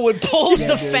so it pulls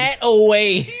the fat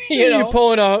away. You're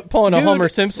pulling a Homer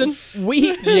Simpson.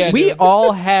 We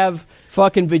all have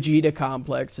fucking Vegeta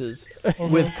complexes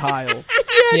with Kyle.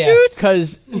 Dude.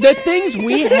 Because the things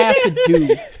we have to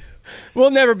do.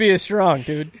 We'll never be as strong,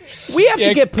 dude. We have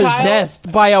to get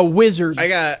possessed by a wizard I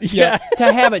got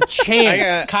to have a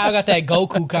chance. Kyle got that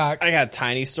Goku cock. I got a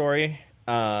tiny story.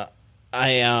 I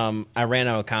ran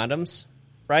out of condoms,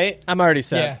 right? I'm already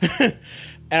set. Yeah.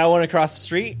 And I went across the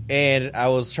street, and I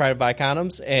was trying to buy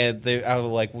condoms, and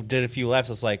I did a few laps.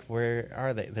 I was like, "Where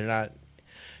are they? They're not."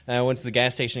 And I went to the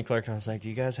gas station clerk, and I was like, "Do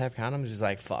you guys have condoms?" He's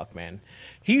like, "Fuck, man."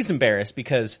 He's embarrassed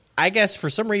because I guess for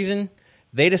some reason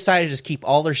they decided to just keep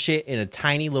all their shit in a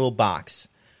tiny little box,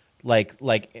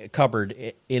 like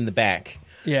cupboard in the back.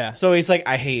 Yeah. So he's like,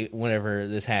 I hate whenever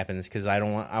this happens because I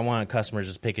want customers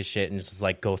just pick his shit and just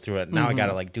like go through it. Now I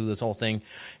gotta like do this whole thing.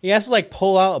 He has to like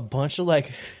pull out a bunch of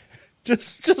like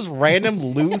just random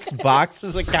loose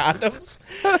boxes of condoms.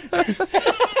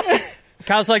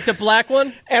 Kyle's like the black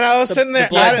one, and I was sitting there.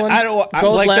 I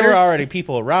don't like letters? there were already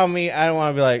people around me. I don't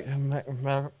want to be like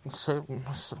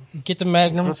Get the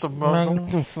magnums.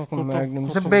 fucking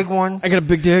magnums, The big ones. I got a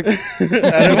big dick.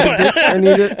 I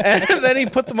need it. And then he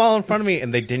put them all in front of me,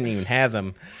 and they didn't even have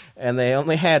them, and they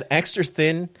only had extra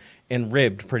thin and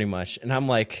ribbed, pretty much. And I'm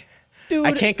like, Dude.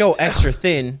 I can't go extra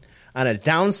thin on a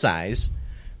downsize.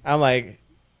 I'm like,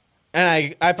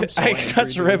 and I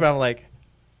touched the rib, and I'm like,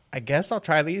 I guess I'll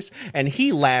try these. And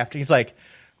he laughed. He's like,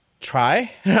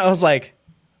 try? And I was like,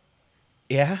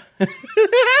 yeah.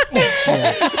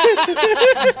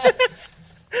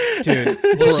 dude.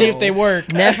 We'll see if they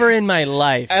work. Never in my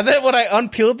life. And then when I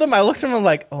unpeeled them, I looked at him and I'm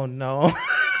like, oh no.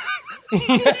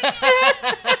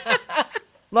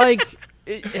 Like,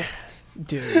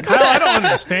 dude. Kyle, I don't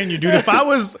understand you, dude. If that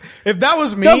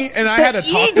was me and I had to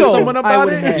talk to someone about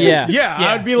it,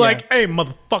 I'd be like, hey,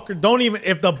 motherfucker, don't even,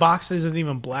 if the box isn't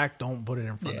even black, don't put it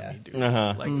in front of me, dude.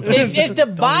 Like, If the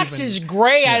box is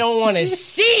gray, I don't want to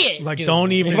see it. like dude.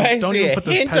 don't even put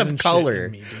this hint of peasant color. shit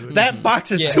in me, dude. That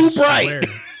box is too I bright. swear.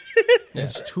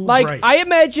 It's too Like, bright. I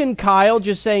imagine Kyle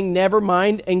just saying never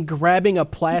mind and grabbing a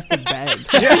plastic bag.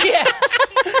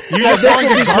 You just go and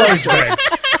get garbage bags.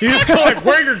 You just go like,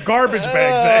 where are your garbage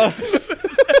bags at?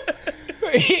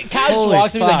 Kyle just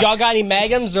walks in. He's like, y'all got any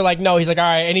magnums? They're like, no. He's like, all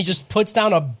right. And he just puts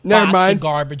down a box of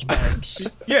garbage bags.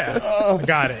 Yeah, I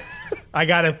got it. I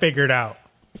got it figured out.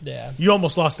 Yeah. You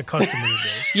almost lost a customer today.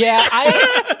 Yeah.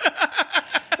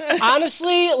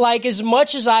 Honestly, like, as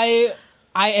much as I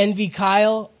envy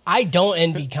Kyle, I don't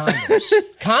envy condoms.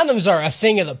 Condoms are a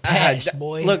thing of the past,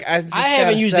 boy. Look, I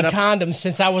haven't used a condom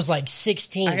since I was like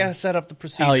 16. I gotta set up the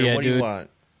procedure. Hell yeah, what do dude. you want?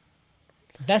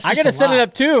 That's I just gotta set it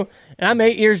up too, and I'm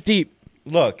 8 years deep.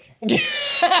 Look, You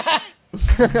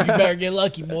better get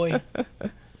lucky, boy.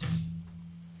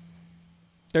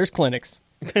 There's clinics.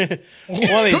 one of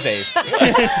these days.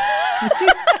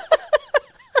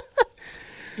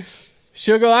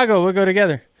 She'll go, I'll go. We'll go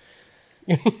together.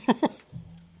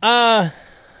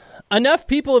 Enough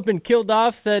people have been killed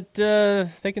off that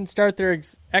they can start their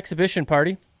exhibition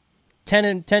party.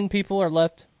 10 people are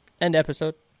left. End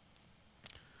episode.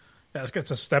 Yeah, let's get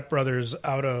the Step Brothers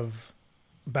out of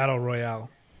Battle Royale.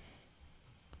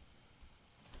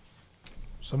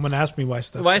 Someone asked me why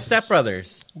Step Why Brothers. Step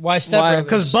Brothers? Why Step Brothers?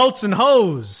 Because boats and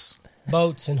hoes.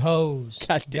 Boats and hoes.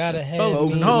 God damn. Gotta have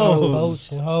Boats and hoes.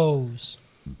 boats and hoes.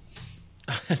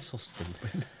 That's so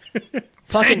stupid.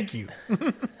 Thank you.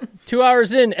 2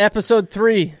 hours in, episode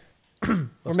 3.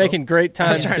 We're making great time.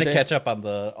 I'm trying today. to catch up on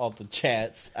all the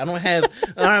chats. I don't have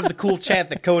the cool chat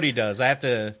that Cody does. I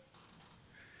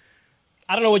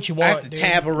don't know what you want. I have to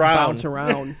tab around. Bounce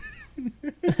around.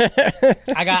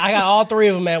 I got all three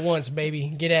of them at once, baby.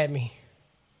 Get at me.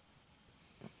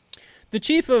 The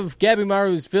chief of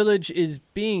Gabimaru's village is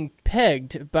being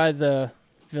pegged by the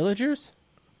villagers?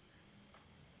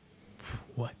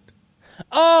 What?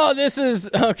 Oh, this is...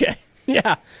 Okay.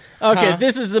 Yeah. Okay,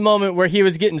 This is the moment where he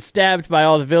was getting stabbed by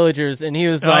all the villagers, and he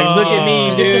was like, look at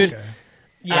me, dude.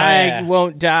 Okay. I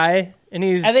won't die. And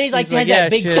And then he's like, has yeah,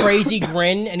 that big shit. crazy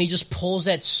grin, and he just pulls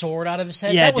that sword out of his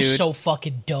head. Yeah, That was dude. so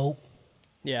fucking dope.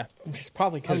 Yeah. It's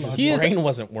probably because his He is- brain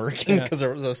wasn't working because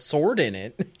there was a sword in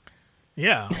it.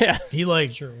 Yeah. Yeah. He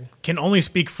can only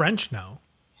speak French now.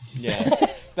 Yeah,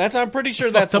 I'm pretty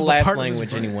sure that's the up a last part of his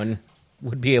language brain. anyone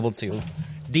would be able to.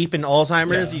 Deep in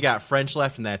Alzheimer's, you got French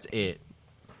left, and that's it.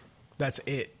 That's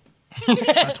it.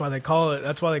 That's why they call it.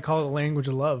 That's why they call it the language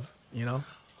of love. You know.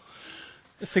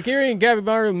 Sagiri and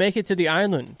Gabimaru make it to the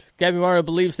island. Gabimaru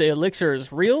believes the elixir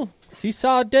is real. He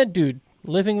saw a dead dude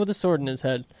living with a sword in his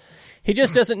head. He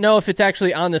just doesn't know if it's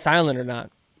actually on this island or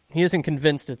not. He isn't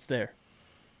convinced it's there.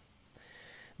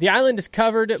 The island is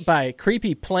covered by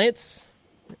creepy plants,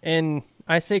 and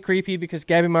I say creepy because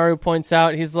Gabimaru points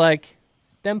out, he's like,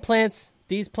 them plants,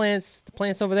 these plants, the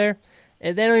plants over there,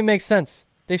 they don't even make sense.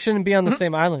 They shouldn't be on the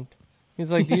same island.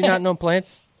 He's like, do you not know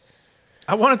plants?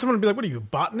 I wanted someone to be like, what are you, a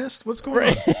botanist? What's going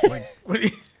on? Like,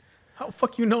 how the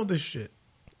fuck you know this shit?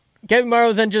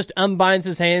 Gabimaru then just unbinds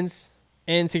his hands,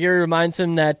 and Sagiri reminds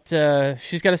him that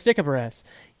she's got a stick up her ass.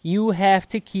 You have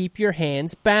to keep your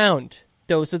hands bound.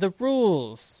 Those are the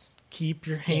rules. Keep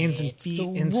your hands and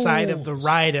feet inside of the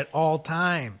ride at all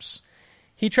times.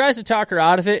 He tries to talk her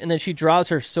out of it, and then she draws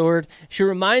her sword. She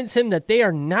reminds him that they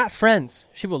are not friends.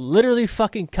 She will literally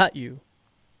fucking cut you.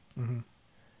 Mm-hmm.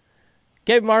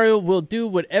 Gabimaru will do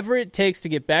whatever it takes to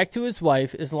get back to his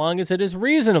wife as long as it is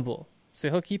reasonable. So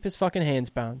he'll keep his fucking hands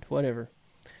bound. Whatever.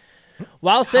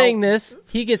 While saying this,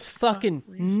 he gets fucking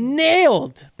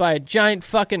nailed by a giant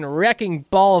fucking wrecking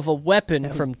ball of a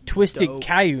weapon from Twisted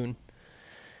Kayun.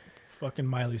 Fucking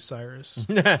Miley Cyrus.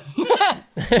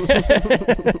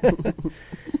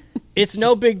 It's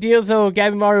no big deal, though.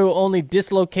 Gabimaru only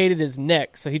dislocated his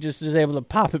neck, so he just is able to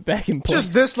pop it back in place.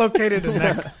 Just dislocated his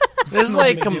neck. This is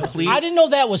like complete. I didn't know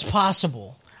that was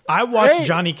possible. I watched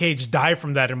Johnny Cage die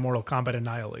from that in Mortal Kombat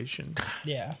Annihilation.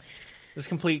 Yeah. This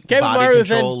complete Gabimaru body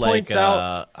control, then points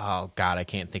out, oh god, I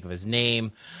can't think of his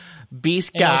name.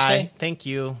 Beast guy. Inosuke? Thank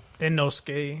you.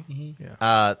 Inosuke.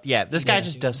 Mm-hmm. Yeah. This guy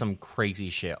just does some crazy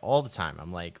shit all the time.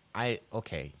 I'm like,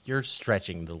 okay, you're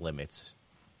stretching the limits.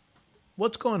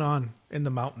 What's going on in the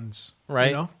mountains? Right.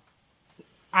 You know?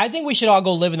 I think we should all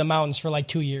go live in the mountains for like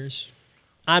 2 years.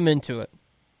 I'm into it.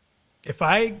 If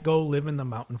I go live in the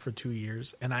mountain for 2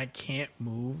 years and I can't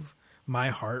move my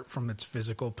heart from its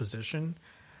physical position,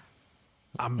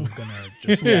 I'm gonna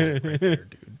just right there,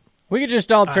 dude. We could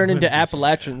just all turn into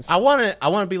Appalachians. I want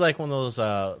to be like one of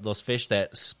those fish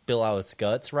that spill out its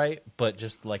guts, right? But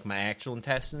just like my actual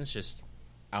intestines, just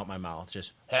out my mouth,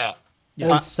 just and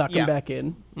then suck them back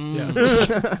in.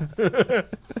 Yeah.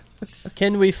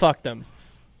 Can we fuck them?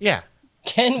 yeah.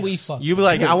 Can we fuck? You be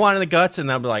like, I wanted the guts, and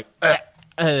I'll be like,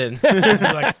 and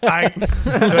I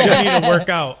need to work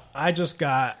out.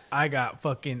 I got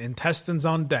fucking intestines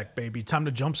on deck, baby. Time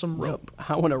to jump some rope.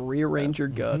 I want to rearrange your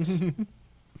guts.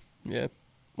 Yeah.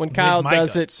 When Kyle my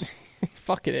does guts. it,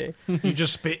 fuck it. You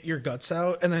just spit your guts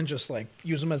out and then just like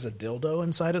use them as a dildo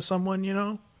inside of someone, you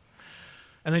know?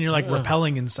 And then you're like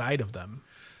repelling inside of them.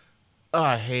 oh,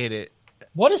 I hate it.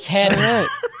 What is happening?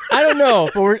 I don't know,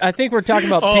 but I think we're talking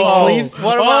about pink sleeves.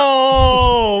 What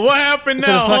about what happened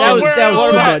now? that was too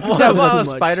much. what That was about too much.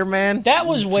 Spider-Man? That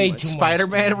was way too much.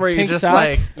 Spider-Man, where you Pink just sock?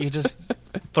 like you just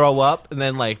throw up and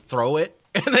then like throw it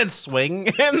and then swing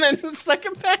and then suck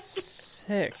it back.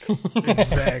 Sick.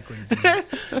 Exactly, dude.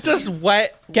 Just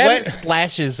wet Kevin-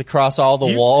 splashes across all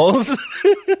the walls.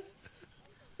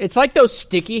 It's like those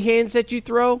sticky hands that you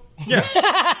throw. Yeah,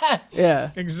 Yeah.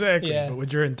 exactly. Yeah. But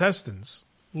with your intestines.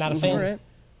 Not a fan. All right.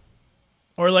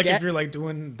 Or like Yeah. if you're like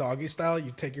doing doggy style,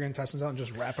 you take your intestines out and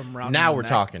just wrap them around Now your we're neck,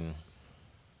 talking.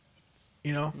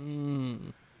 You know?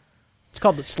 It's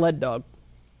called the sled dog.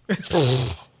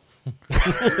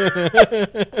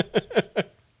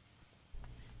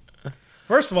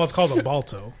 First of all, it's called a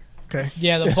balto. Okay.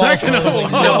 Yeah, the ball toe.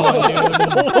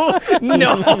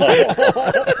 No.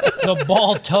 The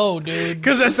ball toe, dude.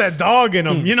 Because that's that dog in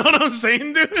them. You know what I'm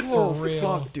saying, dude? For real.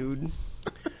 Fuck, dude.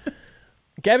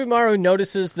 Gabimaru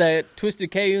notices that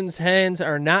Twisted Kayun's hands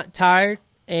are not tired,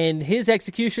 and his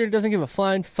executioner doesn't give a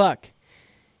flying fuck.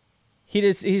 He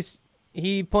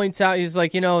points out, he's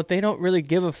like, they don't really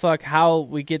give a fuck how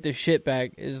we get the shit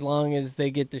back as long as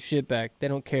they get the shit back. They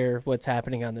don't care what's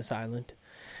happening on this island.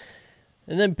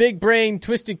 And then Big Brain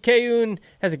Twisted Kayun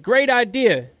has a great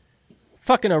idea.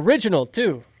 Fucking original,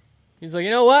 too. He's like,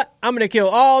 you know what? I'm going to kill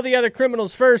all the other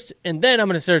criminals first, and then I'm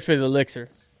going to search for the elixir.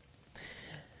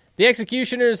 The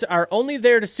executioners are only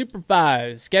there to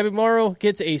supervise. Gabimaru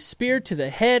gets a spear to the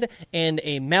head and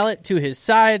a mallet to his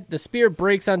side. The spear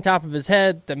breaks on top of his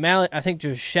head. The mallet, I think,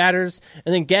 just shatters.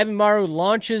 And then Gabimaru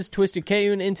launches Twisted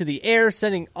Kayun into the air,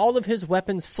 sending all of his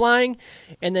weapons flying.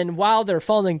 And then while they're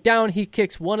falling down, he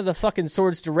kicks one of the fucking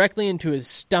swords directly into his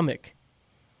stomach.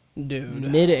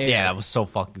 Dude. Mid-air. Yeah, that was so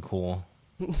fucking cool.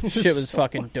 Shit was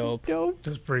fucking dope.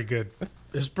 That's pretty good.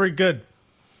 It's pretty good.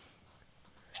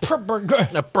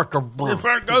 Good.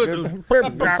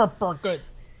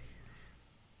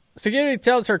 Security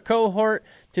tells her cohort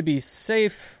to be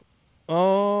safe.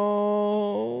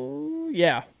 Oh,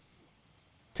 yeah.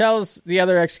 Tells the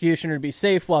other executioner to be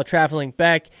safe while traveling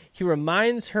back. He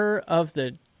reminds her of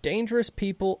the dangerous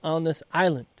people on this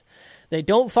island. They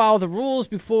don't follow the rules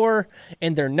before,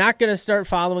 and they're not going to start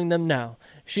following them now.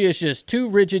 She is just too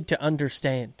rigid to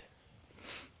understand.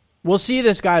 We'll see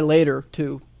this guy later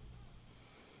too.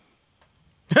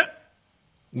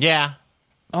 Yeah.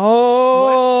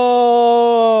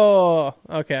 Oh,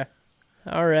 okay.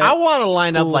 All right. I want to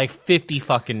line up like 50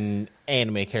 fucking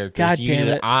anime characters. God damn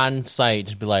it. On site,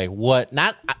 just be like, what?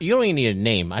 Not, you don't even need a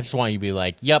name. I just want you to be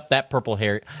like, yep, that purple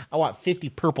hair. I want 50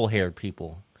 purple haired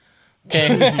people.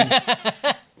 Okay.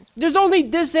 There's only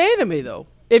this anime though.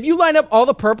 If you line up all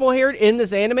the purple haired in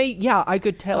this anime, yeah, I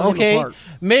could tell him apart.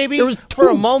 Maybe There was for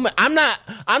a two. moment. I'm not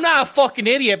a fucking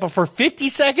idiot, but for 50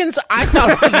 seconds, I thought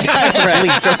it was a guy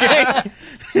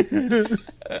from Bleach,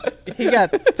 okay? He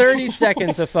got 30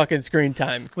 seconds of fucking screen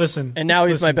time. Listen. And now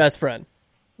he's my listen. best friend.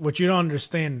 What you don't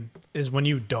understand is when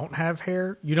you don't have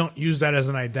hair, you don't use that as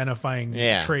an identifying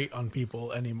trait on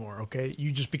people anymore, okay?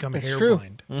 You just become That's hair true.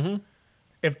 blind. Mm-hmm.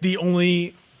 If the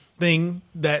only thing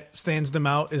that stands them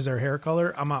out is their hair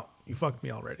color, I'm out. You fucked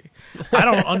me already. I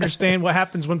don't understand what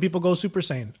happens when people go Super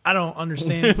Saiyan. I don't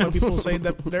understand when people say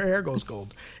that their hair goes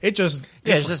gold. It just...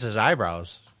 It's just his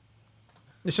eyebrows.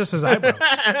 It's just his eyebrows.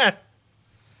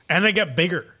 And they get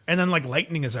bigger. And then, like,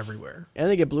 lightning is everywhere. And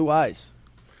they get blue eyes.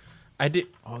 Oh,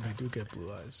 they do get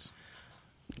blue eyes.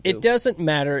 It doesn't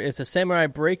matter if the samurai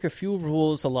break a few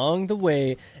rules along the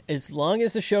way, as long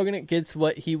as the shogunate gets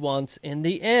what he wants in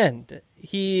the end.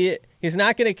 He's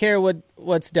not going to care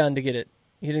what's done to get it.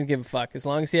 He didn't give a fuck, as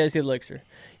long as he has the elixir.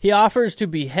 He offers to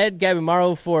behead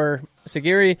Gabimaru for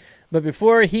Sagiri, but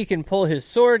before he can pull his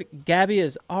sword, Gabi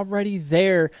is already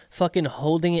there fucking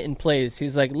holding it in place.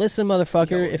 He's like, listen,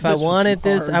 motherfucker, if I wanted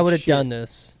this, I would have done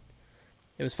this.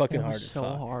 It was fucking hard as so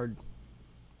fuck. hard.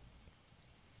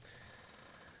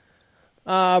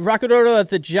 Rakudoro at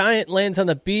the giant lands on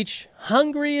the beach,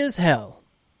 hungry as hell.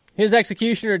 His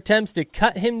executioner attempts to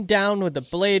cut him down with the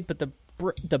blade, but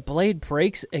the blade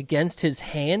breaks against his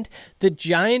hand. The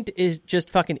giant just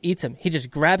fucking eats him. He just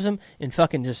grabs him and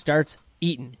fucking just starts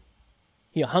eating.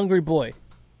 He a hungry boy.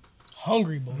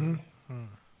 Hungry boy. Mm-hmm.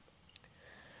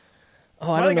 Oh,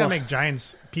 Why I they don't know. gotta make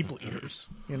giants people eaters,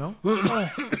 you know?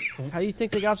 How do you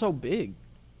think they got so big?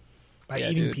 By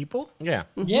eating people? Yeah.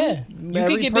 Yeah. You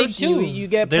Every could get big person too. You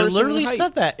get They person literally height.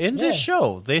 said that in this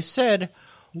show. They said,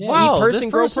 Yeah. wow, Eat person,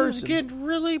 this grow person's person. getting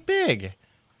really big.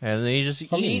 And they just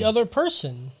From eat. each other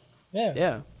person. Yeah.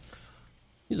 Yeah.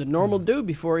 He's a normal dude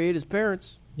before he ate his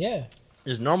parents. Yeah.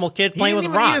 His normal kid He playing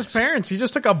didn't with even eat rocks. his parents. He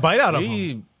just took a bite out of them.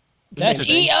 He- That's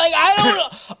eat. Like, I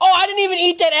don't. Oh, I didn't even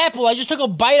eat that apple. I just took a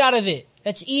bite out of it.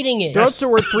 That's eating it. Throats are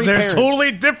worth 3 They're parents.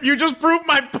 totally different. You just proved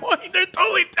my point. They're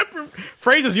totally different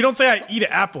phrases. You don't say I eat an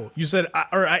apple. You said,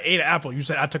 I ate an apple. You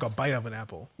said I took a bite of an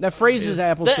apple. That phrase is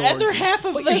apple The sword. other half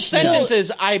of But the you're still- sentence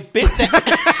is, I bit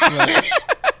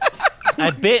that.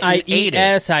 I bit and I ate eat it.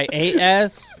 S, I ate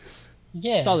S.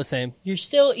 Yeah. It's all the same. You're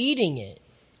still eating it.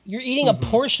 You're eating a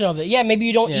portion of it. Yeah, maybe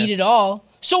you don't Yeah. eat it all.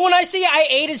 So when I say I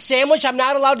ate a sandwich, I'm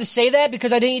not allowed to say that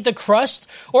because I didn't eat the crust?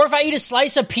 Or if I eat a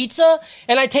slice of pizza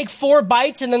and I take 4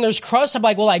 bites and then there's crust, I'm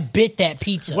like, well, I bit that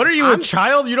pizza. What are you, a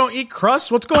child? You don't eat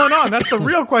crust? What's going on? That's the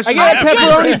real question. I got a have.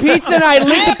 pepperoni pizza and I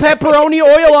lick the pepperoni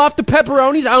oil off the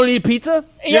pepperonis. I don't eat pizza.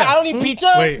 Yeah, I don't eat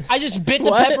pizza. Wait. I just bit the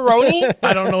What? pepperoni.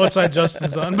 I don't know what side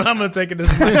Justin's on, but I'm going to take it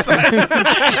as my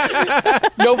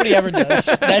side. Nobody ever does.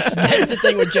 That's the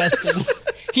thing with Justin.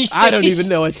 He stays, I don't even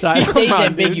know what side He I'm stays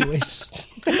on, dude. ambiguous.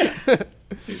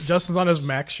 Justin's on his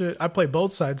Mac shit. I play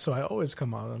both sides, so I always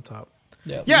come out on top.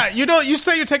 Yeah. Yeah, you don't. You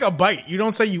say you take a bite. You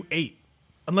don't say you ate,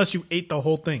 unless you ate the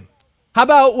whole thing. How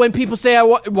about when people say I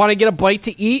want to get a bite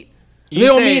to eat? They You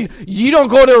don't say- mean you don't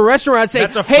go to a restaurant and say,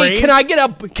 That's a "Hey, phrase? can I get a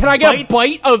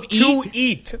bite of to eat?"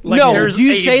 eat? Like No, there's do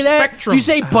you a say that? spectrum. Do you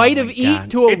say bite of my eat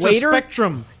God. to a It's waiter? a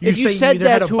spectrum. If you say said either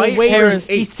had that to bite a or waiter, ate.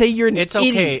 you'd say you're an It's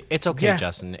idiot. okay. It's okay, Yeah.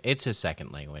 Justin. It's his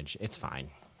second language. It's fine.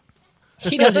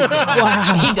 He doesn't get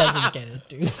it. He doesn't get it,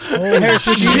 dude. Harris,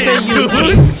 did you say you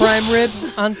ate prime rib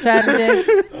on Saturday?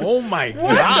 Oh my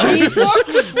god! Jesus.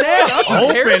 Open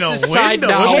a Harris' side window.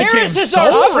 now. It became Harris is so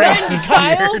our friend, racist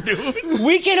Kyle. here, dude.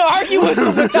 We can argue with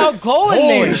him without going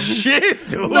Holy there. shit,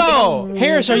 dude! No.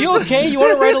 Harris, are you okay? You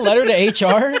want to write a letter to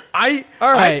HR? I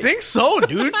right. think so,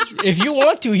 dude. If you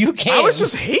want to, you can. I was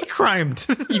just hate crimed.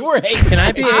 You were Can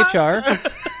I be HR?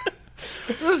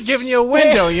 I'm just giving you a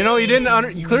window. You know,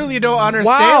 you clearly don't understand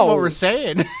Wow. what we're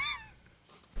saying.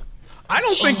 I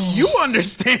don't think you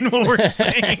understand what we're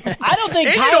saying. I don't think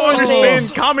And you Kyle don't understand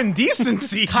understands. common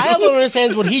decency. Kyle dude. don't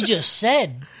understand what he just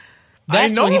said.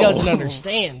 That's what he know. doesn't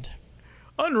understand.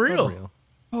 Unreal.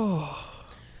 All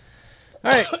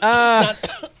right.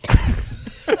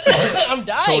 I'm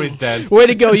dying. Cody's dead. Way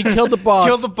to go! You killed the boss.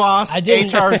 Kill the boss. I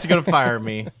didn't- HR is going to fire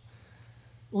me.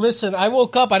 Listen, I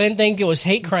woke up. I didn't think it was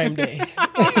hate crime day.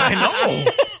 I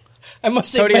know. I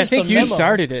must have Cody, I missed think the you memo.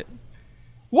 started it.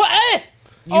 What?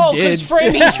 You did. Because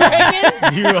Framey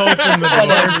Dragon? You opened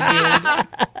the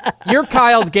door. You're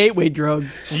Kyle's gateway drug.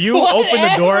 You opened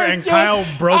the door and dude. Kyle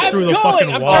broke through the I'm fucking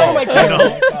turning wall. my You camera know?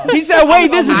 off. He said, "Wait,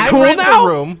 this is I cool rent now."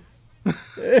 the room.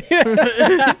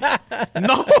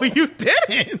 No, you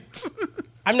didn't.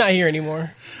 I'm not here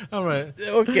anymore. All right.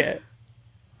 Okay.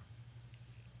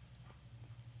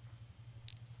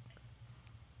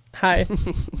 Hi.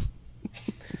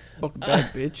 Welcome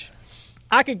back, bitch.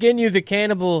 Akagenyu the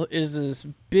cannibal is this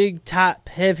big, top,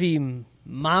 heavy,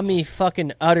 mommy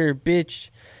fucking utter bitch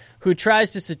who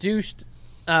tries to seduce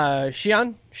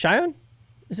Shion?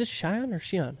 Is this Shion or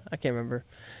Shion? I can't remember.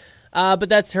 But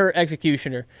that's her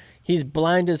executioner. He's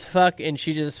blind as fuck, and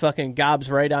she just fucking gobs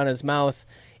right on his mouth,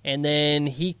 and then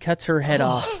he cuts her head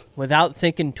off without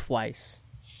thinking twice.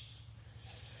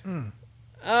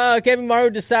 Kevin Maru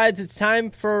decides it's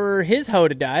time for his hoe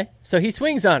to die, so he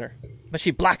swings on her, but she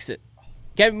blocks it.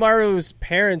 Kevin Maru's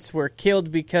parents were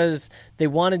killed because they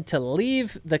wanted to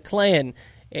leave the clan,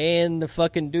 and the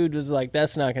fucking dude was like,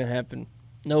 that's not going to happen.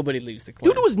 Nobody leaves the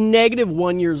clan. Dude was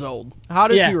 -1 years old. How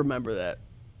does Yeah. he remember that?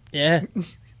 Yeah.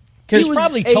 He Because was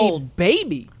probably a told.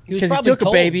 baby. He was he probably took a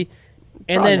told. baby,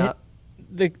 and Probably then not.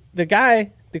 the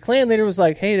guy, the clan leader was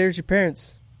like, hey, there's your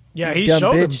parents. Yeah, he Dumb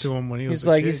showed him bitch. to him when he was He's a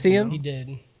like, kid, you see him? He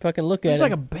did. Fucking look He at was him.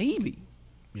 like a baby.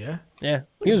 Yeah. Yeah.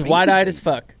 He was wide-eyed as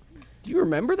fuck. Do you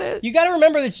remember that? You got to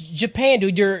remember this, Japan,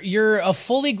 dude. You're a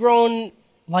fully grown,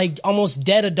 like almost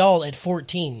dead adult at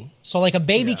 14. So like a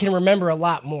baby can remember a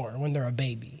lot more when they're a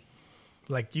baby.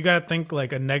 Like, you gotta think,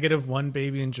 like, a -1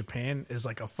 baby in Japan is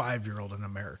like a 5-year-old in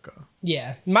America.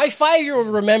 Yeah, my 5-year-old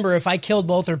would remember if I killed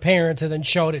both her parents and then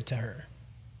showed it to her.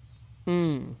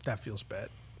 That feels bad.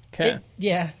 Okay.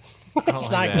 Yeah,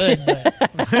 it's like not good,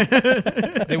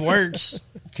 but it works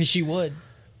because she would.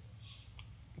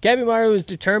 Gabimaru is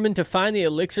determined to find the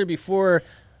elixir before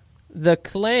the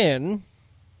clan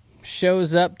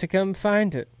shows up to come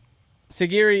find it.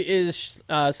 Sagiri is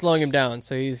slowing him down,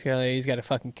 so he's got to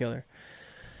fucking kill her.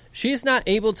 She's not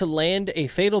able to land a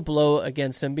fatal blow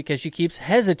against him because she keeps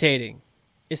hesitating.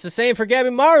 It's the same for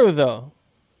Gabimaru, though.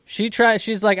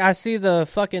 She's like, I see the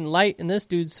fucking light in this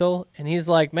dude's soul, and he's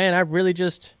like, man, I really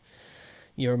just,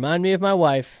 you remind me of my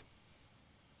wife.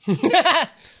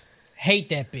 Hate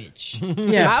that bitch.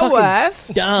 Yeah, My fucking wife.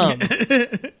 dumb.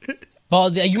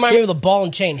 You remind me of the ball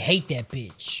and chain. Hate that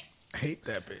bitch. Hate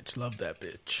that bitch. Love that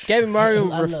bitch. Gabimaru I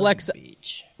love reflects the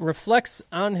bitch. reflects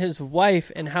on his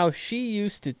wife and how she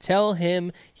used to tell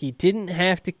him he didn't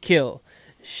have to kill.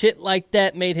 Shit like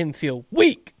that made him feel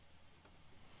weak.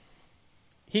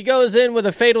 He goes in with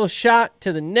a fatal shot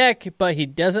to the neck, but he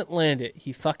doesn't land it.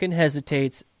 He fucking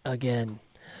hesitates again.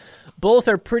 Both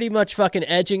are pretty much fucking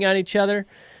edging on each other,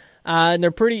 and they're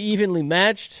pretty evenly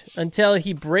matched until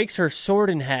he breaks her sword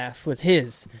in half with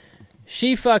his.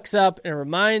 She fucks up and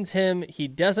reminds him he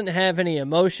doesn't have any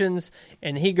emotions,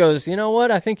 and he goes, you know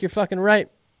what? I think you're fucking right.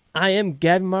 I am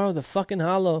Gabimaru the fucking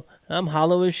Hollow. I'm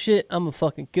hollow as shit. I'm gonna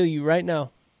fucking kill you right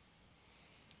now.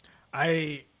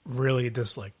 I really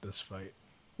dislike this fight.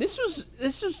 This was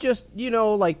just,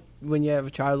 like when you have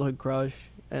a childhood crush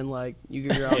and like you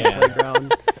go out on the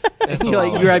playground and you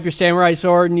like you grab your samurai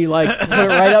sword and you like put it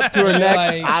right up to her You're neck.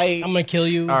 like, I'm I'm gonna kill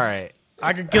you. All right.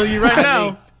 I could kill you right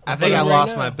now. I think I Right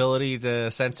lost now. my ability to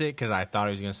sense it because I thought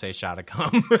he was going to say shot of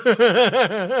cum.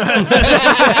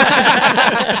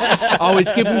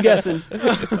 Always keep them guessing.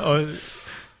 Oh,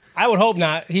 I would hope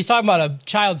not. He's talking about a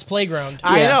child's playground.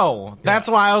 I know. That's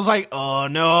why I was like, oh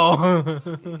no.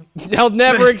 They'll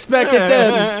never expect it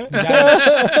then.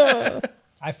 Guys,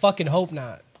 I fucking hope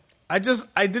not. I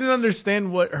didn't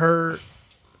understand what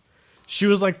she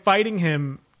was like fighting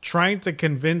him, trying to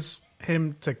convince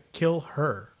him to kill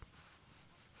her.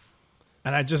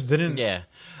 And I just didn't Yeah.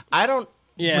 I don't.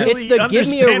 Yeah. really It's the give me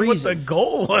a understand what reason. the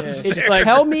goal was. It's there. like,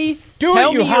 Tell me, do tell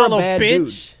it, you me you're a hollow bad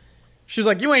bitch. She's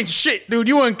like, you ain't shit, dude.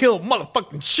 You wouldn't kill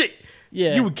motherfucking shit.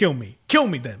 Yeah. You would kill me. Kill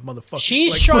me then, motherfucker.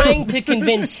 She's Like, trying to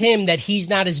convince him that he's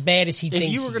not as bad as he If thinks.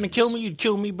 you were he going to is. kill me, you'd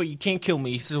kill me, but you can't kill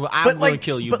me. So I'm But, going like- to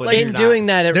kill you. but, But, like, you're in not. doing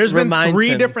that, it There's been reminds 3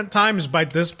 him. different times by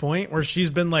this point where she's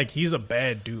been like, he's a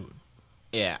bad dude.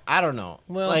 Yeah, I don't know.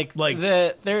 Well, like like-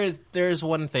 there's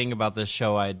one thing about this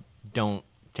show I don't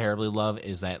terribly love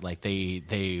is that like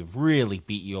they really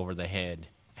beat you over the head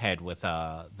with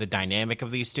the dynamic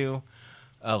of these two,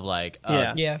 of like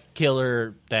Yeah.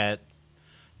 killer that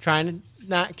trying to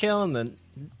not kill and the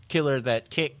killer that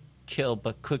can't kill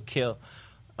but could kill.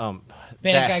 Bad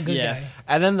guy, good yeah. guy.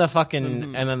 And then the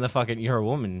fucking you're a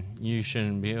woman, you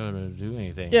shouldn't be able to do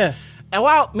anything. Yeah. And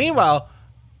meanwhile,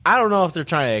 I don't know if they're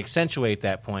trying to accentuate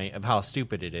that point of how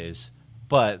stupid it is,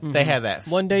 but they have that.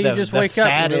 One day you just wake up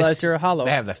and realize you're a hollow.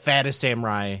 They have the fattest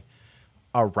samurai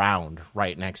around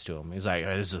right next to him. He's like,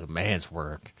 this is a man's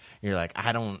work. You're like,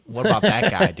 what about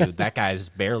that guy, dude? That guy's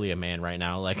barely a man right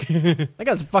now. Like, that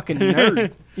guy's a fucking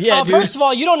nerd. Yeah, first of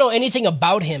all, you don't know anything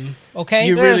about him, okay?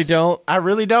 You really don't. I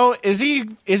really don't. Is he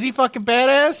fucking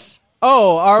badass?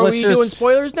 Oh, are Let's we just- doing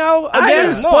spoilers now? I Again?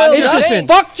 didn't spoil It's Justin.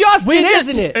 Fuck Justin, We just-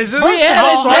 isn't it? Is this, haven't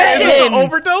is this an mentioned.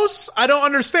 overdose? I don't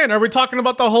understand. Are we talking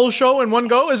about the whole show in one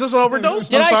go? Is this an overdose?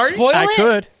 Did I'm I sorry. spoil I it?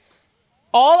 could.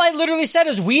 All I literally said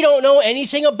is we don't know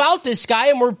anything about this guy,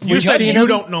 and we're You said judging you him.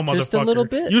 don't know, motherfucker. Just a little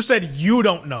bit. You said you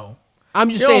don't know. I'm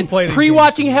just You don't saying, play these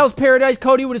pre-watching games, Hell's Paradise,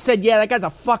 Cody would have said, yeah, that guy's a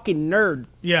fucking nerd.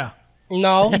 Yeah.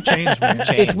 No, Change, man.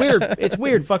 It's weird. It's You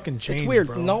weird. fucking change, It's weird.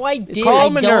 bro. no, I did. Call I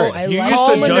him a don't. nerd. I You like used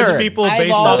to him a judge nerd. people I've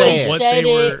based off always of what said they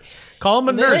it. were. Call him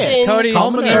a Listen, nerd. Cody, Call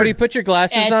him a nerd. Cody, put your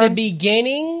glasses At on. the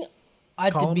beginning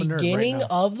Call him a nerd right beginning now.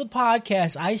 of the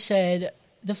podcast, I said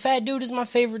the fat dude is my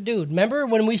favorite dude. Remember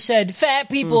when we said fat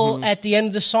people at the end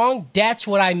of the song? That's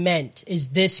what I meant. Is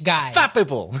this guy Fat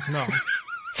people. No.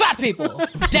 fat people?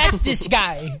 That's this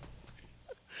guy.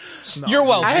 You're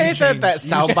welcome. I hate that Changed.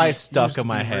 soundbite You stuck used to in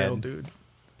my be real, head. dude.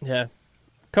 Yeah.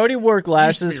 Cody wore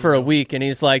glasses be for a real. week, and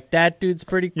he's like, that dude's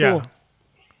pretty cool. Yeah.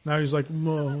 Now he's like,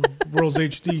 World's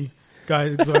HD guy.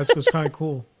 That's kind of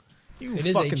cool. You It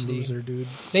is fucking HD. loser, dude.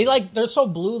 They're so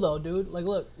blue though, dude. Like,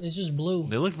 look, it's just blue.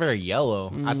 They look very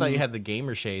yellow. I thought you had the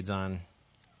gamer shades on.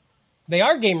 They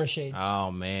are gamer shades. Oh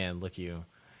man, look you.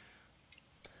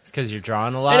 It's because you're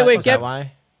drawing a lot. Anyway, Is that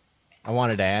why? I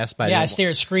wanted to ask, but yeah, I didn't stare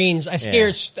at screens. I stare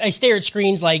at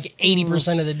screens like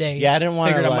 80% of the day. Yeah, I didn't want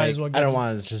to. Figured Like, I might as well. I don't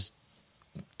want to just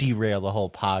derail the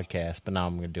whole podcast, but now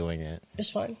I'm doing it.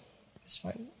 It's fine. It's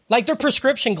fine. Like they're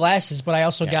prescription glasses, but I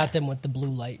also got them with the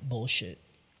blue light bullshit.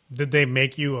 Did they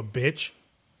make you a bitch?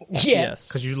 Yeah. Yes.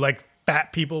 Because you like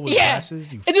fat people with Yeah.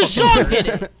 glasses? You And the fucking song nerd. did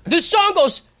it. The song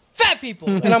goes, fat people.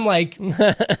 And I'm like,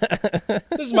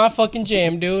 this is my fucking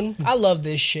jam, dude. I love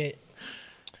this shit.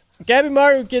 Gabby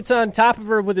Maru gets on top of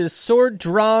her with his sword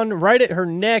drawn right at her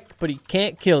neck, but he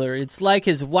can't kill her. It's like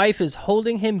his wife is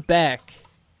holding him back.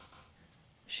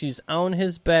 She's on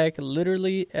his back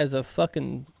literally as a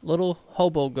fucking little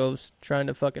hobo ghost trying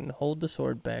to fucking hold the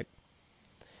sword back.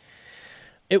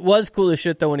 It was cool as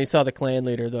shit, though, when he saw the clan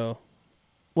leader, though.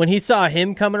 When he saw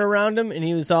him coming around him and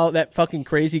he was all that fucking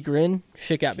crazy grin,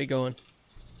 shit got me going.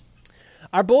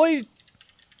 Our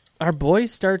boy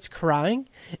starts crying,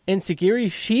 and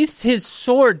Sagiri sheaths his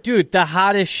sword. Dude, the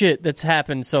hottest shit that's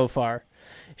happened so far.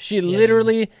 She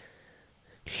literally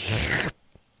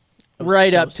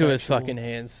right so up to his sexual. fucking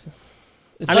hands.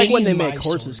 It's like when they Sheathe make my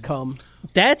horses sword. come.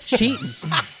 That's cheating.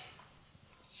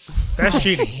 That's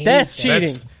cheating. That's cheating.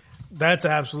 That's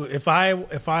absolutely. If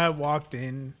I walked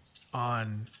in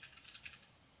on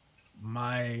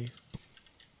my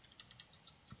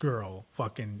girl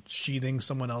fucking sheathing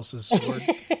someone else's sword,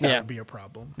 that Yeah. would be a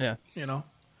problem. Yeah. You know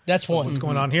That's one. what's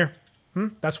going on here?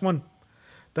 That's one.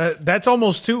 That's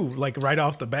almost two. Like right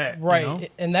off the bat, you Right. know?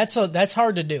 And that's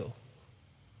hard to do.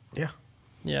 Yeah.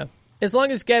 Yeah. As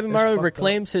long as Gabby Maru fucked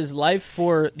reclaims his life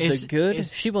for the good,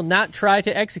 she will not try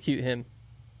to execute him.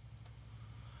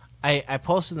 I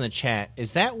posted in the chat.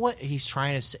 Is that what he's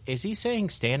trying to say? Is he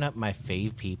saying stand up my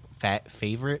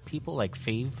favorite people? Like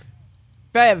fave?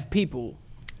 Fav people.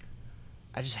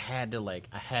 I just had to I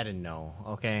had to know,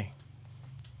 okay?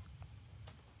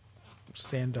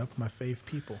 Stand up, my fave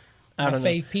people. I My don't know.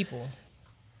 fave people.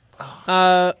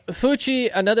 Fuchi,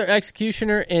 another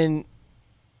executioner in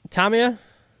Tamiya,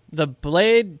 the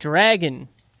Blade Dragon,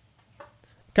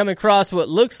 come across what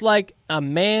looks like a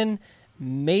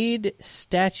man-made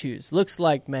statues. Looks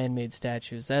like man-made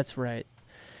statues. That's right.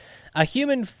 A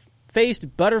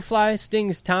human-faced butterfly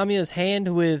stings Tamiya's hand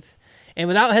and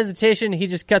without hesitation, he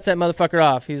just cuts that motherfucker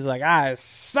off. He's like, I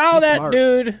saw that smart.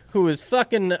 dude who was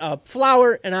fucking a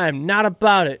flower, and I am not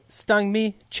about it. Stung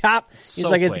me, chop. He's So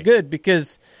like, it's quick. good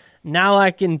because now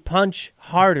I can punch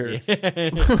harder.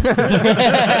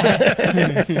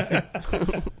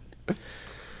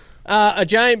 A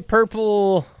giant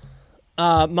purple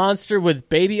monster with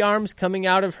baby arms coming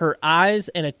out of her eyes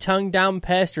and a tongue down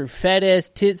past her fat ass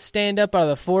tits stand up out of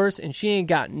the forest, and she ain't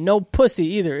got no pussy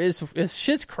either. It's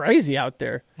shit's crazy out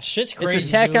there. Shit's crazy. It's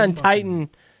Attack on Titan,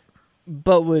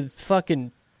 but with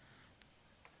fucking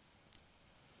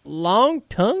long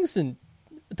tongues and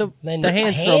the Then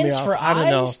hands throw me off. for I don't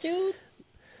know. eyes, dude.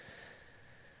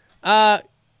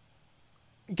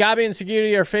 Gabi and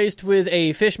Sagiri are faced with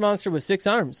a fish monster with 6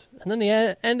 arms, and then the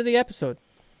end of the episode.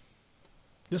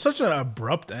 It's such an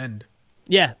abrupt end.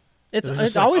 Yeah, It was it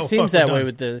just like, always oh, seems fuck, we're that way done.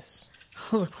 with this. I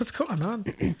was like, what's going on?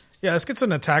 Yeah, this gets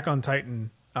an Attack on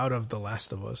Titan out of The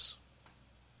Last of Us.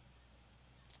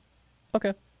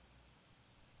 Okay,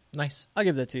 Nice. I'll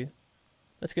give that to you.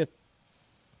 That's good.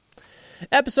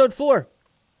 Episode 4.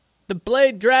 The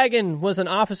Blade Dragon was an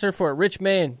officer for a rich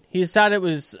man. He decided it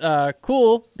was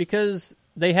cool because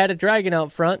they had a dragon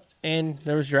out front, and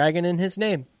there was dragon in his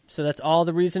name. So that's all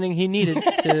the reasoning he needed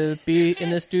to be in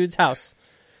this dude's house.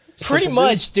 Pretty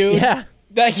much, dude. Yeah.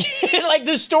 Like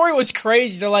the story was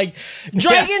crazy. They're like,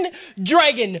 dragon, cut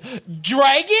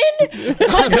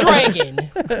dragon.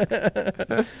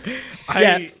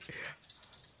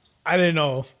 I didn't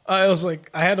know. I was like,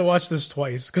 I had to watch this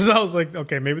twice because I was like,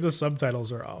 okay, maybe the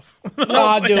subtitles are off.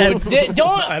 Nah, dude, I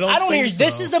don't hear. so.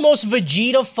 This is the most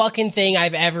Vegeta fucking thing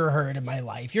I've ever heard in my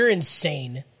life. You're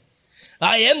insane.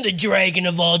 I am the dragon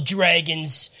of all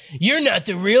dragons. You're not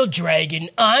the real dragon.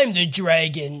 I'm the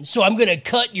dragon. So I'm gonna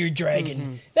cut your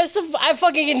dragon. Mm-hmm. I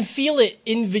fucking can feel it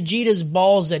in Vegeta's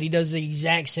balls that he does the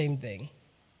exact same thing.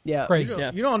 Yeah, crazy.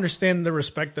 You don't understand the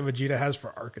respect that Vegeta has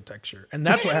for architecture, and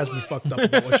that's what has me fucked up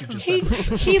about what you just said.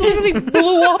 He literally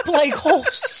blew up like whole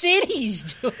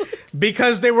cities, dude.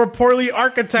 Because they were poorly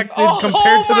architected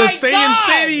compared to the Saiyan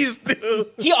cities, dude.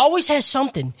 He always has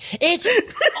something. It's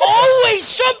always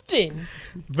something.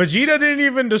 Vegeta didn't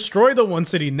even destroy the one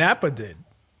city. Nappa did.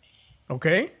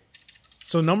 Okay?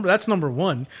 So that's number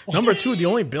one. Number two, the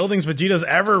only buildings Vegeta's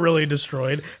ever really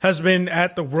destroyed has been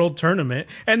at the World Tournament.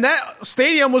 And that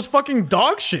stadium was fucking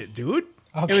dog shit, dude.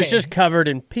 Okay. It was just covered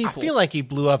in people. I feel like he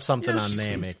blew up something on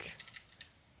Namek.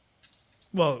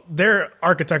 Well, their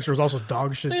architecture was also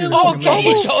dog shit, too.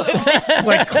 Okay, so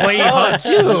like clay huts,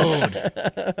 dude.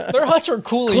 Their huts were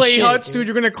cool as clay shit. Huts, dude.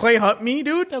 You're going to clay hut me,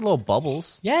 dude? Got little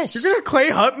bubbles. Yes. You're going to clay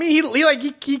hut me?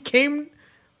 He came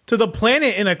to the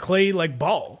planet in a clay, like,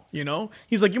 ball, you know?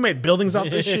 He's like, you made buildings out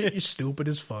this shit? You stupid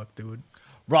as fuck, dude.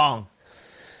 Wrong.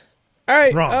 All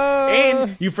right. Wrong.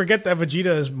 And you forget that Vegeta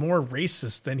is more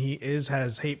racist than he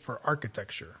has hate for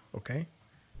architecture, okay?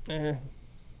 Yeah.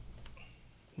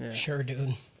 Sure, dude.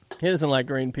 He doesn't like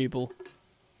green people.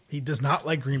 He does not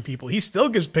like green people. He still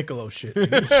gives Piccolo shit.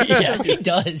 Yeah, he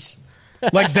does.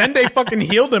 Like, then they fucking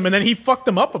healed him, and then he fucked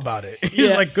him up about it.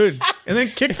 He's like, good. And then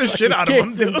kicked the shit out of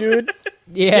him, dude.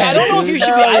 Yeah, I don't know if you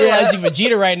should be idolizing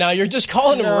Vegeta right now. You're just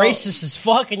calling him racist as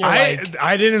fuck, and you're like...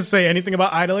 I didn't say anything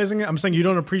about idolizing it. I'm saying you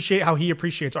don't appreciate how he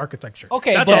appreciates architecture.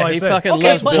 Okay, that's but all I he said. fucking Okay,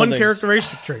 loves but- One buildings.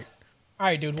 characteristic trait. All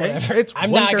right, dude, Okay? whatever. It's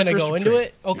I'm one not going to go characteristic into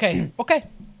trait. it. Okay,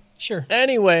 sure.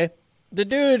 Anyway, the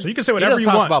dude... So you can say He whatever does you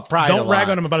talk want. about pride Don't a rag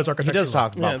lot. on him about his He architecture. does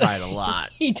talk about pride a lot.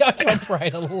 He talks about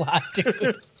pride a lot,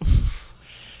 dude.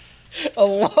 A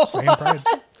lot.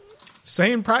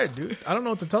 Same pride, dude. I don't know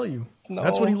what to tell you. No.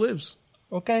 That's what he lives.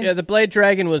 Okay. Yeah, the Blade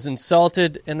Dragon was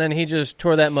insulted, and then he just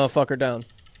tore that motherfucker down.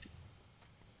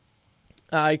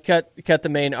 He cut the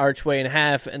main archway in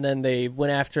half, and then they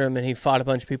went after him, and he fought a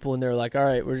bunch of people, and they were like, all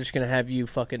right, we're just going to have you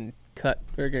fucking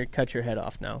we're going to cut your head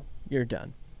off now. You're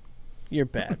done. You're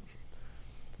bad.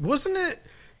 Wasn't it?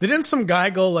 Didn't some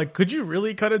guy go like, could you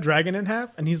really cut a dragon in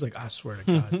half? And he's like, I swear to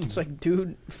God. Dude. It's like,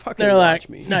 dude, fucking They're watch like,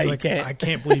 me. no, He's you like, can't. I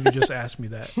can't believe you just asked me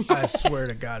that. I swear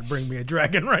to God, bring me a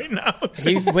dragon right now.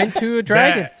 He went to a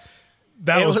dragon.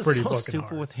 That It was was pretty so fucking stupid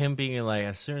hard. with him being like,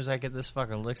 as soon as I get this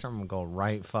fucking elixir, I'm gonna go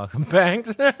right fucking back.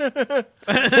 Yeah,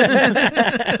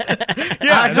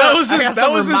 that was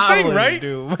his thing, right?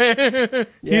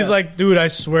 He's like, dude, I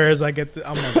swear, as I get,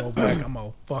 I'm gonna go back. I'm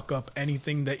gonna fuck up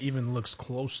anything that even looks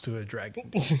close to a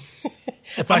dragon.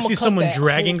 If I see someone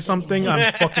dragging something,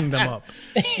 I'm fucking them up.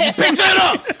 Pick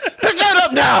that up! Pick that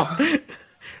up now!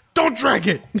 Don't drag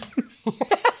it!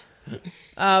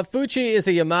 Fuchi is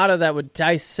a Yamada that would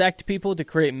dissect people to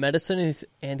create medicine,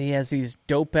 and he has these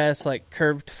dope-ass, like,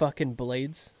 curved fucking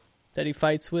blades that he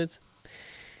fights with.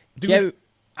 Dude, Yeah.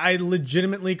 I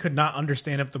legitimately could not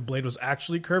understand if the blade was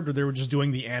actually curved or they were just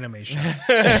doing the animation.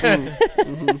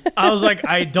 I was like,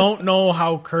 I don't know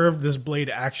how curved this blade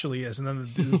actually is. And then the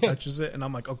dude touches it, and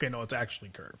I'm like, okay, no, it's actually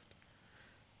curved.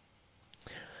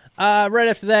 Right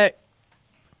after that,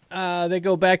 they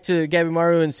go back to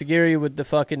Gabimaru and Sagiri with the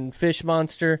fucking fish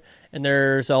monster, and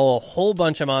there's a whole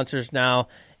bunch of monsters now,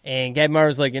 and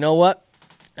Gabimaru's like, you know what?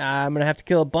 I'm going to have to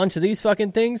kill a bunch of these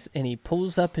fucking things, and he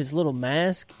pulls up his little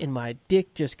mask, and my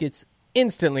dick just gets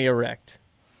instantly erect.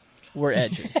 We're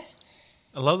edging.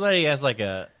 I love that he has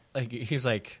he's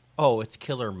like, oh, it's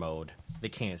killer mode. They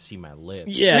can't see my lips.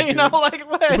 Yeah, you know, like, I'm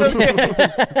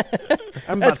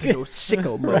about to go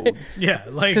sicko mode. Yeah,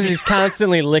 like, Because he's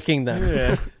constantly licking them.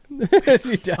 yeah. As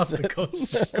he does to it. go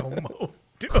sicko mode.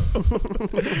 Dude.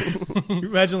 You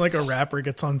imagine like a rapper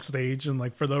gets on stage and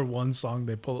like for their one song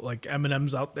they pull like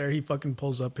Eminem's out there, he fucking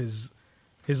pulls up his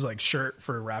like shirt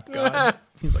for Rap God.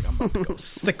 He's like, I'm about to go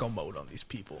sicko mode on these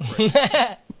people.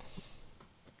 Right?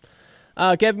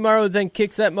 Gabimaru then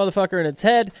kicks that motherfucker in its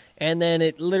head, and then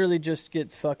it literally just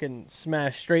gets fucking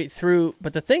smashed straight through.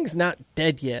 But the thing's not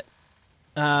dead yet.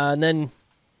 And then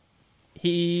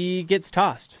he gets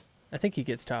tossed. I think he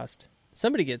gets tossed.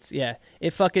 Somebody gets, yeah.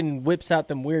 It fucking whips out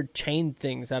them weird chain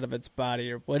things out of its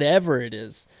body or whatever it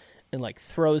is and, like,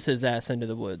 throws his ass into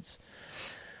the woods.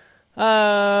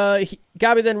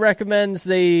 Gabi then recommends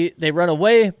they run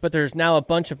away, but there's now a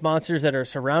bunch of monsters that are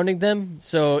surrounding them.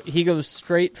 So he goes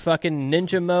straight fucking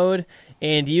ninja mode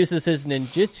and uses his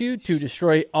ninjutsu to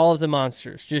destroy all of the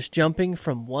monsters, just jumping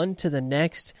from one to the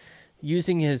next,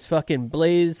 using his fucking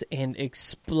blaze and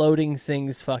exploding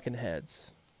things' fucking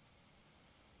heads.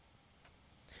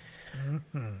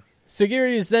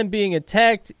 Sagiri is then being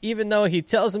attacked, even though he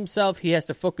tells himself he has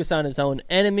to focus on his own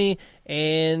enemy,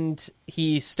 and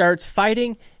he starts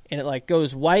fighting, and it like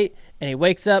goes white, and he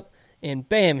wakes up, and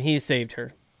bam, he saved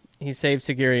her. He saved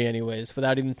Sagiri anyways,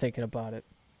 without even thinking about it.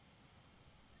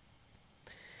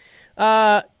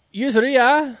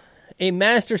 Yuzuriya, a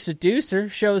master seducer,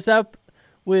 shows up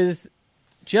with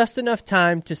just enough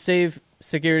time to save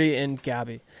Sagiri and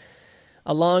Gabi,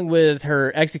 along with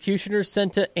her executioners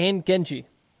Senta and Genji.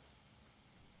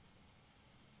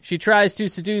 She tries to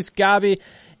seduce Gabi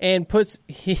and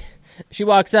she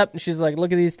walks up and she's like,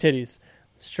 "Look at these titties.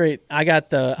 Straight. I got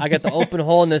the open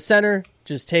hole in the center.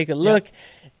 Just take a look." Yep.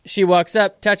 She walks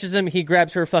up, touches him, he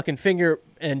grabs her fucking finger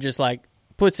and just like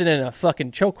puts it in a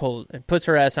fucking chokehold and puts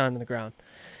her ass on the ground.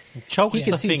 Chokes he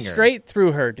can the see finger straight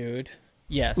through her, dude.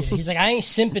 Yes. He's like, I ain't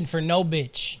simping for no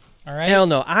bitch. All right? Hell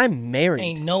no, I'm married.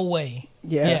 Ain't no way.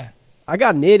 Yeah. I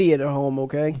got an idiot at home,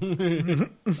 okay?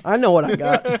 I know what I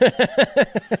got.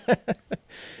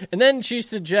 And then she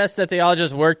suggests that they all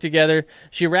just work together.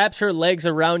 She wraps her legs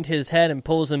around his head and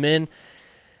pulls him in.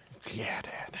 Yeah,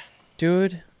 Dad.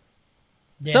 Dude,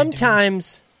 Yeah,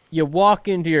 sometimes you walk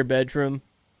into your bedroom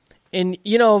and,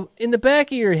 you know, in the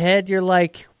back of your head, you're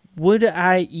like, would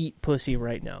I eat pussy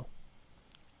right now?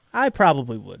 I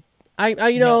probably would.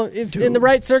 If in the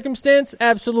right circumstance,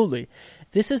 absolutely.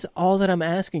 This is all that I'm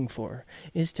asking for,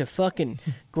 is to fucking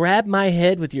grab my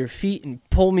head with your feet and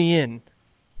pull me in.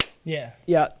 Yeah.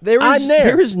 Yeah,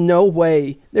 there is no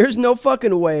way. There's no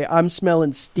fucking way I'm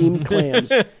smelling steamed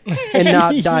clams and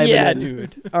not diving in.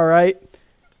 Dude. All right?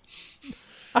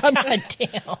 God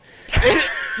damn.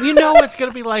 You know it's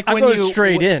gonna be like when you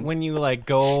straight in. When you like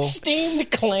go Steamed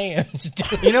clams,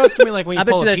 dude. You know it's gonna be like when you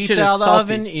pull a that shit pizza is out of the salty.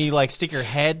 oven and you like stick your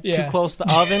head too Yeah. close to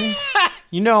the oven.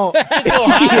 You know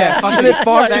Yeah, and it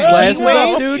farts that glasses heat wave,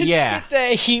 off, dude. Yeah.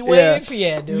 That heat wave?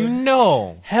 Yeah, dude. You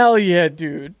know. Hell yeah,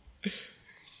 dude.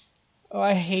 Oh,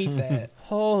 I hate that.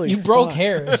 Holy You broke fuck.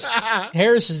 Harris.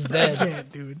 Harris is dead. Yeah,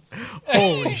 dude.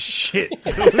 Holy shit,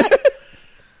 dude.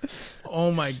 Oh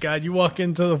my god, you walk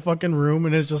into the fucking room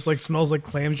and it just like smells like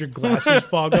clams, your glasses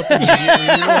fog up immediately.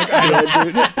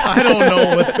 You're like, I don't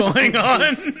know what's going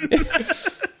on.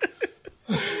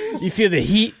 You feel the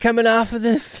heat coming off of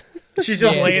this? She's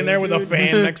just Yeah, laying there with a dude.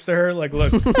 fan next to her, like,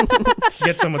 look,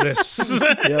 get some of this.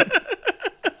 Yep.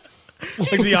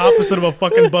 Like the opposite of a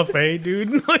fucking buffet,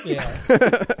 dude. Like, Yeah.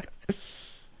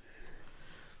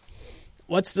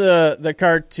 What's the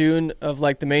cartoon of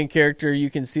like the main character? You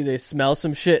can see they smell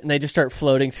some shit and they just start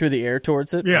floating through the air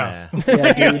towards it. yeah.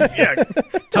 Yeah, dude. Yeah.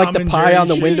 Like the pie on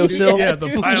the shit, windowsill? dude. Yeah,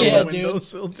 the pie Yeah, on the dude.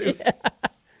 windowsill, dude.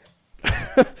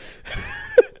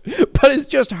 But it's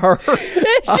just her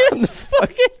It's just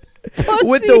fucking pussy.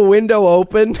 with the window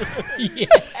open. Yeah.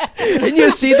 And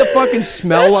you see the fucking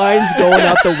smell lines going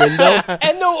out the window.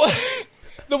 And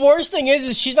the worst thing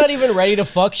is she's not even ready to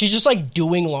fuck. She's just like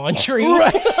doing laundry.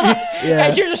 Yeah.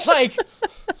 And you're just like,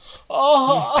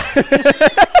 oh.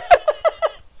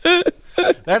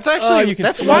 That's actually you can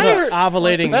that's smell why the her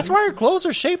ovulating. That's why her clothes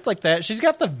are shaped like that. She's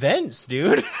got the vents,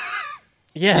 dude.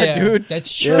 yeah, dude.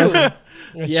 That's true. That's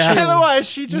Yeah. true. Otherwise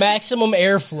she just Maximum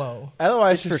airflow.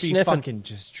 otherwise for she'd be sniffing. fucking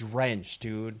just drenched,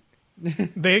 dude.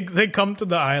 They come to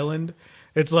the island.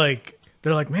 It's like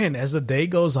they're like, man, as the day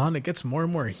goes on, it gets more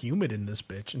and more humid in this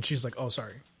bitch. And she's like, oh,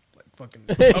 sorry, like fucking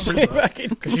covers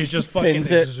up. 'Cause she's just fucking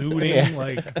spins it. exuding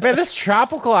like Man, this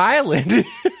tropical island.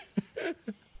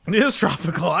 this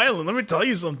tropical island. Let me tell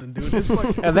you something, dude. It's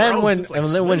fucking And then gross. when It's like and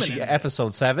then when swimming she in it.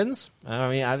 episode 7s, I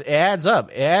mean, it adds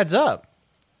up. It adds up.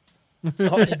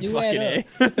 Oh, They do fucking add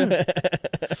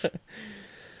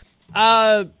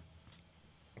A.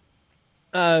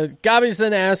 Gabi's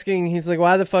then asking, he's like,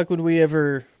 why the fuck would we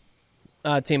ever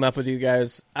team up with you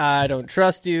guys? I don't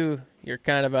trust you. You're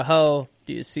kind of a hoe.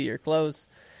 Do you see your clothes?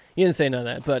 He didn't say none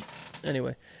of that, but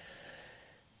anyway.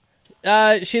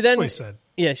 She then, That's what he said.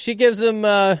 yeah, she gives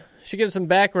him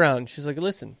background. She's like,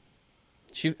 listen,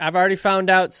 I've already found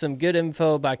out some good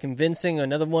info by convincing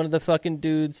another one of the fucking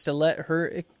dudes to let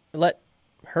her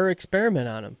experiment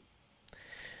on him.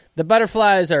 The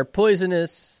butterflies are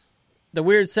poisonous. The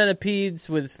weird centipedes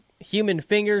with human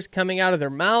fingers coming out of their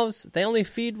mouths, they only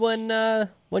feed when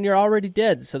you're already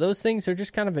dead. So those things are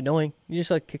just kind of annoying. You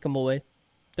just like kick them away.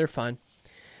 They're fine.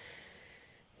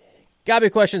 Gabby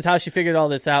questions how she figured all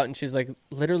this out, and she's like,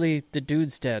 literally, the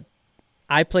dude's dead.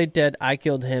 I played dead. I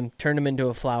killed him, turned him into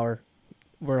a flower.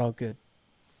 We're all good.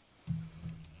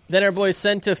 Then our boy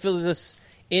Senta fills us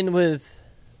in with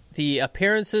the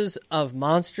appearances of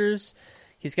monsters.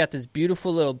 He's got this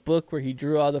beautiful little book where he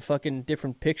drew all the fucking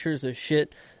different pictures of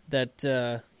shit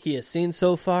that he has seen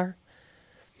so far.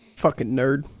 Fucking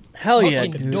nerd. Hell yeah,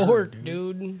 fucking dude. dork,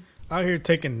 dude. Out here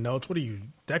taking notes. What are you,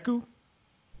 Deku?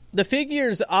 The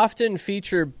figures often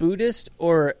feature Buddhist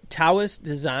or Taoist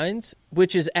designs,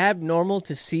 which is abnormal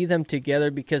to see them together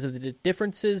because of the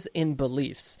differences in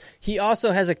beliefs. He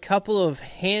also has a couple of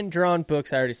hand-drawn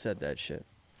books. I already said that shit.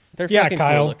 They're fucking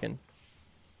Kyle. cool looking.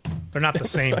 They're not the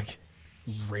same.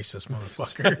 Racist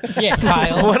motherfucker. Yeah,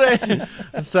 Kyle.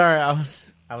 I'm sorry, I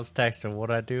was texting.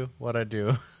 What I do?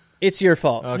 It's your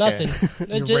fault. Okay. Nothing.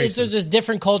 It's just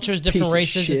different cultures, different Piece of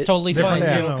races. shit. It's totally fine. Yeah,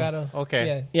 You I don't know. gotta. Okay.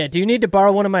 Yeah. Yeah, do you need to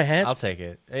borrow one of my hats? I'll take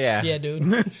it. Yeah. Yeah, dude.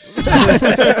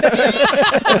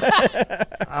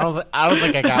 I don't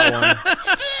think I got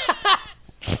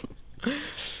one.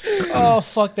 Oh,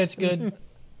 fuck, that's good.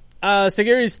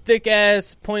 Sagiri's thick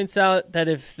ass points out that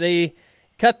if they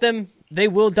cut them, they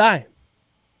will die.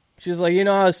 She's like, you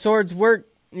know how swords work?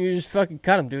 You just fucking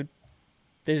cut them, dude.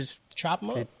 They just Chop them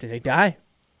up. they die.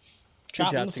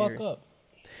 Chop job, them the fuck Sagiri. up.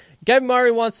 Gabby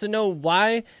Mari wants to know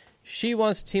why she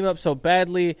wants to team up so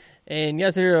badly, and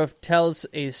Yasuhiro tells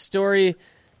a story,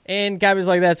 and Gabby's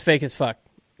like, that's fake as fuck.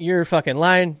 You're fucking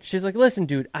lying. She's like, listen,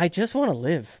 dude, I just want to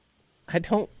live. I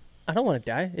don't want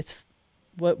to die. It's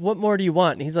what more do you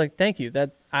want? And he's like, thank you.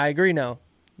 That I agree now.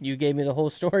 You gave me the whole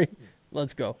story.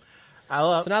 Let's go.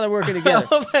 So now they're working together.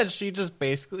 I love that she just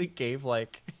basically gave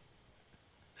like.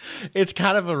 It's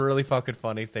kind of a really fucking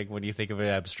funny thing when you think of it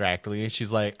abstractly.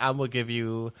 She's like, "I'm gonna give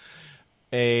you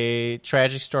a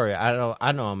tragic story. I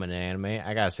know I'm an anime.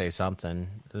 I gotta say something.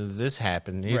 This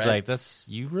happened." He's Right. like,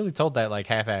 "You really told that like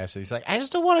half-assed." He's like, "I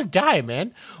just don't want to die,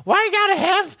 man. Why I gotta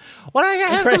have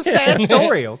some sad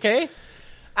story? Okay."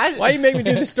 Why you make me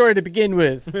do the story to begin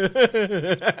with?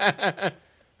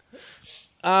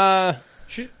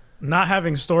 Not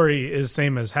having story is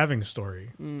same as having story.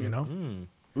 You know.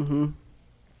 Mm-hmm.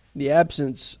 The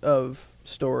absence of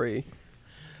story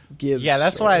gives. Yeah,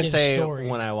 that's what I Gives say story.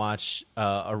 when I watch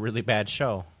a really bad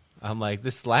show. I'm like,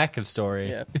 this lack of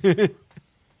story. Yeah.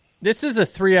 This is a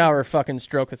 3-hour fucking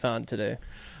stroke-a-thon today.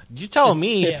 You tell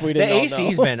me If we the didn't all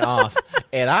AC's know. been off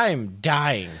and I'm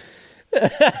dying.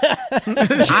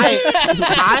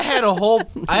 I had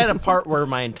a part where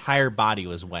my entire body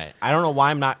was wet. I don't know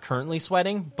why I'm not currently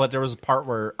sweating, but there was a part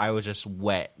where I was just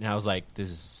wet, and I was like, "This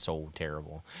is so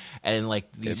terrible." And like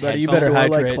these buddy, you headphones, better Dora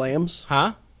hydrate. like clams.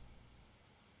 huh?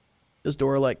 Does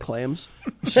Dora like clams?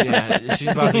 Yeah, she's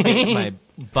about to get my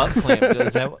butt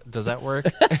clamp. Does that work?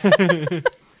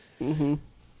 Mm-hmm.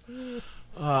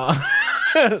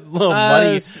 Little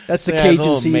muddy. That's the yeah, Cajun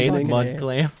little seasoning. mud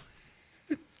clamp.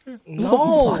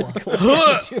 No.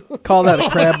 Call that a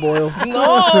crab boil.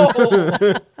 No.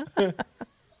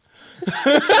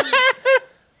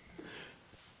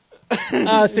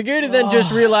 Sagirda then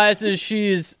just realizes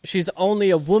she's only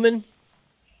a woman,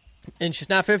 and she's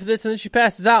not fit for this, and then she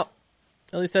passes out.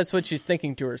 At least that's what she's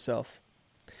thinking to herself.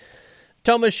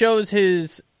 Toma shows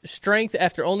his strength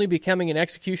after only becoming an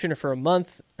executioner for a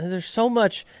month. And there's so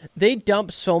much. They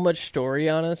dump so much story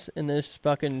on us in this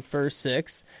fucking first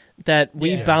 6 that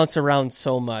we bounce around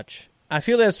so much. I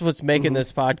feel that's what's making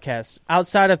this podcast.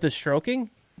 Outside of the stroking,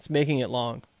 it's making it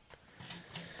long.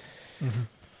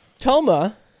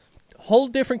 Toma, whole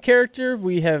different character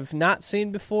we have not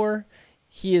seen before.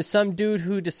 He is some dude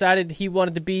who decided he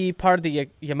wanted to be part of the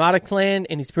Yamada clan,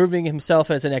 and he's proving himself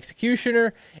as an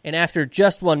executioner. And after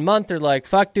just 1 month, they're like,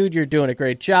 fuck, dude, you're doing a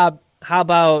great job. How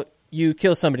about you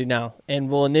kill somebody now, and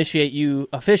we'll initiate you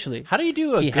officially? How do you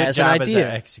do a He good has an job as an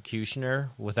idea. executioner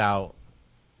without?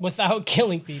 Without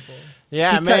killing people.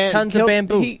 Yeah, He man. cut tons of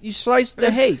bamboo. He sliced the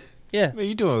hay. Yeah,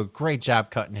 You do a great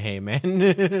job cutting hay, man.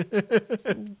 doing a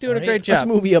great Let's job.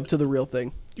 move you up to the real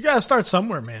thing. You gotta start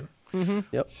somewhere, man.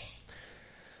 Yep.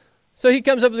 So he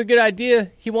comes up with a good idea.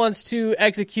 He wants to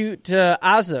execute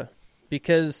Aza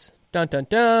because, dun dun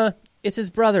dun, it's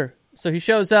his brother. So he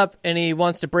shows up and he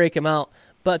wants to break him out,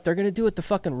 but they're going to do it the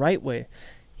fucking right way.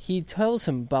 He tells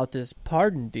him about this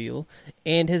pardon deal,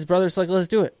 and his brother's like, let's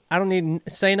do it. I don't need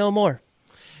to say no more.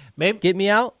 Maybe get me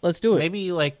out. Let's do it.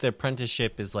 Maybe like the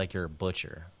apprenticeship is like your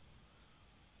butcher.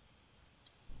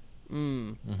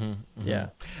 Yeah.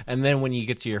 And then when you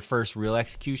get to your first real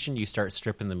execution, you start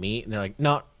stripping the meat, and they're like,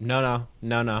 no.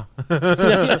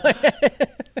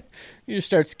 You just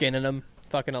start skinning them,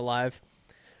 fucking alive.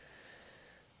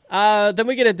 Then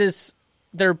we get at this.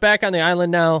 They're back on the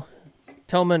island now.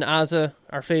 Toma and Azza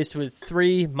are faced with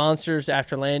 3 monsters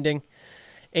after landing.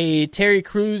 A Terry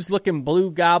Crews-looking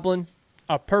blue goblin,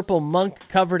 a purple monk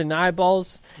covered in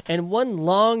eyeballs, and one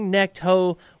long-necked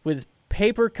hoe with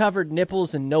paper-covered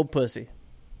nipples and no pussy.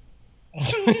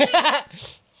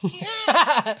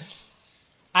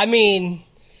 I mean,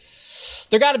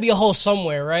 there got to be a hole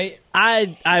somewhere, right?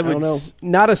 I would don't know.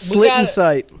 Not a slit in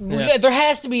sight. There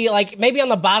has to be, like, maybe on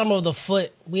the bottom of the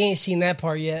foot. We ain't seen that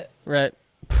part yet. Right.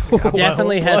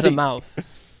 Definitely has a mouth.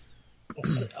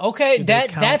 Okay,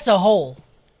 that's a hole.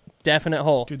 Definite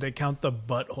hole. Do they count the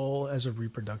butthole as a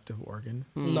reproductive organ?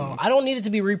 No, I don't need it to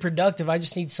be reproductive. I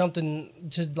just need something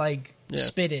to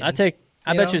spit in. I bet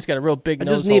you it's got a real big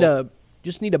nose hole.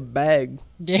 Just need a bag.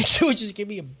 Yeah, dude, just give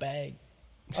me a bag.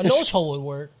 A nose hole would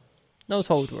work. Nose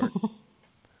hole would work.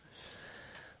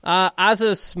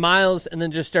 Azza smiles and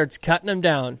then just starts cutting them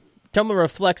down. Toma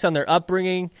reflects on their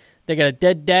upbringing. They got a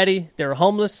dead daddy, they were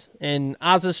homeless, and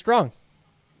Azza's strong.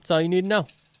 That's all you need to know.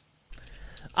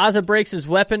 Azza breaks his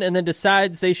weapon and then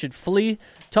decides they should flee.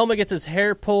 Toma gets his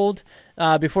hair pulled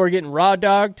before getting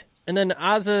raw-dogged, and then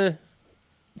Azza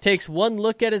takes one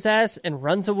look at his ass and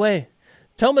runs away.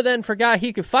 Toma then forgot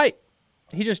he could fight.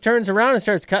 He just turns around and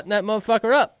starts cutting that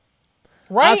motherfucker up.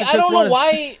 Right? I don't know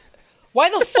why. Why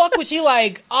the fuck was he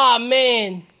like,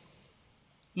 man,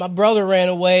 my brother ran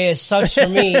away. It sucks for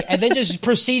me. And then just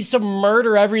proceeds to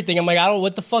murder everything. I'm like,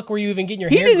 what the fuck were you even getting your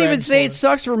hair He didn't even grabbed say for? it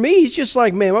sucks for me. He's just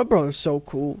like, man, my brother's so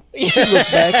cool. He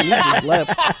looked back and he just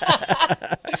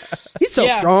left. He's so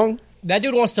strong. That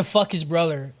dude wants to fuck his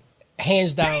brother.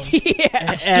 Hands down.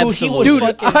 Yeah. Dude, he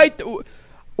would fucking...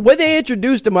 when they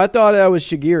introduced him, I thought that was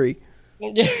Shigiri.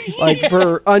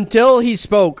 Until he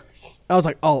spoke, I was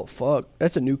like, oh, fuck.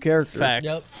 That's a new character. Facts.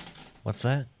 Yep. What's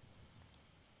that?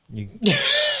 You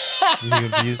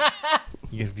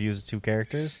confuse 2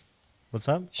 characters? What's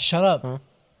up? Shut up. Huh?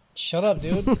 Shut up,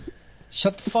 dude.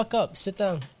 Shut the fuck up. Sit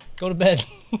down. Go to bed.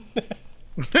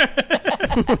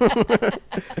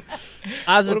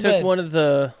 Azza took one of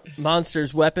the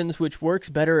monster's weapons, which works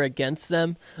better against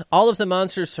them. All of the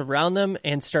monsters surround them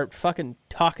and start fucking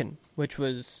talking, which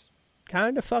was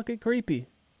kind of fucking creepy.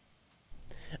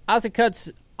 Azza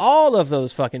cuts all of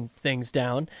those fucking things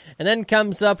down and then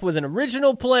comes up with an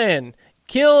original plan.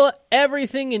 Kill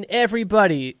everything and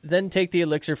everybody, then take the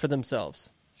elixir for themselves.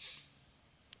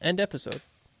 End episode.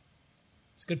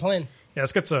 It's a good plan. Yeah,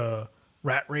 this gets a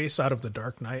rat race out of the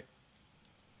Dark Knight.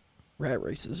 Rat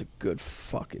Race is a good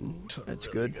fucking... That's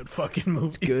really good. Good fucking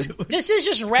movie. Good. Too. This is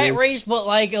just Rat Race, but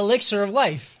like Elixir of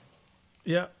Life.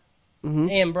 Yeah. Mm-hmm.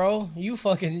 Damn, bro. You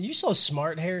so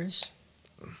smart, Harris.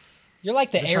 You're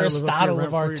like the Aristotle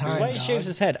of our time. Why he shaves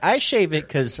his head? I shave it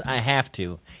because I have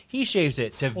to. He shaves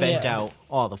it to vent out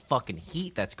all the fucking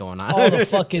heat that's going on. All the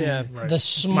fucking the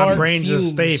smart My brain fumes.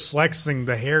 just stay flexing.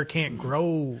 The hair can't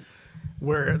grow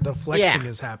where the flexing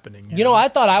is happening. You know, I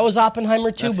thought I was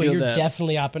Oppenheimer too, but you're that.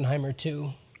 definitely Oppenheimer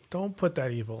too. Don't put that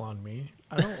evil on me.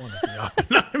 I don't want to be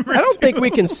Oppenheimer. I don't think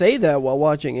we can say that while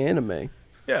watching anime.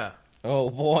 Yeah.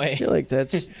 Oh boy. I feel like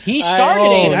that's... He started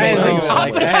anime. I didn't think it was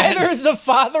like that. Oppenheimer is the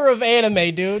father of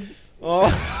anime, dude.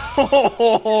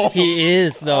 He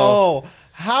is, though. Oh,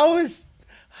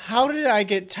 how did I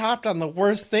get topped on the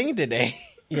worst thing today?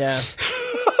 Yeah.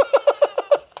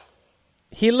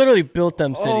 He literally built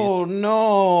them cities. Oh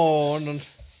no.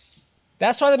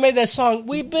 That's why they made that song.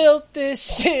 We built this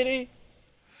city.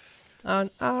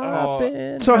 On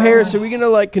Oppenheimer. So, Harris, are we going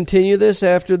to, continue this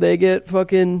after they get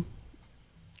fucking...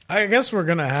 I guess we're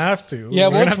gonna have to. Yeah,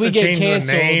 we're once have we to get change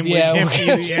canceled, the name. yeah, we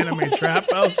can't be the Anime Trap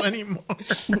House anymore.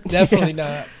 Definitely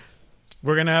not.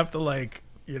 We're gonna have to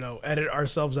edit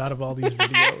ourselves out of all these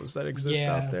videos that exist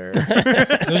out there.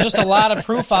 There's just a lot of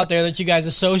proof out there that you guys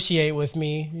associate with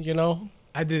me. You know.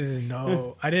 I didn't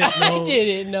know. I didn't know. I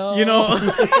didn't know. You know,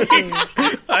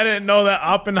 I didn't know that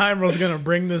Oppenheimer was gonna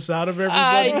bring this out of everybody.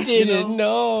 I didn't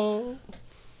know.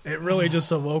 It really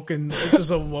just awoke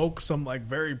some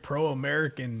very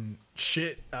pro-American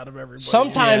shit out of everybody.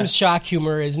 Sometimes shock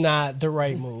humor is not the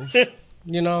right move.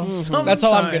 You know, that's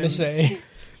all I'm gonna say.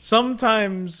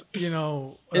 Sometimes, is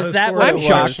that what it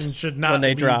was should not when they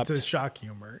lead dropped to shock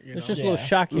humor. It's just a little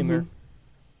shock humor.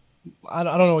 I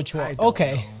don't know what you want.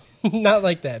 Okay, not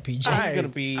like that, PJ. I'm gonna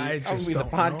be the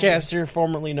podcaster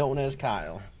formerly known as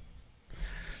Kyle.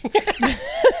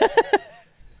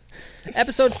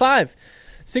 Episode 5.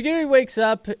 Sagiri wakes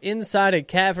up inside a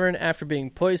cavern after being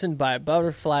poisoned by a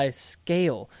butterfly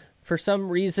scale. For some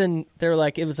reason, they're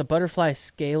like, it was a butterfly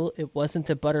scale. It wasn't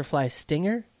a butterfly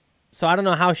stinger. So I don't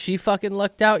know how she fucking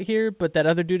lucked out here, but that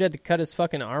other dude had to cut his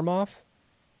fucking arm off.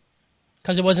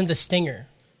 Because it wasn't the stinger.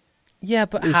 Yeah,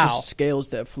 but It was how? just scales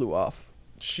that flew off.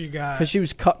 Because she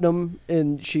was cutting them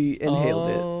and she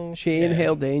inhaled it. She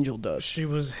inhaled the angel dust. she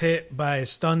was hit by a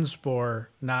stun spore,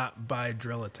 not by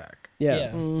drill attack.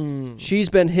 Yeah. She's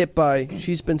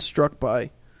been struck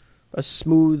by a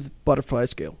smooth butterfly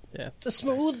scale. Yeah. It's a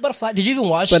smooth butterfly. Did you even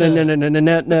watch Did the... you even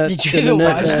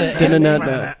watch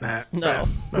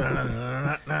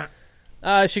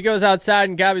No. She goes outside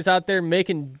and Gabi's out there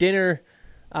making dinner.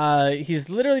 He's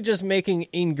literally just making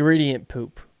ingredient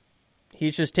poop.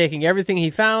 He's just taking everything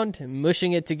he found,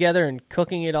 mushing it together, and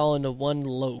cooking it all into one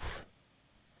loaf.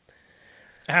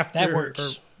 That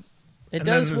works. It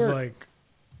does work. Like,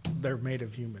 they're made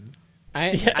of human. I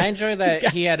enjoy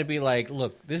that he had to be like,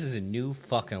 look, this is a new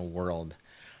fucking world.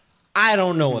 I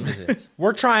don't know what this is.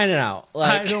 We're trying it out.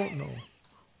 Like, I don't know.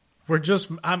 We're just,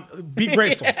 be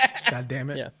grateful. God damn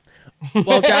it. Yeah.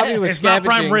 Well, Gabi was It's not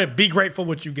scavenging. prime rib. Be grateful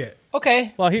what you get.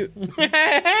 Okay. Well, he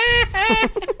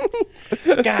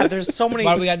God, there's so many.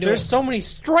 Why do we gotta do there's it? so many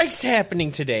strikes happening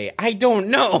today. I don't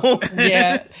know.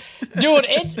 Yeah. Dude,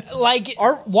 it's like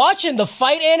watching the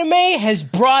fight anime has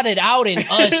brought it out in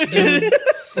us, dude.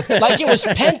 Like it was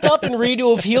pent up in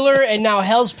Redo of Healer, and now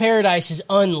Hell's Paradise is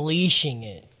unleashing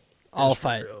it. all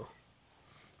fight.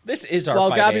 This is our. While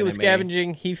fight Gabi anime. was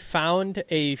scavenging, he found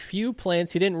a few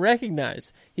plants he didn't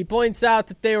recognize. He points out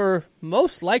that they were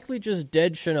most likely just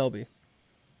dead shinobi.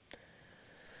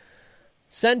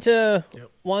 Senta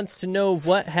wants to know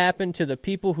what happened to the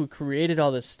people who created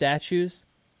all the statues.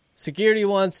 Security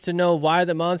wants to know why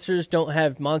the monsters don't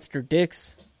have monster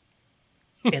dicks.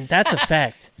 And that's a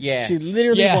fact. Yeah. She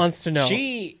literally wants to know.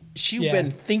 She's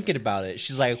been thinking about it.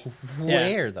 She's like,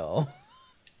 where though?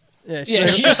 Yeah, Yeah,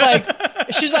 she's like,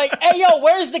 hey, yo,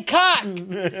 where's the cock?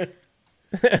 And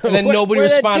then nobody where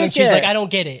that responded. dick She's at? like, I don't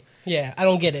get it. Yeah, I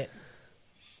don't get it.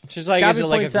 She's like, Gabi is it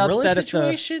like points a out gorilla that it's a-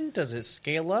 situation? Does it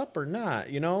scale up or not?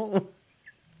 You know?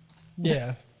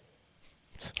 Yeah.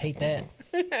 Hate that.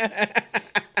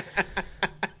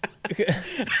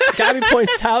 Gabi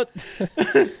points out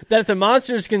that if the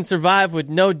monsters can survive with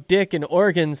no dick and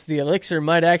organs, the elixir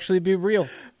might actually be real.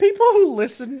 People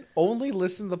who only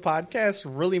listen to the podcast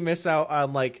really miss out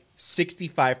on like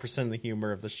 65% of the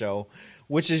humor of the show,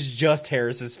 which is just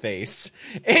Harris's face.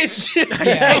 It's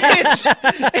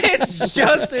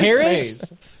just his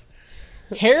face.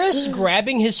 Harris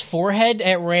grabbing his forehead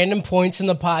at random points in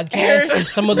the podcast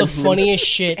is some of the funniest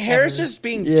shit Harris ever. is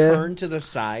being turned to the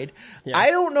side. Yeah. I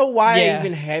don't know why I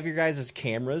even have your guys'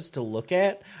 cameras to look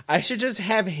at. I should just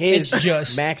have his It's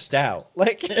just- maxed out.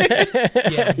 Like,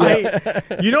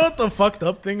 You know what the fucked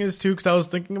up thing is, too? Because I was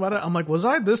thinking about it. I'm like, was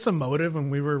I this emotive when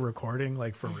we were recording,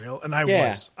 like, for real? And I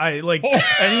was.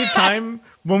 Anytime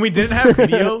when we didn't have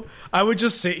video, I would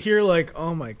just sit here like,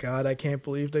 oh my God, I can't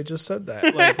believe they just said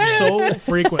that. Like, so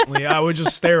frequently, I would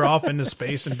just stare off into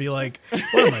space and be like, what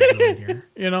am I doing here?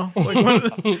 You know?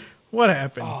 Like, what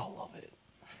happened? Oh, I love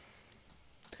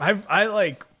it. I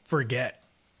like, forget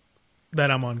that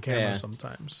I'm on camera Yeah.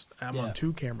 sometimes. I'm Yeah. on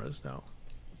 2 cameras now.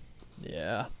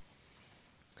 Yeah.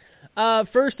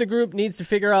 First, the group needs to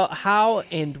figure out how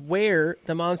and where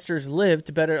the monsters live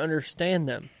to better understand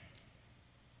them.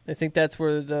 I think that's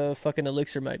where the fucking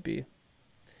elixir might be.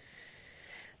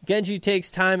 Genji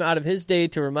takes time out of his day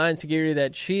to remind Sagiri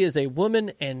that she is a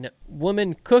woman and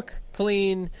women cook,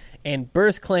 clean, and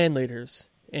birth clan leaders.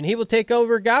 And he will take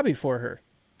over Gabi for her.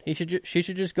 She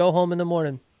should just go home in the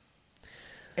morning.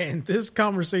 And this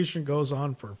conversation goes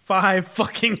on for 5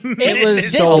 fucking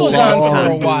minutes. This so goes on long.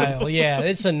 for a while. Yeah,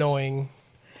 it's annoying.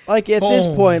 Like at this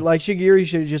Boom. point, like Shigiri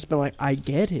should have just been like, I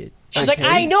get it. She's like,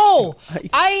 I know.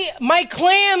 My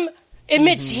clam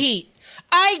emits heat.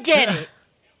 I get it.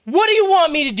 What do you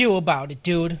want me to do about it,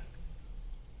 dude?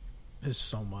 It's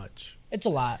so much. It's a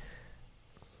lot.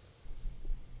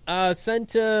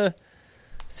 Senta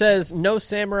says no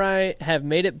samurai have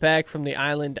made it back from the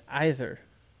island either.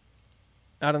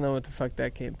 I don't know what the fuck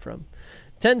that came from.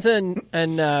 Tenza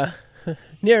and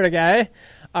Niragai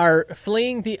are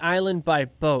fleeing the island by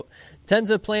boat.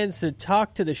 Tenza plans to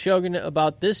talk to the shogun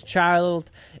about this child,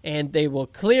 and they will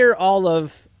clear all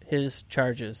of his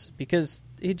charges because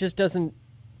he just doesn't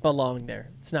belong there.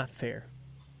 It's not fair.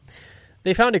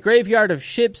 They found a graveyard of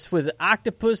ships with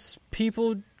octopus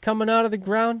people coming out of the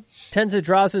ground. Tenza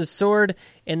draws his sword,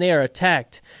 and they are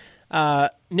attacked.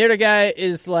 Niragai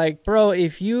is like, bro,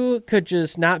 if you could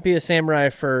just not be a samurai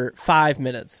for 5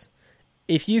 minutes,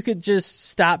 if you could just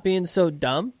stop being so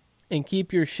dumb and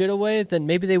keep your shit away, then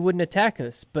maybe they wouldn't attack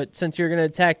us. But since you're going to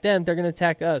attack them, they're going to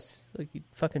attack us. Like, you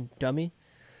fucking dummy.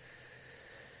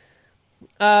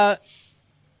 Near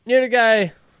the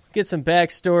guy, get some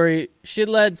backstory. She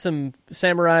led some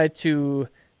samurai to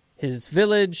his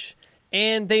village,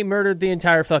 and they murdered the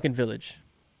entire fucking village.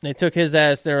 They took his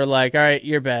ass. They were like, all right,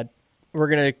 you're bad. We're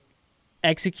going to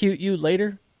execute you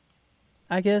later,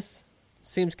 I guess.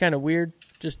 Seems kind of weird.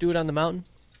 Just do it on the mountain.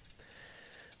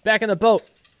 Back in the boat.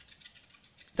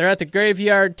 They're at the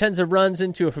graveyard. Tenza runs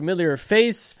into a familiar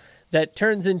face that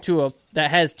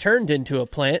has turned into a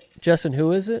plant. Justin,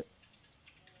 who is it?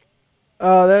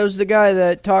 That was the guy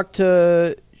that talked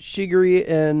to Shigiri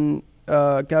and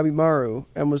Gabimaru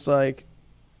and was like,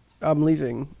 I'm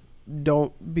leaving.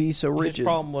 Don't be so rigid. His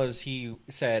problem was he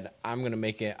said, I'm going to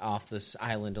make it off this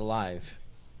island alive.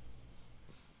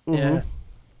 Mm-hmm. Yeah.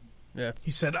 Yeah.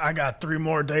 He said, I got 3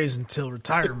 more days until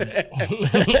retirement.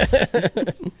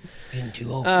 Didn't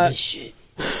do all for this shit.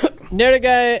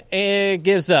 Nerda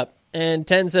gives up, and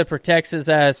Tenza protects his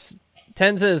ass.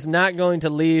 Tenza is not going to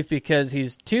leave because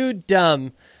he's too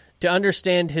dumb to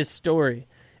understand his story.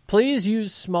 Please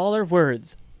use smaller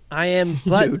words. I am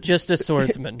but just a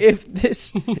swordsman. If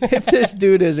this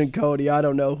dude isn't Cody, I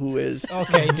don't know who is.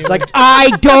 Okay, dude. It's like,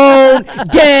 I don't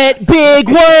get big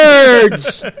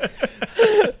words.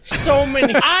 So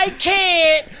many. I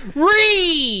can't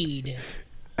read.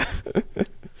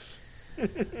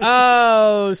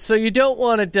 Oh, so you don't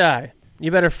want to die.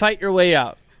 You better fight your way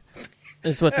out.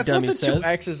 Is what the dummy what the says. 2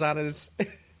 X's on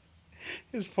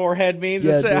his forehead means.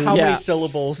 Yeah, It's how Yeah. many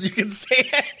syllables you can say.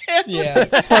 Yeah.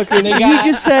 Fucking, you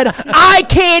just said, I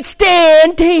can't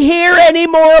stand to hear any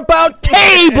more about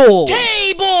tables.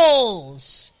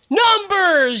 Tables!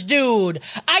 Numbers, dude!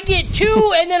 I get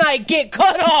 2 and then I get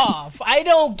cut off. I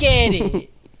don't get it.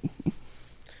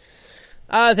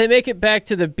 They make it back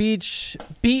to the beach,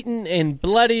 beaten and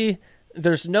bloody.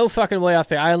 There's no fucking way off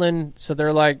the island, so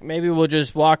they're like, maybe we'll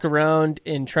just walk around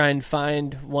and try and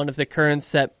find one of the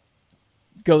currents that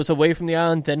goes away from the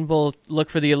island. Then we'll look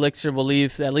for the elixir. We'll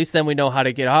leave. At least then we know how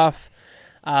to get off.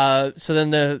 So then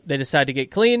they decide to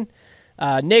get clean.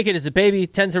 Naked as a baby.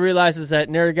 Tenza realizes that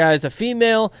Nerga is a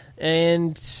female,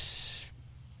 and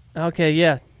okay,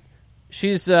 yeah,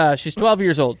 she's 12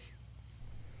 years old.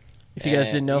 If you guys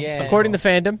didn't know, yeah. according to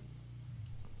fandom.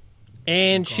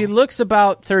 And she looks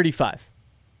about 35.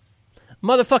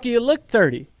 Motherfucker, you look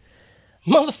 30.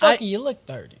 Motherfucker, you look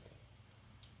 30.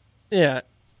 Yeah.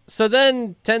 So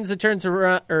then Tenza turns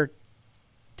around, or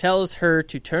tells her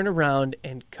to turn around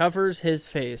and covers his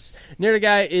face.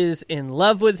 Nerga is in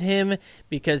love with him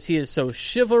because he is so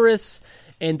chivalrous,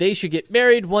 and they should get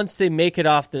married once they make it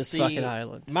off this fucking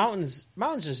island. Mountains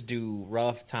just do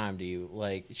rough time to you.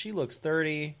 Like, she looks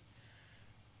 30.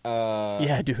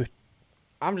 Yeah, dude.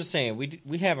 I'm just saying,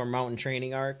 we have our mountain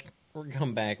training arc. We're gonna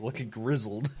come back looking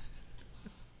grizzled.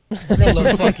 We're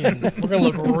gonna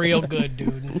look real good,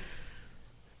 dude.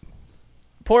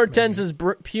 Poor Tenza's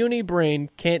puny brain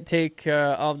can't take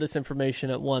all of this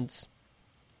information at once.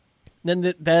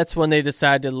 Then that's when they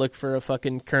decide to look for a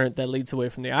fucking current that leads away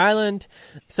from the island.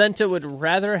 Senta would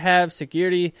rather have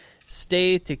security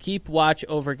stay to keep watch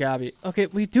over Gabi. Okay,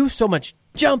 we do so much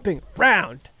jumping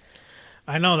around.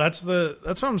 I know, that's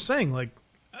what I'm saying. Like,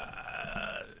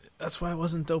 that's why it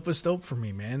wasn't dopest dope for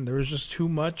me, man. There was just too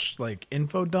much like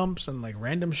info dumps and like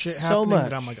random shit happening.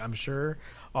 That I'm like, I'm sure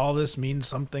all this means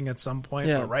something at some point,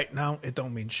 but right now it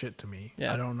don't mean shit to me.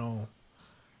 Yeah. I don't know.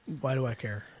 Why do I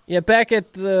care? Yeah, back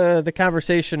at the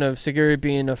conversation of Siguri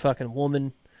being a fucking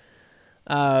woman,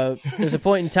 there's a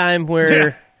point in time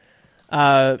where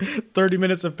 30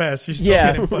 minutes have passed. She's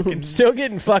still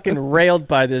getting fucking railed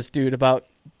by this dude about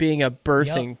being a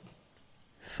birthing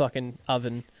fucking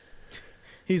oven.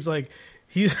 He's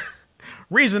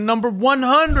reason number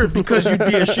 100 because you'd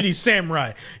be a shitty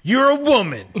samurai. You're a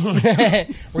woman.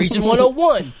 Reason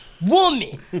 101,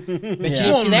 woman. But you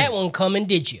didn't see that one coming,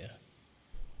 did you?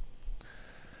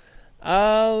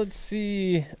 Let's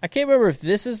see. I can't remember if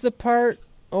this is the part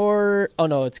or... Oh,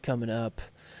 no, it's coming up.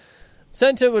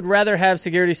 Senta would rather have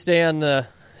security stay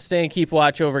and keep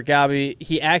watch over Gabi.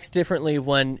 He acts differently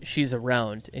when she's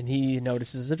around, and he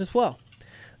notices it as well.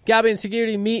 Gabi and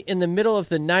security meet in the middle of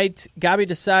the night. Gabi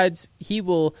decides he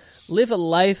will live a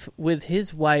life with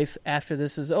his wife after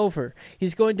this is over.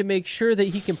 He's going to make sure that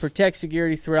he can protect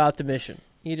security throughout the mission.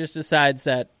 He just decides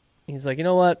that, he's like, you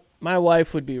know what? My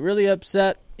wife would be really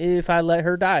upset if I let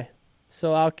her die,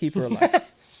 so I'll keep her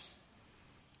alive.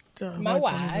 My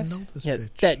wife. Yeah,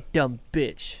 that dumb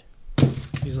bitch.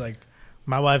 He's like,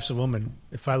 my wife's a woman.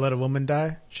 If I let a woman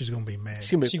die, she's going to be mad.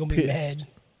 She's going to be mad.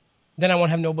 Then I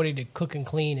won't have nobody to cook and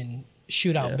clean and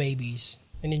shoot out babies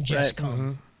and ingest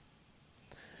cum.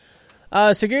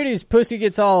 Security's pussy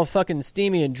gets all fucking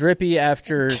steamy and drippy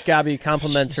after Gabi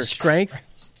compliments her strength.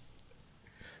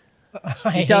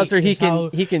 He tells her he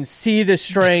can see the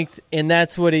strength, and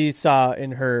that's what he saw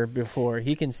in her before.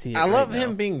 He can see it. I love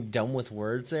him being dumb with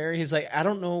words there. He's like, I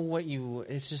don't know what you...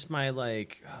 It's just my,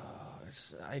 like...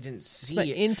 I didn't see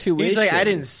it. Intuition. He's like, I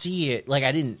didn't see it. Like,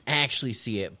 I didn't actually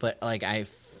see it, but, like, I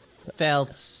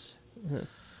felt...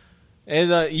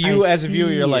 And you, as a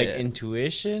viewer, you're like,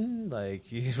 intuition?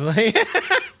 Like, you like...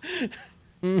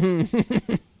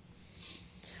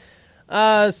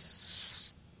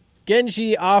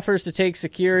 Genji offers to take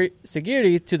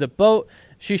security to the boat.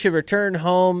 She should return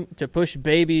home to push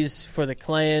babies for the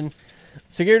clan.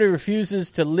 Security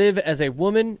refuses to live as a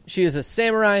woman. She is a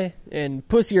samurai, and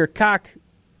pussy or cock,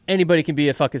 anybody can be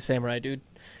a fucking samurai, dude.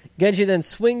 Genji then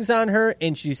swings on her,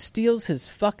 and she steals his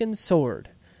fucking sword.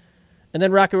 And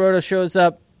then Rakuroto shows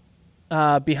up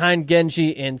behind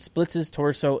Genji and splits his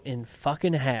torso in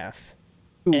fucking half.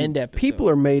 Ooh, End episode. People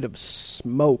are made of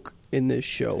smoke in this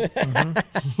show.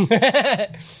 It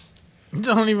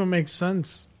don't even make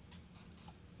sense.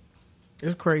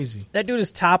 It's crazy. That dude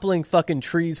is toppling fucking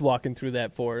trees walking through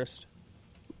that forest.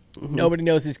 Nobody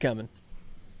knows he's coming.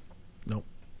 Nope.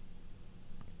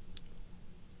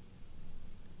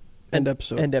 End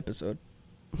episode. End episode.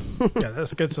 Yeah,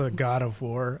 this gets a God of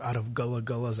War out of Gullah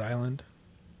Gullah's island.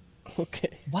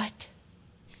 Okay. What?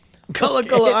 Gullah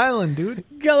Gullah Island, dude.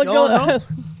 Gullah Gullah Island.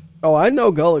 Oh, I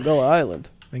know Gullah Gullah Island.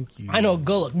 Thank you. I know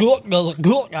Gullah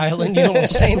Island. You know what I'm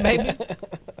saying, baby?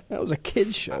 That was a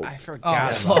kid's show. I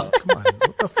forgot. Fuck. Come on.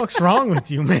 What the fuck's wrong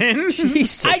with you, man?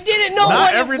 Jesus. I didn't know Not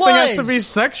what everything it was. has to be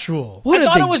sexual. What I have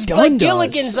thought they it was done like to us?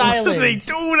 Gilligan's Island. What do they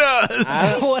do to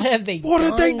us? What have they What done?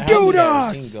 did they I do don't think to I've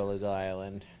us? seen Gullah Gullah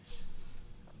Island.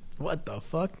 What the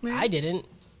fuck, man? I didn't.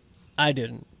 I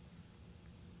didn't.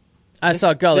 I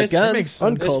saw Gullah this Guns. makes-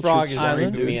 This frog is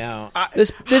Island, creeping me out.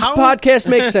 This How- podcast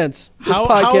makes sense. This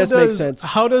podcast makes sense.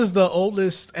 How does the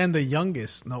oldest and the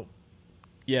youngest? No,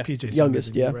 Yeah. PJ's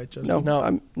Youngest, yeah. right, Justin? No.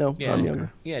 I'm Yeah.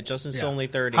 younger. Yeah, Justin's Yeah. only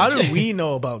 30. How did we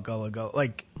know about Gullah Gullah?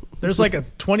 Like, there's like a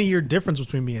 20-year difference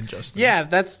between me and Justin. Yeah,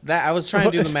 that's that. I was trying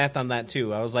to do the math on that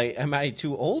too. I was like, am I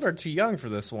too old or too young for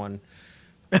this one?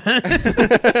 But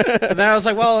then I was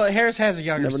like, well, Harris has a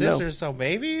younger Never know. sister, so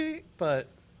maybe. But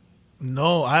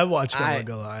No, I watched Gullah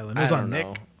Gullah Island. It was I on don't Nick.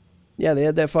 know. Yeah, they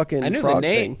had that fucking I knew frog the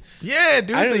name. thing. Yeah,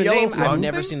 dude. I know the yellow name. frog I've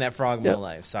never thing? seen that frog in Yep. my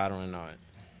life, so I don't know it.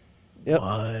 Yep.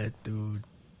 What, dude?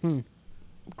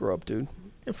 Grow up, dude.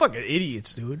 You're fucking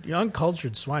idiots, dude. You're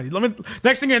uncultured swine.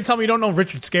 Next thing you're gonna tell me you don't know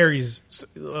Richard Scarry's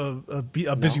a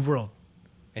Busy World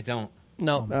I don't.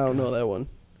 No. I don't know that one.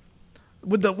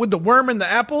 with the worm and the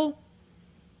apple.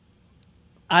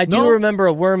 I do No. remember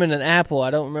a worm and an apple. I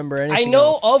don't remember anything I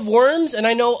know else. of worms and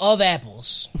I know of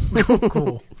apples.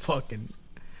 Cool, fucking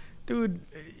dude.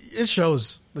 It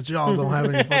shows that y'all don't have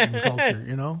any fucking culture.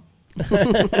 You know,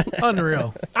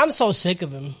 unreal. I'm so sick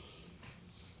of him.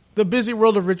 The Busy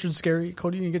World of Richard Scarry.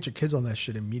 Cody, you can get your kids on that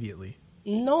shit immediately.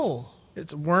 No.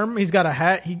 It's a worm. He's got a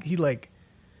hat. He lives.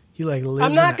 I'm not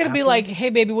in going to an be apple. like,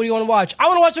 hey, baby, what do you want to watch? I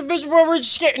want to watch a Business World Rich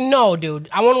Scare. No, dude.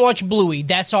 I want to watch Bluey.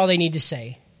 That's all they need to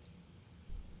say.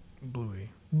 Bluey.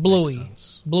 Bluey. Makes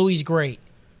sense. Bluey's great.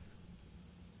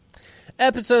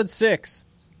 Episode 6.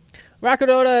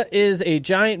 Rakuroda is a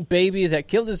giant baby that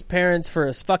killed his parents for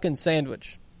his fucking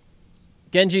sandwich.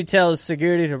 Genji tells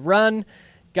security to run.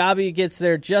 Gabi gets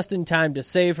there just in time to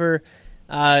save her,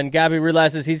 and Gabi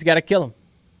realizes he's got to kill him.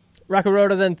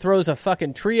 Rakuroda then throws a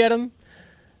fucking tree at him.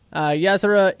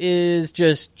 Yasura is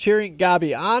just cheering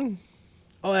Gabi on.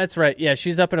 Oh, that's right. Yeah,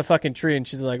 she's up in a fucking tree, and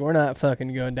she's like, we're not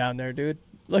fucking going down there, dude.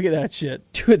 Look at that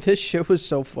shit. Dude, this shit was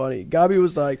so funny. Gabi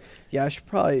was like, yeah, I should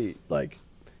probably, like,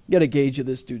 get a gauge of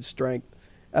this dude's strength.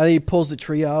 And then he pulls the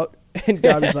tree out, and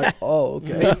Gabi's like, oh,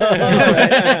 okay.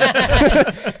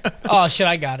 Oh, shit,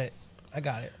 I got it.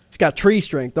 It's got tree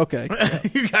strength. Okay.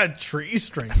 You got tree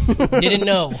strength. Didn't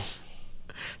know.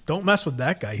 Don't mess with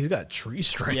that guy. He's got tree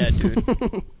strength. Yeah,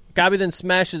 dude. Gabi then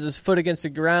smashes his foot against the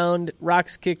ground.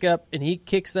 Rocks kick up, and he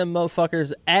kicks them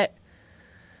motherfuckers at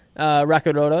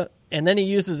Rakuroda. And then he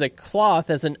uses a cloth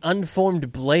as an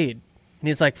unformed blade. And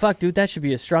he's like, fuck, dude, that should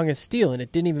be as strong as steel. And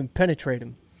it didn't even penetrate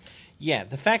him. Yeah,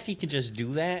 the fact he could just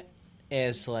do that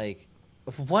is like,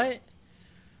 what?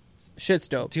 Shit's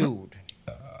dope. Dude.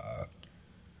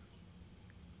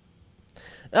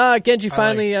 Genji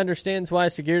finally understands why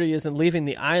security isn't leaving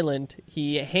the island.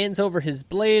 He hands over his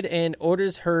blade and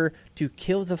orders her to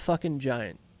kill the fucking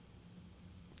giant.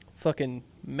 Fucking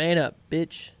man up,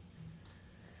 bitch.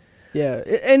 Yeah.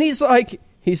 And he's like,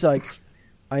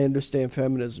 I understand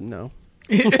feminism now.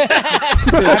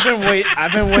 I've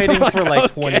been waiting for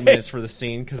like 20 minutes for the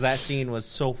scene because that scene was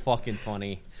so fucking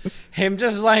funny. Him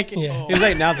just like he's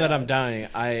like, now that I'm dying,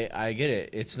 I get it.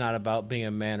 It's not about being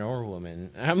a man or a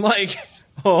woman. And I'm like,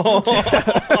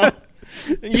 oh,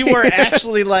 you were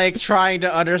actually like trying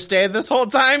to understand this whole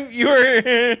time. You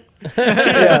were.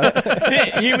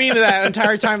 You mean that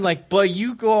entire time? Like, but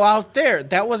you go out there.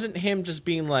 That wasn't him just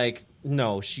being like,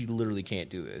 no, she literally can't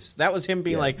do this. That was him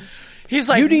being like, he's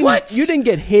like, what? You didn't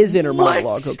get his inner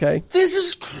monologue, okay? This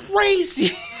is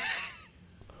crazy.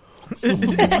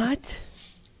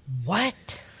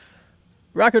 What?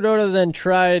 Rakaroto then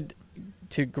tried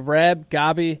to grab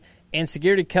Gabi, and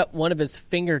Sagiri cut one of his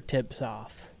fingertips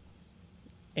off.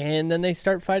 And then they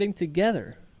start fighting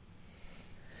together.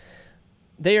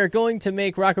 They are going to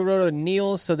make Rakaroto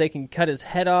kneel so they can cut his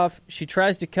head off. She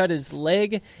tries to cut his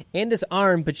leg and his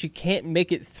arm, but she can't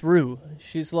make it through.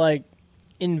 She's like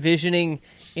envisioning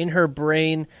in her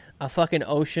brain a fucking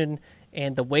ocean,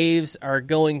 and the waves are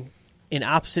going in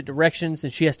opposite directions,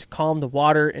 and she has to calm the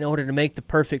water in order to make the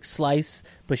perfect slice,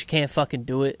 but she can't fucking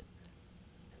do it.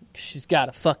 She's got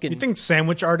a fucking... You think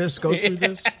sandwich artists go through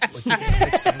this? Like,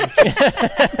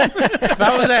 if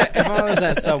I was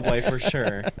at Subway, for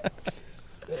sure.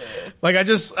 Like, I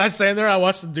stand there, I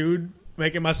watch the dude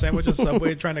making my sandwich at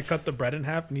Subway trying to cut the bread in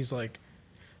half, and he's like,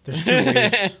 there's 2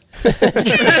 waves.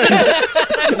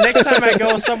 Next time I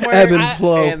go somewhere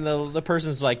and the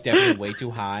person's like definitely way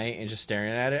too high and just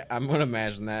staring at it, I'm going to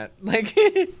imagine that. Like,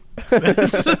 yeah,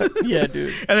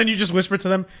 dude. And then you just whisper to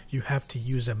them, you have to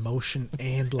use emotion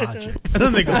and logic. And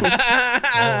then they go,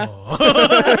 oh.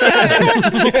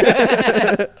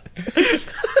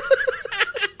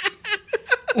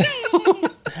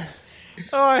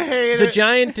 Oh, I hate The it.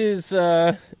 giant is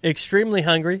extremely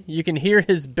hungry. You can hear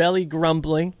his belly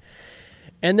grumbling.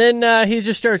 And then he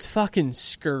just starts fucking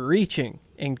screeching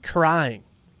and crying.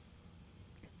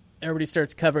 Everybody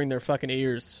starts covering their fucking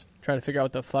ears, trying to figure out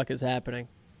what the fuck is happening.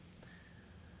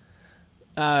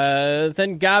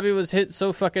 Then Gabi was hit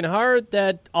so fucking hard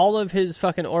that all of his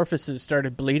fucking orifices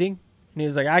started bleeding. And he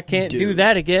was like, I can't do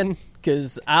that again,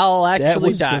 because I'll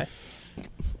actually die.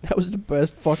 That was the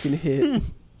best fucking hit.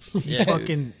 He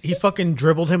fucking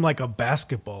dribbled him like a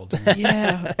basketball, dude.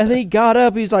 Yeah. And then he got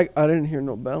up. He's like, I didn't hear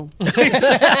no bell.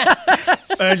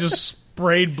 I just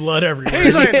sprayed blood everywhere.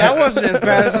 He's like, that wasn't as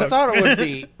bad as I thought it would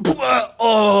be.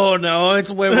 Oh, no,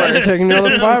 it's way worse. Take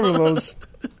another 5 of those.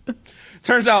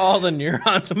 Turns out all the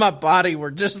neurons in my body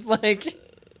were just like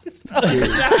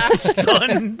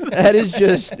Stunned. That is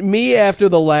just me after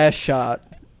the last shot.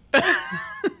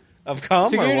 Of cum.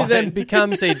 Security then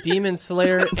becomes a demon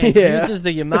slayer and uses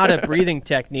the Yamada breathing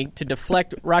technique to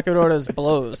deflect Rakaroto's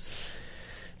blows.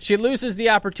 She loses the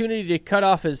opportunity to cut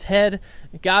off his head.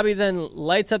 Gabi then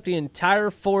lights up the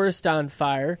entire forest on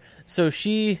fire, so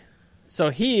he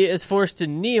is forced to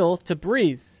kneel to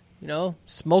breathe. You know,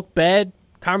 smoke bad,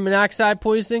 carbon monoxide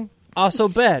poisoning, also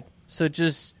bad. So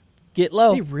just get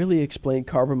low. They really explained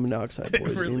carbon monoxide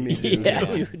poisoning.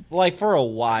 Dude. Like for a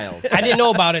while. I didn't know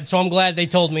about it, so I'm glad they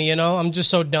told me, you know? I'm just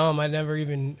so dumb. I never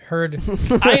even heard. I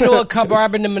didn't know what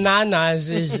carbon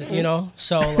monoxide is, you know?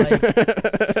 So, like,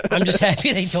 I'm just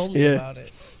happy they told me about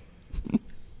it.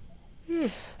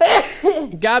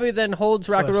 Gabi then holds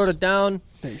Rakaroto down,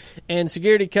 and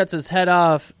Security cuts his head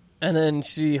off, and then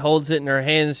she holds it in her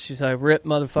hands. She's like, rip,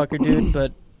 motherfucker, dude,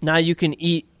 but now you can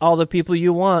eat all the people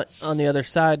you want on the other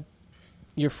side.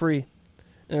 You're free. And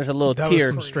there's a little tear. Was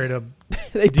some straight up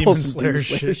they Demon pulled Slayer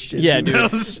shit. shit. Yeah, dude. That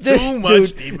was too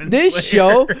much Demon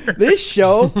Slayer. This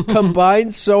show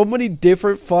combines so many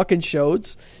different fucking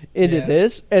shows into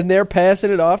this, and they're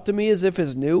passing it off to me as if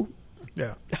it's new.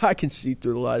 Yeah, I can see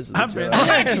through the lies of the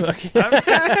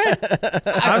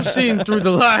Jedi. I've seen through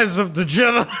the lies of the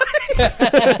Jedi.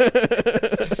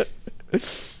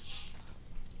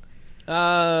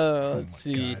 Let's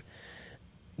see. God.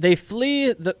 They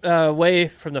flee away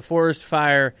from the forest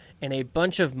fire, and a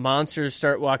bunch of monsters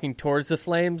start walking towards the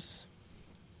flames.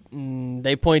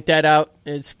 They point that out.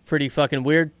 It's pretty fucking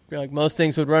weird. Like, most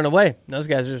things would run away. Those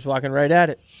guys are just walking right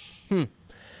at it. Then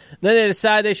they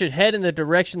decide they should head in the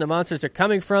direction the monsters are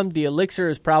coming from. The elixir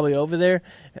is probably over there.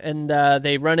 And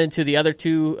they run into the other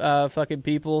two fucking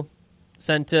people,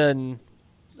 Senta and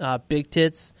Big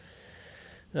Tits,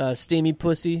 Steamy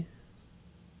Pussy,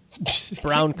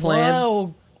 Brown Clan.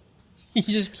 Wow. You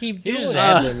just keep doing He's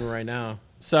that. ad-libbing right now.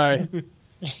 Sorry.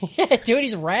 Yeah, dude,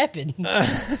 he's rapping. You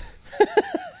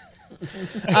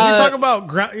talk about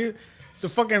the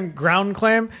fucking ground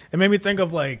clam. It made me think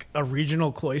of like a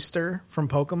regional cloister from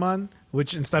Pokemon,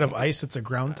 which instead of ice, it's a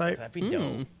ground type. That'd be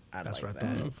dope. That's what I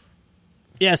thought of.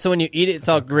 Yeah, so when you eat it, it's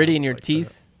all gritty in your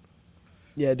teeth.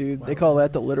 Yeah, dude. They call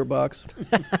that the litter box.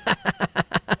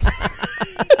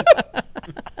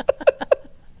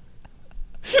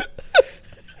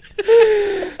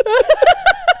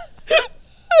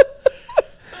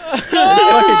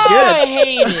 I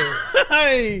hate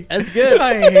it. That's good.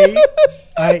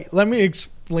 Let me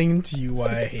explain to you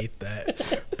why I hate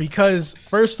that. Because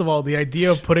first of all, the idea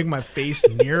of putting my face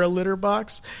near a litter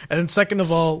box, and then second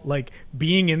of all, like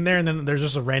being in there and then there's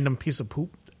just a random piece of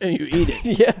poop and you eat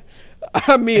it. Yeah.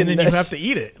 I mean, and then you have to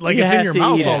eat it. Like it's in your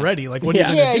mouth already. Like what are you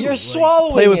gonna do? You're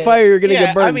swallowing. Play with fire, you're gonna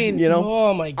get burned. I mean, you know.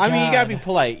 Oh my god. I mean, you gotta be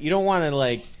polite. You don't want to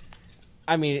like.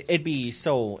 I mean, it'd be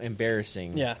so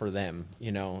embarrassing for them.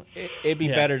 You know, it'd be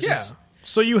better just.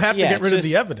 So you have to get rid of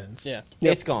the evidence. Yeah,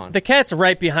 it's gone. The cat's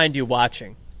right behind you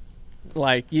watching.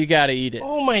 Like you gotta eat it.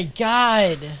 Oh my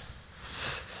god.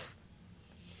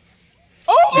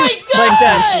 Oh my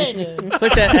god! It's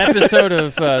like that episode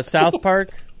of South Park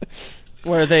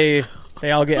where they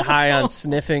all get high on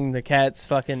sniffing the cat's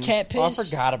fucking cat piss. Oh, I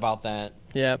forgot about that.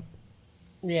 Yeah.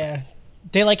 Yeah.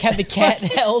 They like have the cat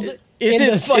held in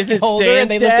the is fucking it holder Stan's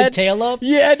and they lift dad? the tail up.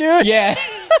 Yeah, dude. Yeah.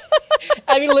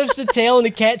 And he lifts the tail and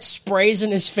the cat sprays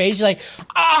in his face. He's like,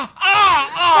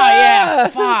 yeah,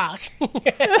 fuck.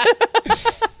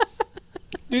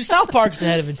 Dude, South Park's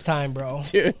ahead of its time, bro.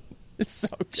 Dude, it's so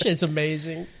good. Shit's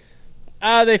amazing.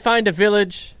 They find a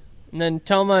village, and then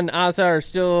Toma and Asa are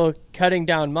still cutting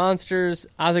down monsters.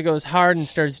 Asa goes hard and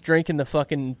starts drinking the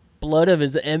fucking blood of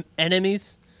his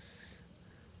enemies.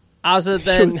 Asa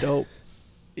then... dope.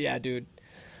 Yeah, dude.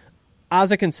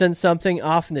 Asa can sense something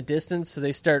off in the distance, so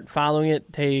they start following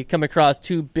it. They come across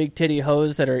two big titty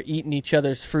hoes that are eating each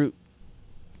other's fruit.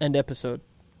 End episode.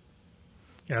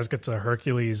 Yeah, this gets a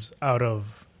Hercules out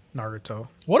of Naruto.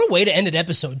 What a way to end an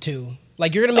episode, too.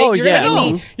 Like, you're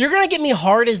gonna get me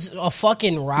hard as a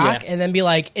fucking rock and then be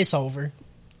like, it's over.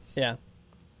 Yeah.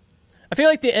 I feel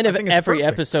like the end of every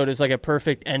perfect. episode is like a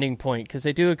perfect ending point, because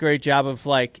they do a great job of,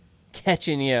 like,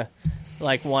 catching you,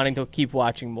 like, wanting to keep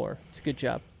watching more. It's a good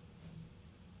job.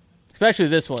 Especially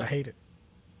this one. I hate it.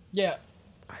 Yeah.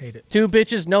 I hate it. Two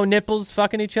bitches, no nipples,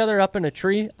 fucking each other up in a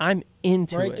tree. I'm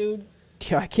into Right, it. dude?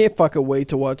 Yeah, I can't fucking wait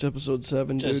to watch episode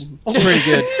 7, dude. It's pretty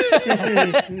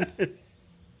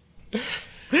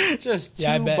good. Just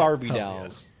two Barbie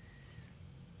dolls.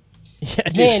 Yeah,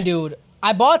 dude. Man, dude,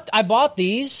 I bought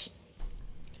these.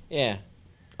 Yeah.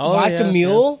 Vodka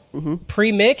Mule,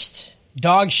 pre-mixed,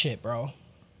 dog shit, bro.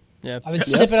 Yeah. I've been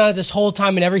sipping on it this whole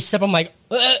time, and every sip I'm like,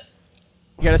 ugh.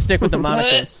 You gotta stick with the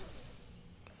Monacos.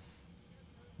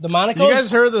 The Monacos? Have you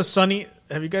guys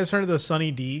heard of the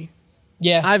Sunny D?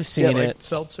 Yeah. I've seen like it.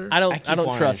 Seltzer? I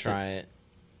don't trust it.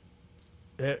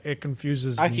 It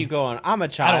confuses me. I keep going. I'm a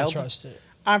child. I don't trust it.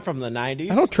 I'm from the 90s.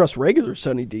 I don't trust regular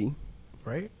Sunny D.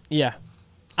 Right? Yeah.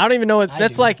 I don't even know what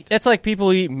that's like. That's like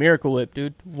people who eat Miracle Whip,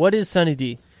 dude. What is Sunny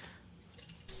D?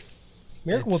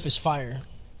 Miracle Whip is fire.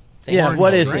 Yeah,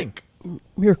 what is it?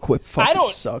 Miracle Whip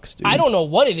fucking sucks, dude. I don't know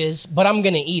what it is, but I'm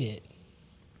gonna eat it.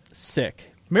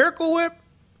 Sick. Miracle Whip?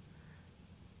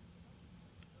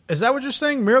 Is that what you're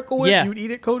saying? Miracle Whip? Yeah. You'd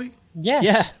eat it, Cody? Yes.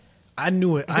 Yeah. I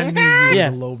knew it. I knew you were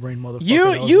the low brain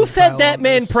motherfucker. You fed that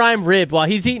man prime rib while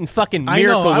he's eating fucking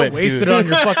Miracle Whip. I wasted it on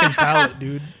your fucking palate,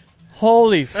 dude.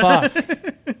 Holy fuck.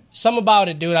 Something about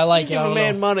it, dude. I like it. Give a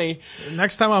man money.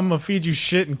 Next time I'm gonna feed you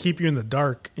shit and keep you in the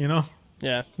dark, you know?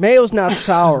 Yeah. Mayo's not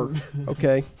sour,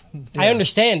 okay? I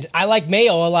understand. I like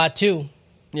mayo a lot, too.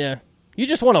 Yeah. You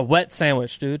just want a wet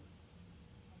sandwich, dude.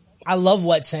 I love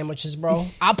wet sandwiches, bro.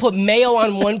 I'll put mayo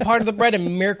on one part of the bread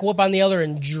and Miracle Whip on the other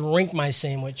and drink my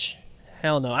sandwich.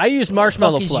 Hell no. I use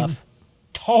marshmallow fluff.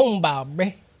 Talking about,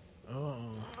 bro.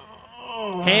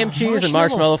 Ham, cheese, and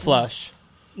marshmallow flush.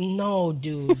 No,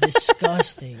 dude.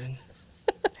 Disgusting.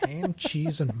 Ham,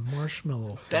 cheese, and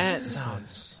marshmallow. That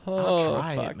sounds... Oh, I'll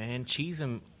try fuck. it, man. Cheese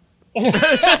and...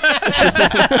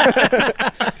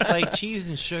 like, cheese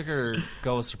and sugar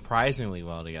go surprisingly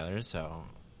well together, so...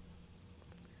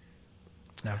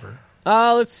 Never.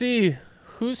 Let's see.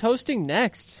 Who's hosting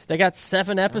next? They got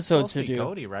 7 episodes to do.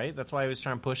 Cody, right? That's why he was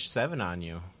trying to push 7 on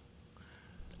you.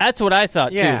 That's what I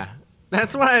thought, Yeah. too.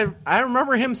 That's what I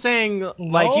remember him saying,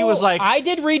 like, he was like... I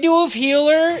did Redo of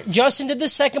Healer. Justin did the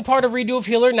second part of Redo of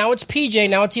Healer. Now it's PJ.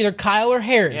 Now it's either Kyle or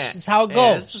Harris. It's how it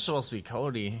goes. This is supposed to be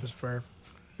Cody. It's fair.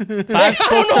 I don't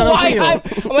know why. I'm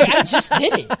like, I just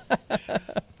did it.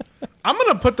 I'm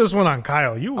gonna put this one on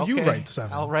Kyle. You write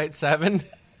 7. I'll write 7.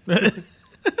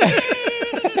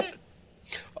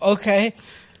 Okay.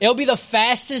 It'll be the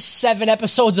fastest 7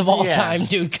 episodes of all time,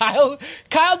 dude. Kyle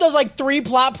does like 3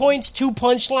 plot points, 2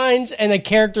 punchlines, and a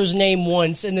character's name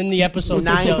once, and then the episode's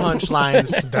 9 done. That's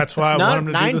punchlines. why I want him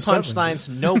to 9 do the 7. punchlines,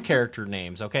 no character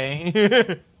names, okay?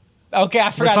 Okay, I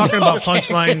We're forgot. talking about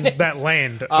punchlines that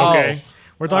land, okay?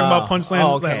 We're talking about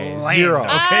punchlines that land. 0. Okay?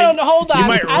 I don't know. Hold on. You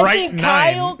might I write think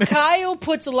 9. Kyle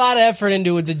puts a lot of effort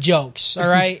into it, the jokes, all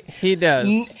right? He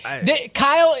does.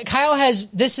 Kyle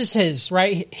has, this is his,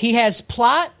 right? He has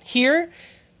plot here,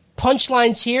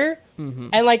 punchlines here,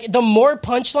 and like the more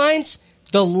punchlines,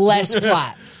 the less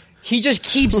plot. He just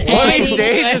keeps adding. One of these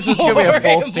days, it's just going to be a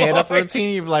full stand-up more.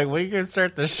 routine. You're like, when are you going to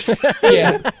start this shit?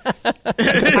 Yeah.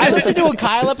 I listened to a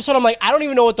Kyle episode. I'm like, I don't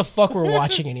even know what the fuck we're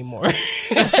watching anymore.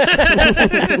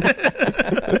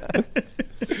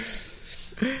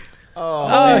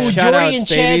 Jordy and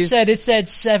Chad said it said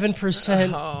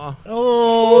 7%.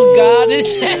 Oh God, dude.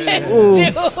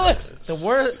 The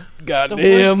worst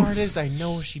part is I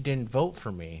know she didn't vote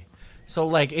for me. So,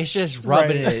 like, it's just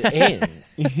rubbing it in.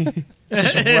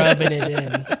 Just rubbing it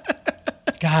in.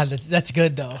 God, that's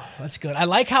good, though. That's good. I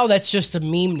like how that's just a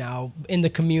meme now in the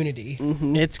community.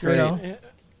 It's great. You know?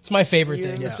 It's my favorite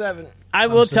thing. 7. I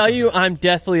will tell you, I'm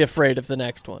deathly afraid of the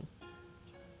next one.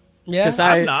 Yeah?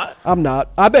 I'm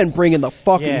not. I've been bringing the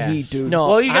fucking heat, dude. No,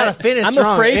 Well, you got to finish I'm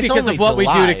strong. afraid It's because only of what we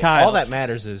do July. to Kyle. All that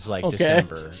matters is, like,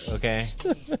 December, okay?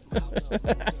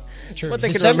 True. What they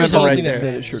can December's the remember only right thing that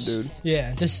there. matters. Sure, dude.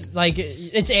 Yeah, this, like,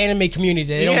 it's anime community.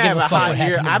 They You don't can give a have fuck hot what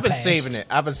year. happened in I've the been past.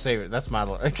 saving it. That's my...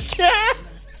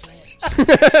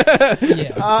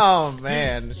 Yeah. Oh,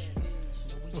 man.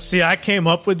 See, I came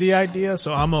up with the idea,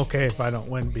 so I'm okay if I don't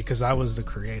win because I was the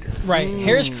creator. Right.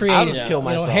 Harris created I'll just kill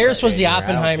myself Harris that was the day, I don't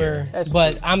Oppenheimer,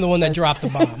 but I'm the one that dropped the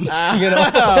bomb. Are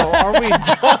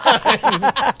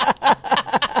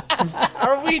we done?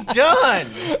 Are we done?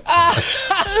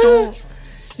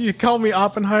 You call me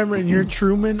Oppenheimer and you're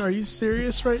Truman? Are you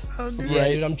serious right now, dude? Yeah,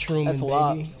 dude, I'm Truman. That's a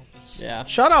lot. baby. Yeah.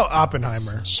 Shout out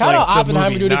Oppenheimer. Shout out the Oppenheimer,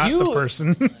 movie, dude. If not you- the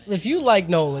person. If you like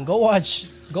Nolan, go watch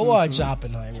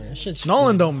Oppenheimer. That shit's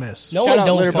Nolan good. don't miss. Nolan out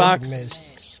don't Litterbox. fucking miss.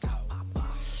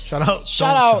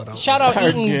 Shout out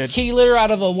eating good. kitty litter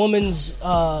out of a woman's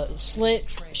slit.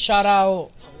 Shout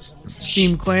out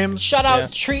steamed clams.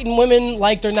 treating women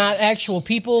like they're not actual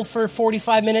people for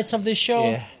 45 minutes of this show.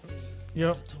 Yeah.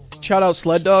 Yep. Shout out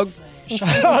Sled Dog.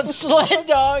 Shout out Sled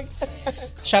Dog.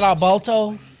 Shout out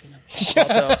Balto. Shout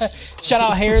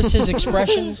out Harris's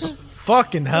expressions.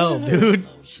 Fucking hell, dude.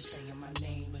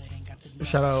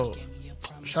 Shout out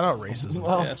racism.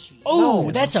 Oh,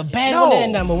 that's a bad one to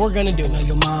end on, but we're gonna do it.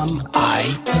 Your mom, I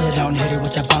pull it down, hit her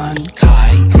with that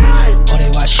bankai. Oh, they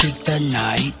watch chic the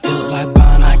night. Built like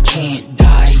Bon, I can't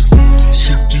die.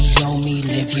 Suki on me,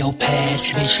 live your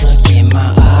past, bitch, look in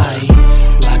my eye.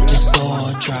 Lock the door,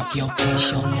 drop your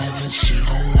pants, you'll never see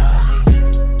the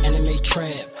light. Anime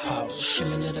trap house,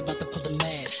 shimming it about to put the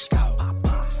mask out.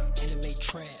 Anime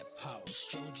trap house,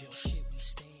 JoJo shit, we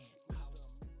stand.